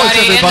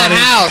 everybody, in the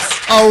house.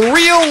 A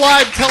real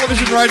live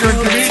television writer and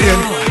comedian.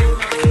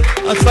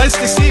 It's nice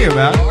to see you,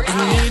 Matt.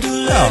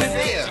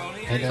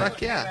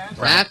 Fuck yeah.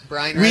 Matt,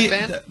 Brian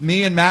Redband?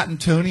 Me and Matt and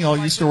Tony all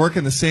used to work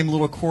in the same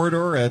little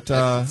corridor at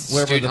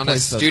wherever the on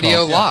place a is studio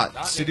called. lot.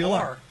 Yeah. Studio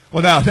lot.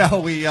 Well, now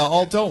we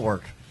all don't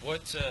work.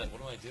 What do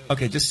I do?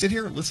 Okay, just sit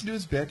here, listen to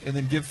his bit, and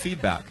then give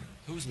feedback.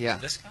 Who's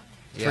this guy?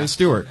 Trey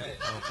Stewart.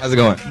 How's it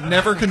going?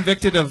 Never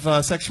convicted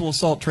of sexual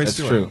assault, Trey That's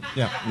Stewart. true.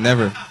 Yeah.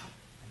 Never.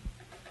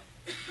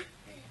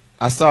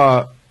 I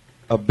saw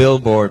a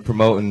billboard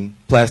promoting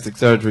plastic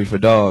surgery for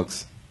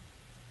dogs.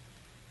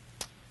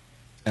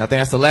 And I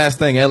think that's the last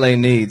thing LA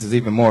needs is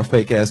even more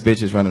fake-ass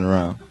bitches running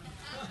around.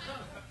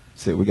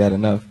 Shit, we got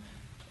enough.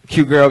 A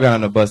cute girl got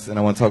on the bus, and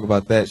I want to talk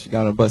about that. She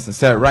got on the bus and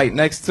sat right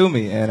next to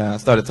me, and I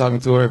started talking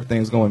to her. Everything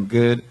was going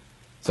good.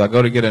 So I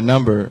go to get her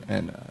number,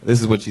 and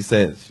this is what she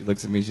says. She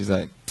looks at me, she's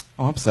like,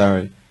 "Oh, I'm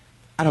sorry.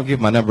 I don't give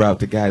my number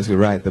out to guys who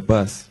ride the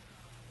bus."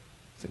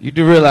 So you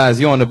do realize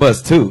you're on the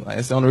bus, too.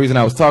 That's the only reason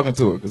I was talking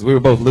to her, because we were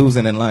both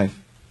losing in life.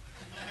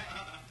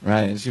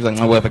 Right? And she was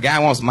like, "Oh, well, if a guy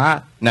wants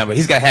my number,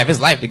 he's got to have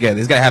his life together.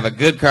 He's got to have a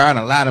good car and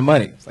a lot of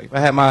money." It's like, if I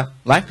had my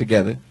life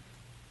together,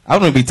 I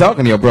wouldn't be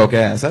talking to your broke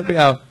ass. I'd be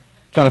out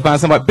trying to find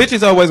somebody.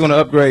 Bitches always want to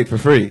upgrade for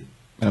free,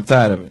 and I'm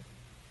tired of it.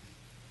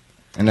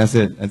 And that's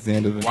it. That's the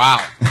end of it.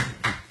 Wow.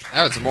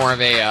 That was more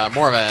of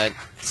a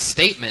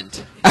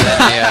statement than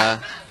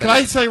a. Can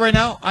I tell you right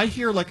now? I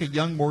hear like a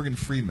young Morgan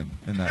Freeman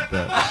in that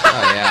bit.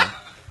 Oh yeah.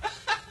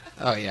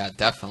 Oh yeah,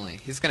 definitely.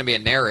 He's gonna be a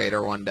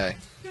narrator one day.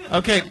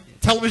 Okay,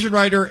 television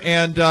writer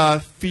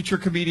and feature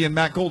comedian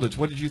Matt Goldich.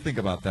 What did you think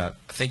about that?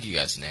 I think you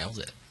guys nailed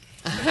it.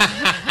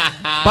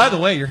 By the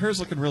way, your hair's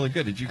looking really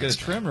good. Did you get a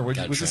trim, or was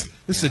Got a this? trim,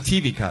 This is a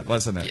TV cut,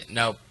 wasn't it? Yeah,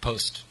 no,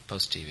 post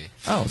TV.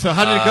 Oh, so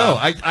how did it go?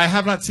 I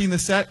have not seen the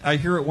set. I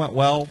hear it went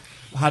well.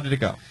 How did it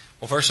go?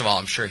 Well, first of all,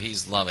 I'm sure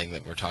he's loving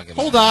that we're talking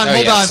about. Hold on, Oh,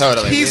 hold yeah, on.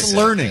 totally. He's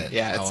learning.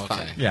 Yeah, it's Oh, okay.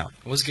 fine. Yeah.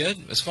 It was good.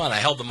 It was fun. I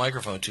held the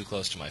microphone too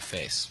close to my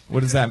face. What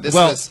does that? This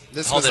well, was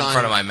Held it in on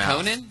front of my mouth.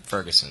 Conan?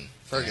 Ferguson.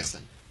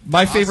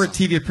 my favorite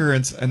TV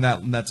appearance in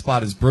that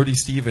spot is Brody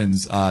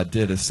Stevens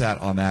did a set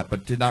on that,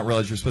 but did not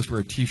realize you're supposed to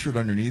wear a T-shirt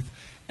underneath,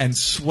 and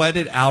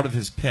sweated out of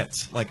his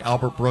pits like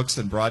Albert Brooks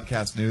in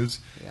broadcast news.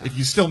 Yeah. If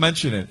you still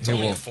mention it, It's he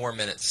only will. a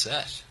 4-minute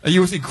set. It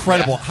was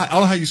incredible. Yeah. I don't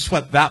know how you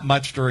sweat that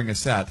much during a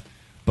set,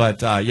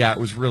 but yeah, it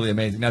was really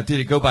amazing. Now, did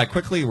it go by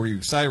quickly? Were you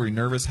excited? Were you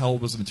nervous? How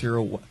old was the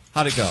material?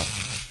 How'd it go?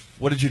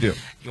 What did you do?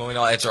 You want me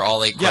to answer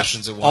all 8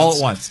 questions at once? all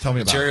at once. Tell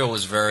me about it. Material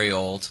was very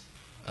old.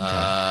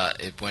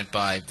 It went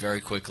by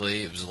very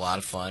quickly. It was a lot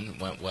of fun.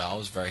 It went well. I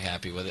was very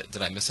happy with it.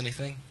 Did I miss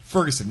anything?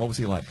 Ferguson, what was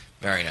he like?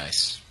 Very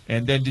nice.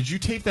 And then, did you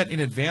tape that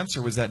in advance,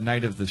 or was that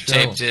night of the show?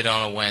 Taped it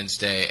on a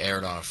Wednesday,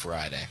 aired on a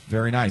Friday.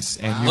 Very nice.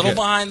 And A you little get-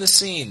 behind the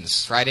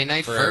scenes. Friday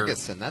Night for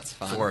Ferguson. That's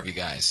fun. 4 of you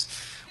guys.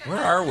 Where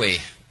are we?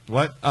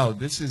 What? Oh,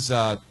 this is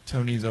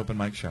Tony's open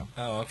mic show.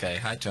 Oh, okay.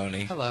 Hi,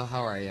 Tony. Hello,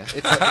 how are you?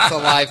 It's a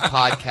live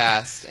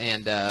podcast,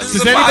 and This Does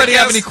is a anybody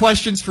have podcast? any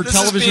questions for This is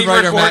television being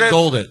writer Matt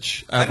recorded?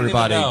 Goldich? I don't even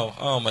Everybody. know.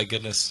 Oh, my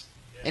goodness.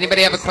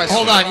 anybody have a question?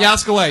 Hold on. Yeah,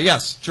 ask away.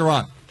 Yes,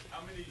 Jerron.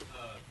 How many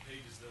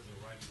pages does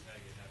a writing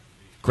packet have to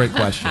be? Great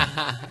question.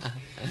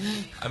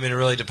 I mean, it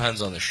really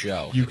depends on the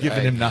show. You've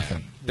given him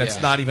nothing. That's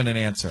Yeah. not even an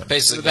answer.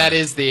 Basically, So that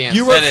is the answer.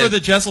 You wrote That for is- the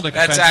Jeselnik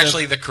That's offensive.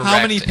 actually the correct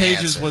How many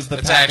pages answer. was the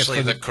That's packet actually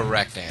for the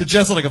correct The answer.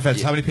 Jeselnik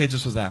offensive. How many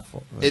pages was that for?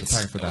 Was the It's-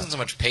 packet for It that? wasn't so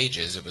much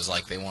pages. It was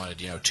like they wanted,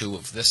 2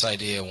 of this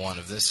idea, 1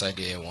 of this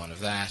idea, 1 of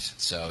that.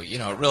 So,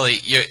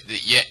 really,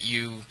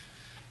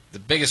 the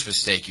biggest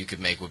mistake you could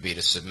make would be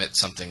to submit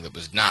something that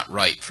was not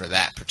right for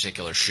that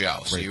particular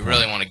show. So Great you point.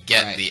 really want to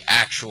get Right. the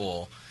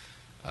actual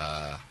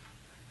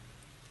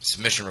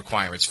submission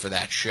requirements for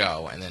that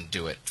show and then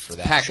do it for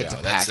that Packet show.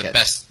 to That's the packet.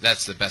 best.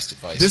 That's the best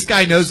advice. This you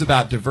guy can knows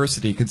about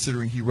diversity,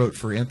 considering he wrote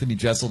for Anthony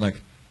Jeselnik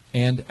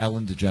and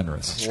Ellen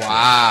DeGeneres.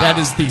 Wow. That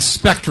is the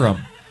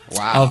spectrum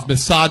Wow. of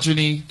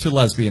misogyny to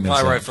lesbianism. Well,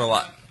 I write for a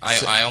lot.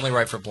 I only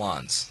write for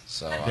blondes.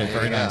 So Okay,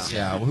 very you go. nice.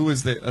 Yeah. Well, who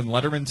is the and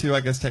Letterman too? I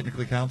guess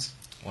technically counts.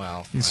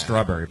 well, He's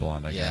strawberry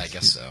blonde. I guess. Yeah, I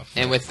guess so.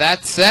 And with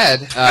that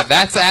said,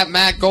 that's at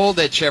Matt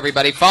Goldich,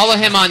 everybody. Follow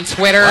him on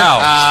Twitter.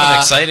 Wow,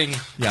 it's been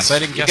exciting. Yes.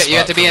 Exciting You, guest got, you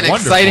have to be an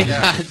Wonderful. exciting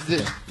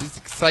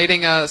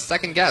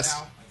second guest.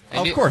 I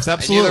Of knew- course, I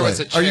knew there absolutely. was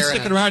a Are you chair in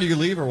sticking it. around? Or you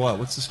leave or what?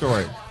 What's the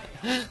story?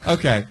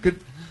 Okay, good.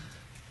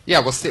 Yeah,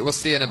 we'll see. We'll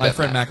see you in a My bit.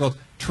 friend Matt. Matt Gold.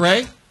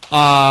 Trey,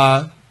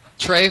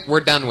 Trey, we're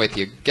done with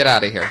you. Get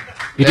out of here.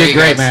 You There did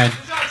great, goes. man.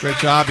 great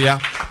job. Yeah.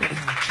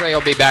 Trey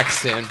will be back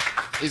soon.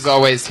 He's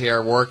always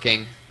here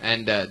working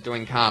and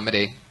doing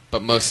comedy,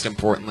 but most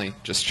importantly,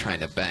 just trying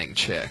to bang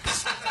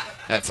chicks.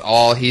 That's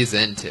all he's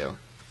into.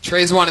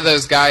 Trey's one of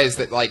those guys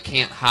that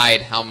can't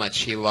hide how much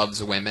he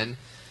loves women.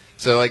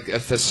 So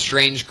if a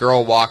strange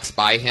girl walks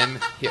by him,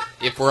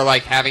 if we're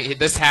having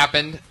this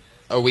happened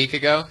a week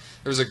ago.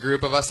 There was a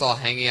group of us all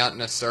hanging out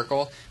in a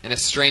circle, and a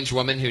strange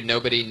woman who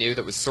nobody knew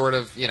that was sort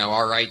of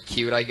all right,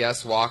 cute, I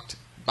guess, walked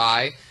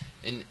by,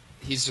 and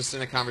he's just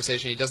in a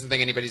conversation. He doesn't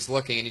think anybody's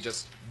looking, and he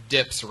just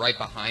dips right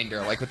behind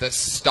her, with a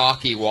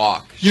stalky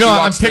walk. You know, She I'm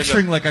walks through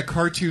picturing like a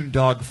cartoon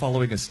dog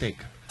following a steak.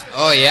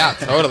 Oh yeah,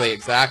 totally,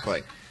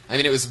 exactly. I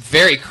mean, it was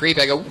very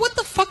creepy. I go, "What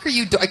the fuck are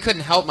you doing?" I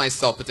couldn't help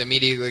myself but to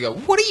immediately go,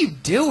 "What are you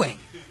doing?"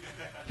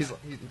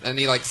 And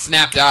he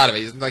snapped out of it.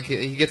 He's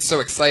he gets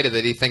so excited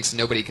that he thinks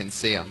nobody can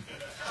see him.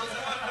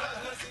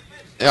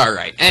 All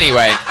right.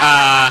 Anyway,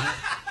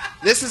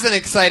 this is an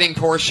exciting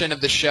portion of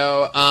the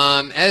show.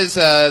 As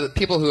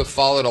people who have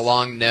followed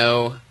along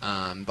know,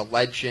 the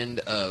legend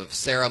of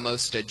Sarah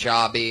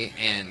Mostajabi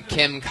and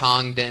Kim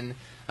Congdon,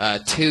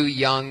 2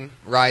 young,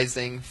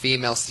 rising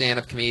female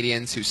stand-up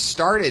comedians who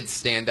started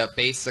stand-up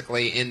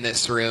basically in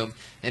this room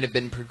and have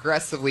been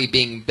progressively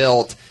being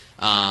built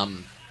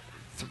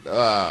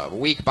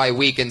week by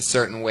week in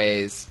certain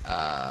ways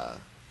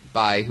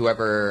by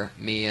whoever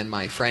me and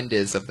my friend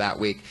is of that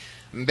week.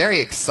 I'm very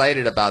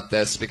excited about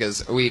this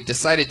because we've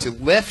decided to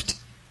lift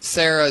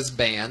Sarah's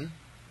ban,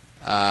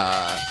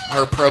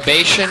 her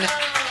probation.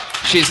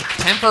 She's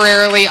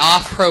temporarily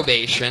off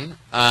probation.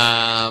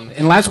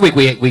 And last week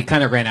we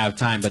kind of ran out of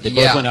time, but they both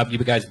Yeah. went up. You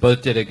guys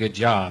both did a good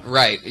job.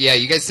 Right. Yeah,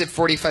 you guys did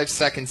 45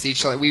 seconds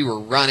each. We were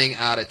running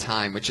out of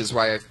time, which is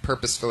why I've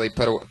purposefully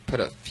put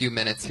a few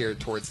minutes here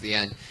towards the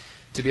end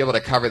to be able to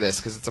cover this,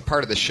 because it's a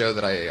part of the show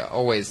that I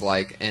always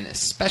like, and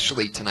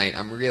especially tonight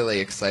I'm really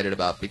excited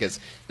about,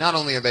 because not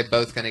only are they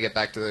both going to get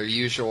back to their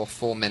usual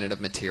full minute of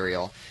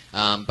material,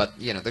 but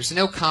there's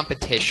no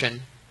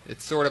competition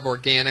It's sort of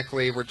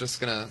organically. We're just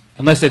gonna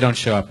Unless they don't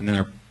show up, and then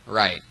they're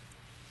right,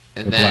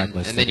 and They're then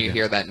blacklisted you again.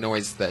 hear that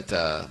noise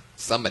that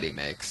somebody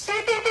makes.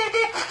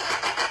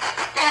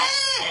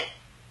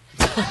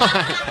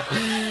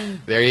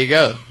 There you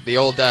go, the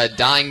old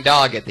dying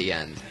dog at the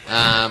end.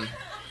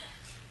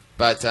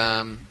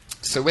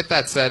 So with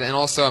that said, and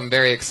also I'm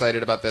very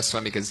excited about this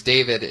one because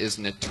David is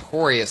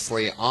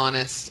notoriously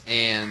honest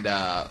and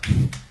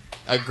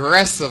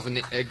aggressive.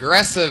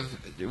 Aggressive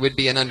would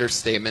be an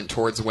understatement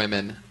towards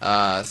women.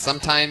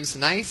 Sometimes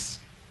nice,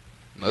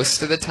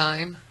 most of the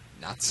time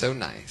not so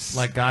nice.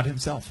 Like God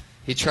himself.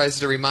 He tries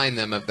to remind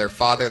them of their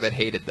father that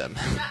hated them.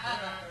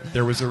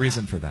 There was a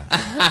reason for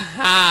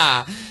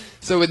that.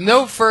 So with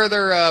no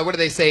further, what do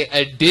they say,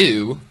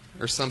 ado,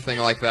 or something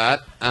like that,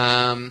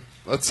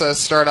 let's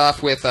start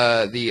off with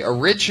the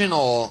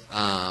original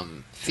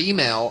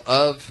female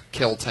of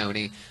Kill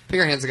Tony. Put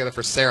your hands together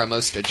for Sarah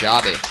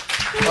Mostajabi,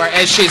 or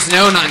as she's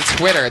known on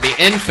Twitter, the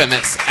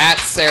infamous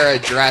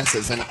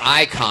 @SarahDresses, an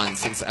icon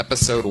since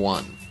episode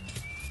 1.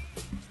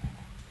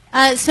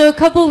 So a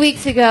couple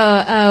weeks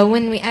ago,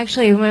 when we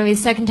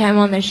second time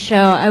on the show,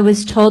 I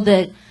was told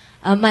that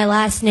my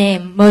last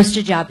name,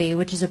 Mostajabi,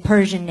 which is a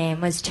Persian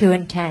name, was too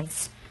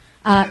intense.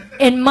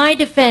 In my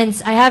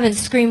defense, I haven't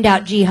screamed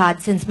out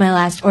jihad since my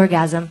last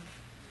orgasm,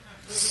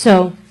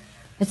 so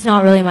it's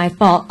not really my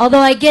fault. Although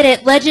I get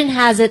it, legend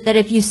has it that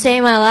if you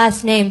say my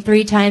last name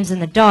 3 times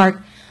in the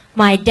dark,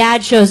 my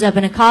dad shows up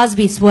in a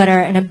Cosby sweater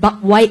and a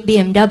white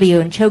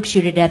BMW and chokes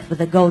you to death with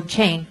a gold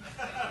chain.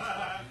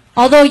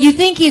 Although you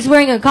think he's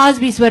wearing a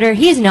Cosby sweater,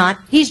 he's not.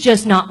 He's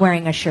just not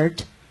wearing a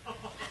shirt.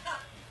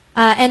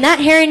 And that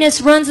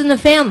hairiness runs in the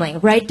family,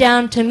 right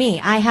down to me.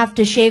 I have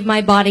to shave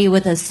my body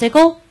with a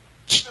sickle.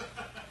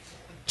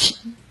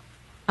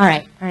 All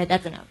right,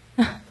 that's enough.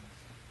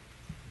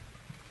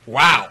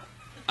 Wow.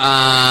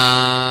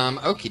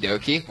 Okie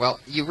dokie. Well,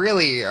 you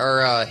really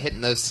are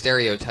hitting those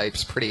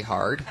stereotypes pretty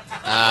hard.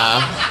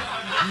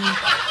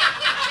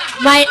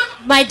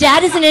 My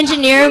dad is an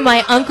engineer.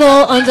 My uncle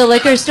owns a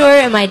liquor store,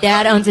 and my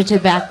dad owns a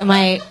tobacco.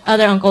 My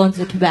other uncle owns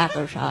a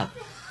tobacco shop.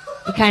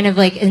 Kind of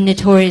like a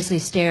notoriously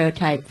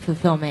stereotype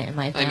fulfillment in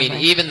my family. I mean,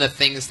 even the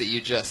things that you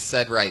just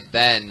said right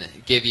then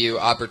give you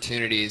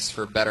opportunities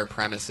for better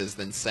premises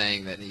than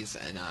saying that he's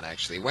not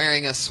actually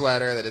wearing a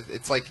sweater. That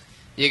it's like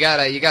you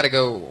gotta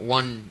go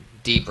one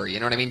deeper. You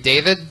know what I mean,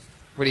 David?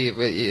 What do you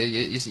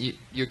agree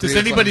Does with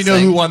anybody what know I'm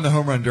who saying? won the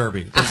home run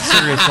derby? That's a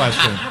serious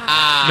question.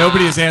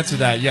 Nobody has answered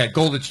that yet.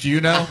 Golditch, do you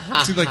know?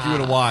 It seems like you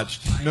would have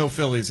watched. No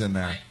Phillies in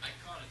there.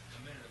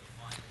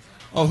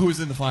 Oh, who was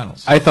in the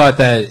finals? I thought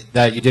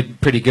that you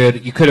did pretty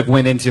good. You could have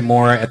went into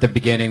more at the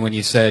beginning when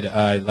you said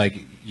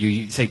like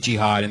you say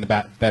jihad in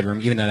the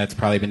bedroom, even though that's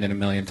probably been done a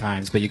million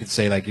times. But you could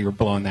say like you were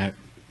blowing that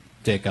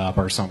dick up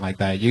or something like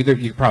that. You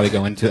could probably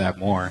go into that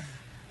more.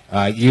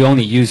 You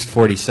only used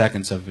 40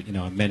 seconds of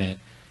a minute.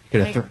 You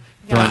could have thrown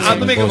Let some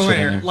me make a bullshit point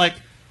in here. there. Like,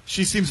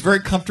 she seems very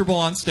comfortable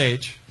on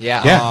stage.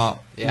 Yeah.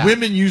 Yeah.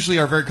 Women usually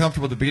are very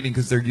comfortable at the beginning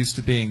because they're used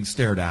to being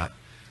stared at.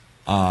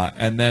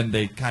 And then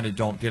they kind of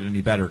don't get any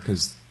better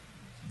because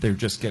they're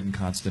just getting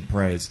constant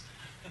praise.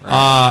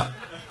 For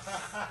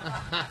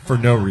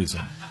no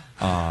reason.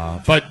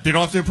 But they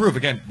don't have to improve.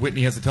 Again,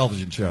 Whitney has a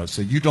television show,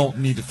 so you don't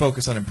need to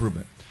focus on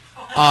improvement.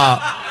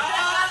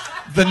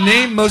 The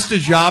name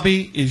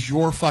Mostajabi is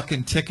your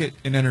fucking ticket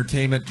in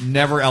entertainment.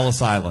 Never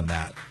Ellis Island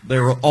that.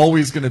 There are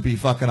always going to be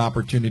fucking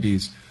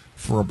opportunities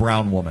for a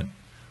brown woman.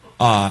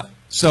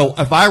 So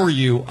if I were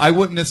you, I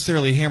wouldn't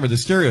necessarily hammer the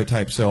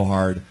stereotype so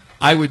hard.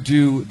 I would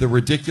do the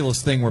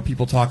ridiculous thing where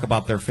people talk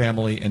about their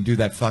family and do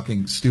that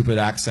fucking stupid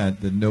accent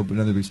that none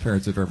of these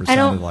parents have ever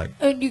sounded like.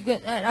 I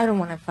don't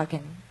want to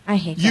fucking. I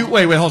hate You that.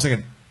 wait, hold on a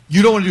second.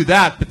 You don't want to do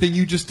that, but then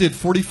you just did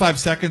 45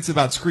 seconds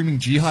about screaming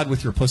jihad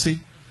with your pussy.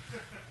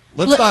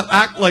 Let's not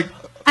act like.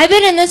 I've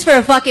been in this for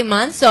a fucking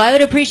month, so I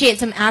would appreciate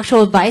some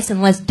actual advice and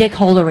less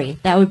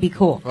dickholery. That would be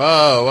cool.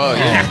 Whoa.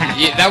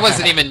 That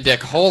wasn't even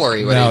Dick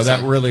Holery. What No, he that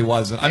said. really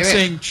wasn't. I'm Wait,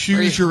 saying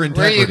choose your Where are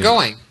integrity. you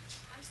going?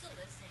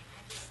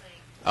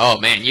 Oh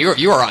man,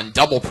 you are on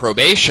double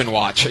probation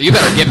watch. You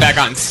better get back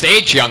on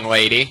stage, young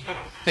lady.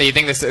 Hey, you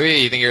think this?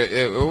 You think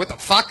you're? What the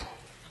fuck?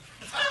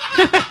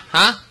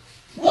 Huh?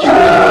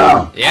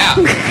 Yeah,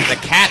 the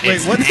cat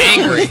is what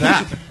angry. is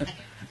that?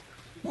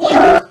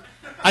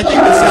 I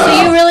think this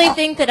So you really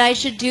think that I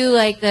should do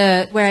like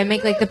where I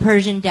make like the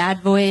Persian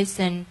dad voice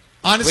and?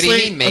 Honestly, what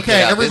do you mean make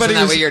it up? Isn't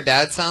that what your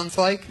dad sounds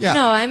like?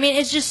 No, I mean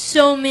it's just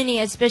so many,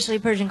 especially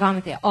Persian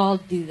comics. They all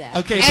do that.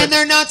 Okay, And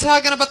they're not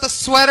talking about the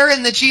sweater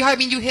and the jihad. I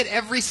mean, you hit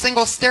every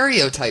single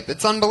stereotype.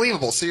 It's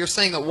unbelievable. So you're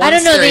saying that I one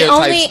don't know.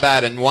 stereotype's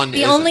bad and one The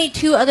isn't. only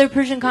 2 other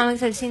Persian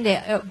comics I've seen,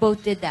 they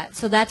both did that.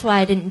 So that's why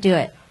I didn't do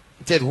it.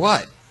 Did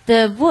what?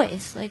 The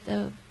voice, like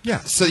the.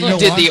 Yeah. So you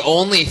did the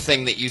only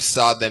thing that you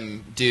saw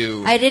them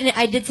do. I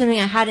did something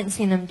I hadn't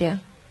seen them do,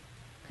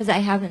 because I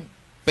haven't.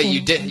 But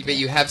you did. But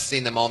you have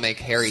seen them all make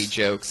hairy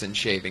jokes and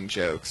shaving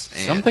jokes.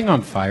 And Something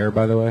on fire,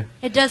 by the way.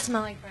 It does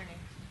smell like burning.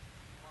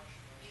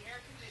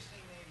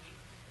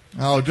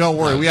 Oh, don't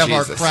worry. Oh, We have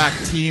our Jesus. crack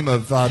team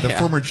of the Yeah.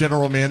 former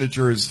general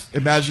manager's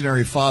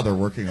imaginary father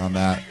working on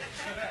that.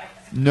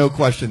 No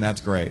question,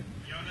 that's great.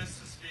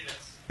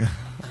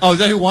 Oh, is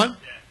that who won?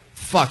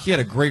 Fuck, he had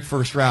a great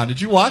first round.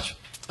 Did you watch?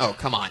 Oh,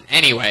 come on.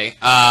 Anyway,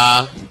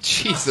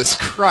 Jesus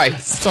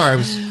Christ.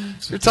 Sorry,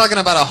 You're talking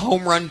about a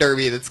home run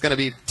derby that's going to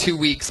be 2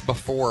 weeks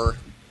before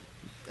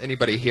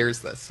anybody hears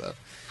this. So,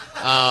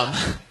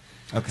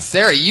 okay.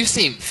 Sarah, you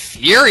seem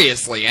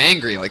furiously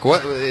angry. Like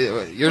what?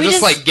 You're We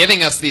just just- like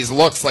giving us these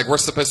looks like we're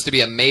supposed to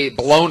be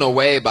blown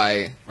away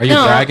by. Are you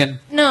bragging?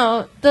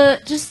 No,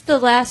 just the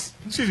last.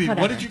 Excuse me,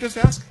 whatever. what did you just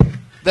ask?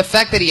 The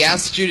fact that he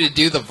asked you to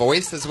do the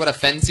voice is what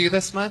offends you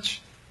this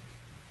much?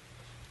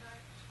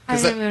 I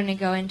 'Cause don't even want to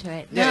go into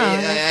it. Yeah, No, I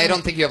that's-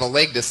 don't think you have a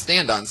leg to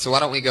stand on, so why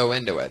don't we go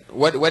into it?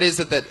 What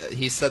is it that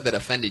he said that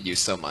offended you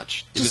so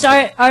much? It Just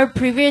was our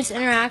previous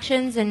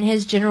interactions and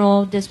his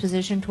general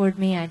disposition toward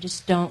me, I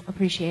just don't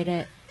appreciate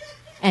it.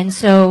 And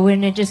so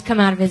when it just come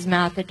out of his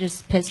mouth, it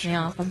just pissed me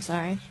off. I'm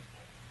sorry.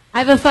 I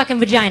have a fucking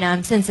vagina.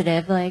 I'm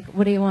sensitive. Like,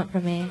 what do you want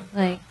from me?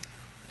 Like,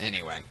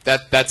 Anyway,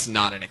 that's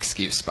not an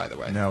excuse, by the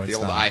way. No, it's the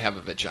old not. I have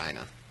a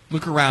vagina.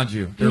 Look around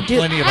you. There You are do-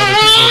 plenty of other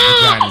people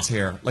with vaginas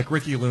here, like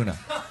Ricky Luna.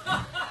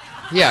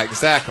 Yeah,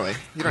 exactly.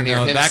 You don't You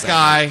hear know, him that say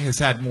guy has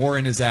had more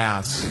in his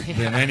ass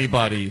than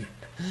anybody.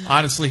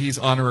 Honestly, he's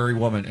honorary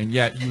woman, and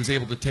yet he was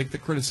able to take the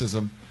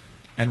criticism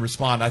and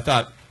respond. I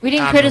thought we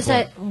didn't admirable.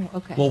 criticize. Oh,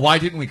 okay. Well, why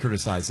didn't we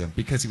criticize him?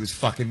 Because he was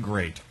fucking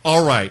great.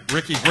 All right,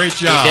 Ricky, great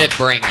job. He did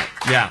bring it.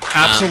 Yeah,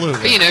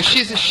 absolutely. But you know,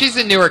 she's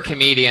a newer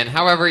comedian.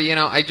 However, you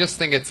know, I just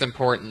think it's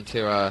important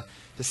to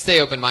stay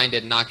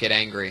open-minded and not get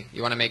angry.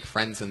 You want to make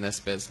friends in this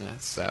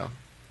business, so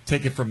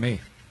Take it from me.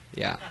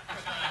 yeah.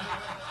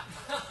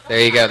 There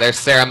you go. There's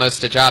Sarah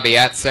Mostajabi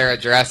at Sarah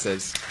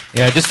Dresses.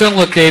 Yeah, just don't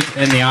look Dave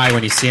in the eye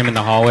when you see him in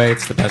the hallway.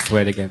 It's the best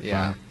way to get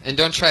Yeah, and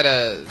don't try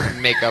to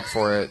make up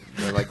for it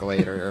like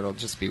later. It'll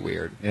just be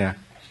weird. Yeah.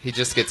 He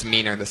just gets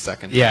meaner the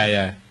second. Yeah,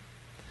 yeah.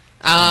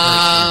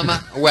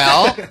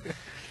 Well,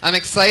 I'm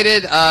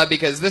excited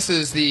because this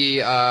is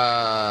the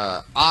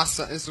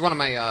awesome. This is one of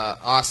my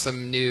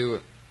awesome new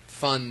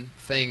fun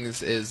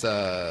things. Is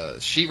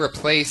she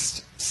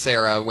replaced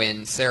Sarah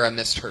when Sarah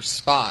missed her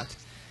spot,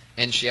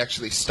 and she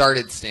actually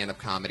started stand-up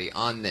comedy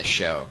on this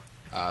show.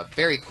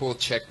 Very cool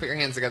chick. Put your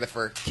hands together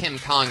for Kim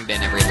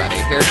Congdon, everybody.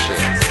 Here she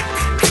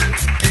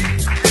is.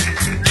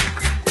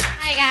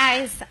 Hi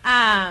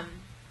guys.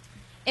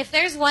 If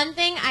there's one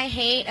thing I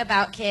hate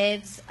about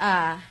kids,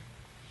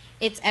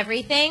 it's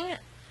everything.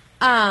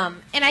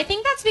 And I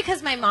think that's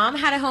because my mom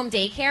had a home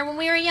daycare when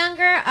we were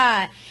younger.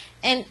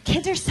 And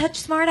kids are such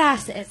smart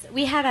asses.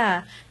 We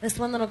had this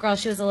one little girl.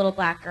 She was a little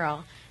black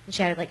girl, and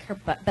she had like her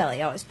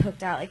belly always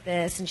poked out like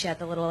this, and she had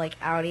the little like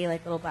outie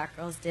like little black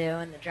girls do,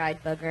 and the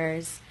dried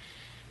boogers.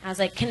 I was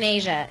like,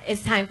 Kanasia,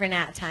 it's time for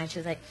nap time. She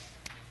was like,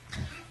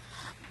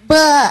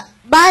 But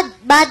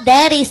my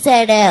daddy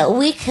said that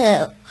we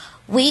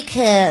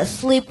could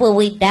sleep when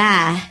we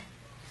die.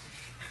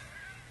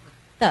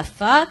 the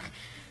fuck?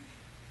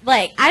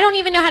 Like, I don't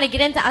even know how to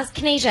get into us.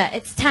 Kanasia,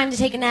 it's time to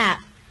take a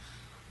nap.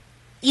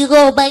 You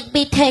gonna make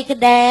me take a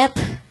nap?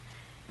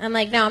 I'm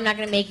like, no, I'm not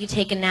going to make you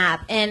take a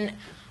nap. And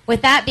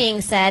with that being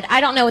said, I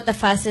don't know what the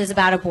fuss is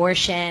about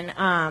abortion.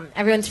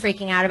 Everyone's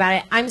freaking out about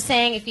it. I'm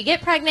saying if you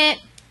get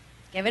pregnant,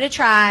 give it a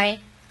try,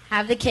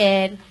 have the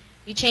kid.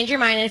 You change your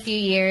mind in a few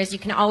years, you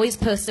can always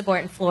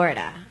post-abort in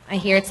Florida. I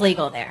hear it's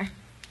legal there.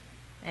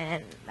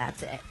 And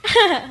that's it.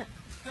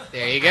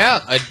 There you go.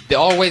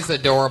 Always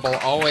adorable,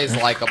 always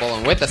likable,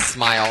 and with a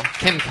smile,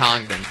 Kim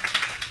Congdon.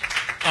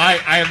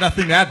 I have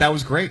nothing to add. That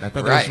was great. I thought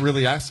that was Right.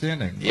 really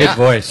outstanding. Yeah. Good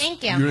voice.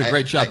 Thank you. You did a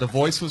great job. The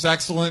voice was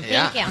excellent.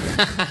 Yeah.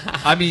 Thank you.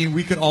 I mean,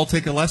 we could all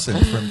take a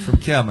lesson from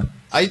Kim.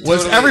 Was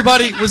totally...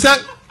 everybody? Was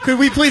that? Could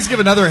we please give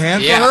another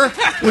hand Yeah. for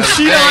her? Was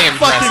she Very not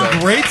impressive. fucking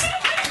great?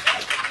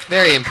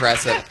 Very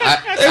impressive.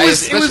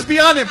 It was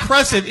beyond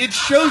impressive. It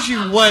shows you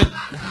what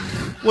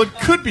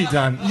could be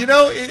done. You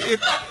know,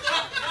 it's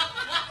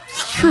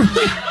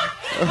truly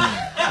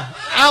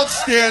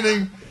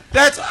outstanding.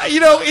 That's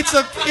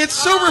it's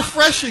so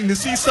refreshing to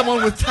see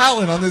someone with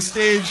talent on this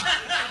stage.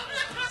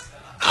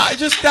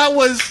 That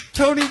was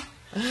Tony.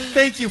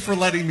 Thank you for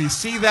letting me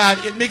see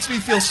that. It makes me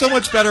feel so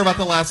much better about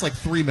the last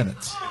 3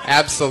 minutes.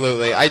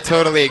 Absolutely. I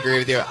totally agree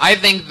with you. I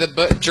think the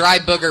dry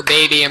booger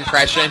baby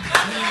impression.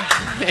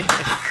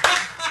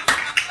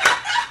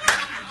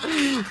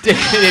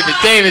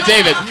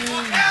 David.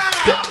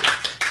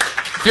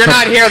 If you're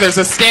not here, there's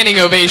a standing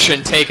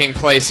ovation taking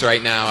place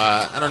right now.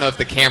 I don't know if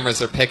the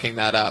cameras are picking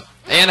that up.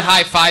 And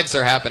high fives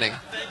are happening.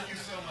 Thank you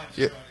so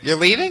much. You're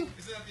leaving?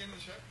 Is it at the end of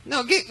the show? No,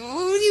 what do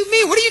you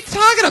mean? What are you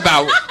talking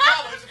about?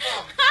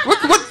 What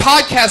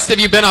podcast have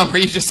you been on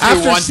where you just do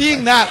After one?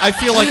 seeing that, I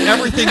feel like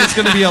everything is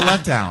going to be a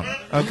letdown.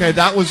 Okay,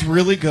 that was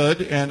really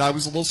good, and I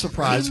was a little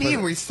surprised. What do you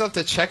mean? We still have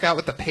to check out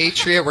with the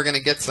Patriot. We're going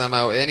to get some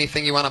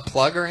anything you want to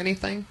plug or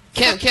anything?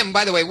 Kim,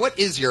 by the way, what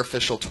is your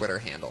official Twitter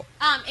handle?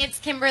 It's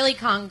Kimberly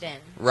Congdon.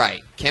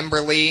 Right.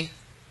 Kimberly.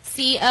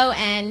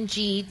 Congdon.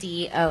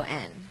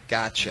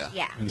 Gotcha.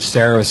 Yeah. And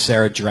Sarah was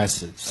Sarah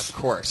Dresses. Of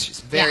course.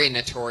 She's very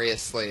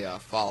notoriously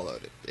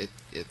followed.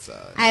 It's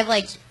I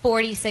have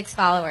 46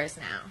 followers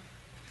now.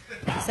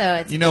 So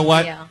it's You know a big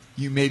what?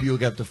 deal. Maybe you'll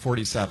get up to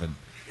 47.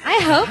 I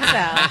hope so.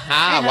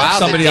 I hope Wow, so.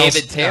 Somebody the else.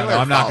 David Taylor No,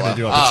 I'm not going to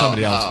do it, but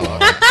somebody else will.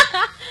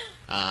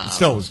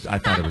 Still, I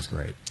thought it was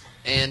great.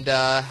 And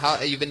how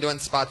you've been doing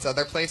spots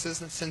other places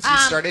since you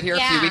started here a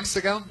few yeah. weeks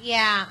ago?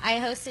 Yeah, I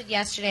hosted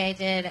yesterday. I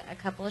did a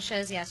couple of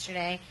shows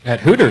yesterday. At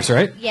Hooters,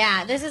 right?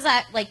 Yeah, this is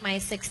like my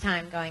 6th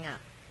time going up.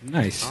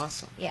 Nice.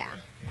 Awesome. Yeah.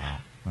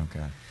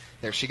 Okay.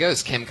 There she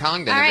goes, Kim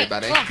Congdon, All right,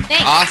 everybody. cool,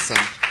 thanks. Awesome.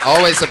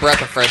 Always a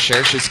breath of fresh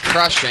air. She's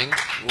crushing.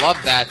 Love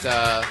that.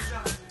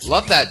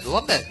 Love that.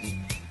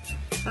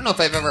 I don't know if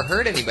I've ever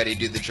heard anybody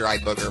do the dry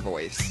booger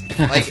voice.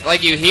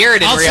 Like you hear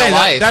it in I'll real say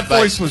life. that but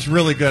voice was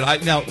really good.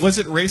 Now, was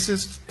it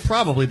racist?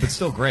 Probably, but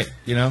still great.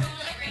 You know,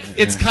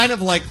 it's kind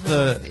of like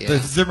the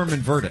Zimmerman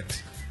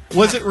verdict.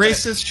 Was it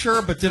racist?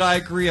 Sure, but did I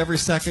agree every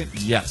second?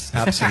 Yes,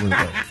 absolutely.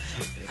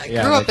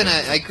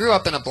 I grew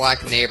up in a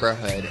black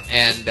neighborhood,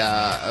 and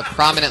a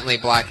prominently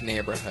black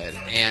neighborhood,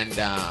 and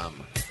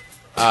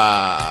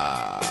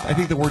I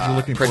think the word you're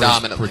looking for is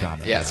predominantly.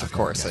 predominant. Yes, Yeah, of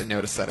course. I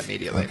noticed that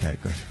immediately. Okay,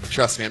 good.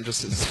 Trust me, I'm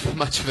just as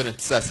much of an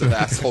obsessive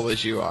asshole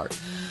as you are.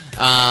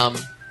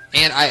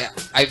 And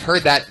I've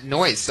heard that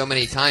noise so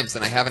many times,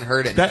 and I haven't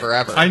heard it in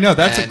forever. I know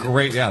that's And- a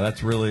great. Yeah,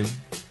 that's really.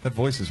 That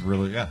voice is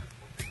really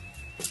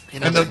You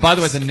know, And by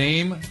the way, the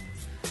name,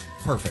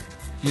 perfect.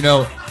 You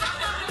know,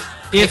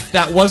 if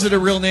that wasn't a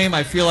real name,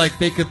 I feel like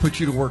they could put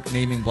you to work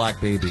naming black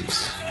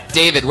babies.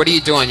 David, what are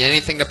you doing?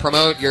 Anything to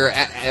promote? You're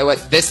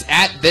at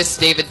this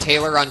David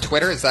Taylor on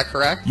Twitter. Is that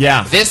correct?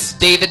 Yeah. This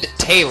David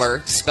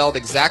Taylor, spelled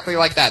exactly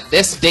like that.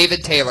 This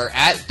David Taylor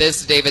at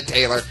this David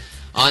Taylor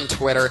on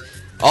Twitter.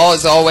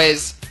 As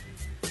always,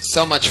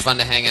 so much fun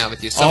to hang out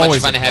with you. So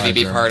Always much fun a to have you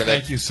be pleasure. part of it.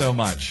 Thank you so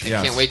much. I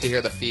Yes. can't wait to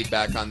hear the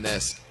feedback on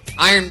this.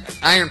 Iron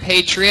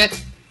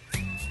Patriot.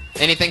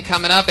 Anything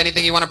coming up?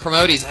 Anything you want to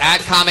promote? He's at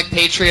Comic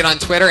Patriot on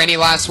Twitter. Any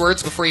last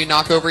words before you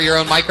knock over your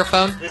own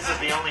microphone? This is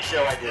the only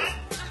show I do.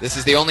 This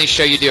is the only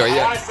show you do. Are I you?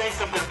 want to say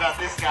something about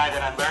this guy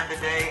that I learned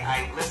today.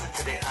 I listened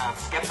to the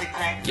Skeptic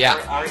Tank, Yeah.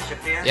 Ari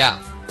Shaffir.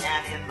 Yeah.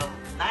 And in the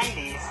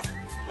 90s,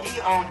 he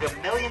owned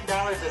 $1 million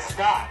of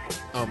stock.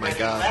 Oh, my but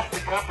God. He left the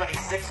company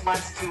 6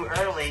 months too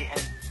early,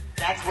 and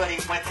that's what he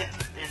went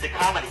into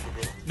comedy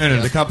to do.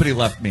 No, the company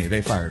left me.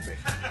 They fired me.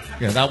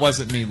 Yeah, that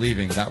wasn't me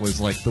leaving. That was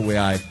like the way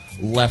I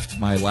left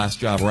my last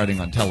job writing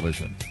on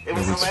television. It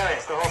was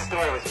hilarious. The whole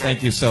story was great.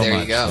 Thank you so There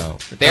much. you go.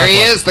 So, There he God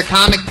bless. is, the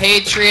Comic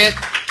Patriot,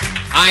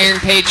 Iron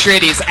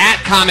Patriot. He's at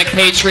Comic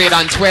Patriot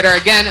on Twitter.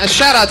 Again, a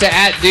shout out to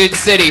at Dude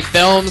City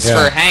Films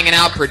Yeah. for hanging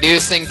out,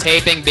 producing,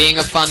 taping, being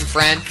a fun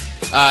friend.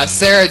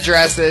 Sarah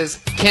Dresses,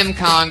 Kim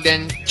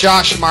Congdon,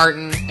 Josh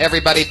Martin,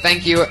 everybody.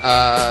 Thank you.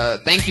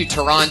 Thank you,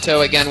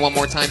 Toronto, again, one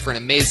more time for an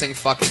amazing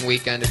fucking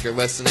weekend. If you're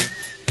listening,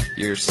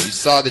 you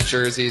saw the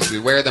jerseys. We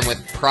wear them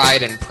with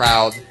pride and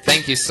proud.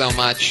 Thank you so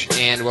much,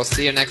 and we'll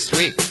see you next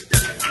week.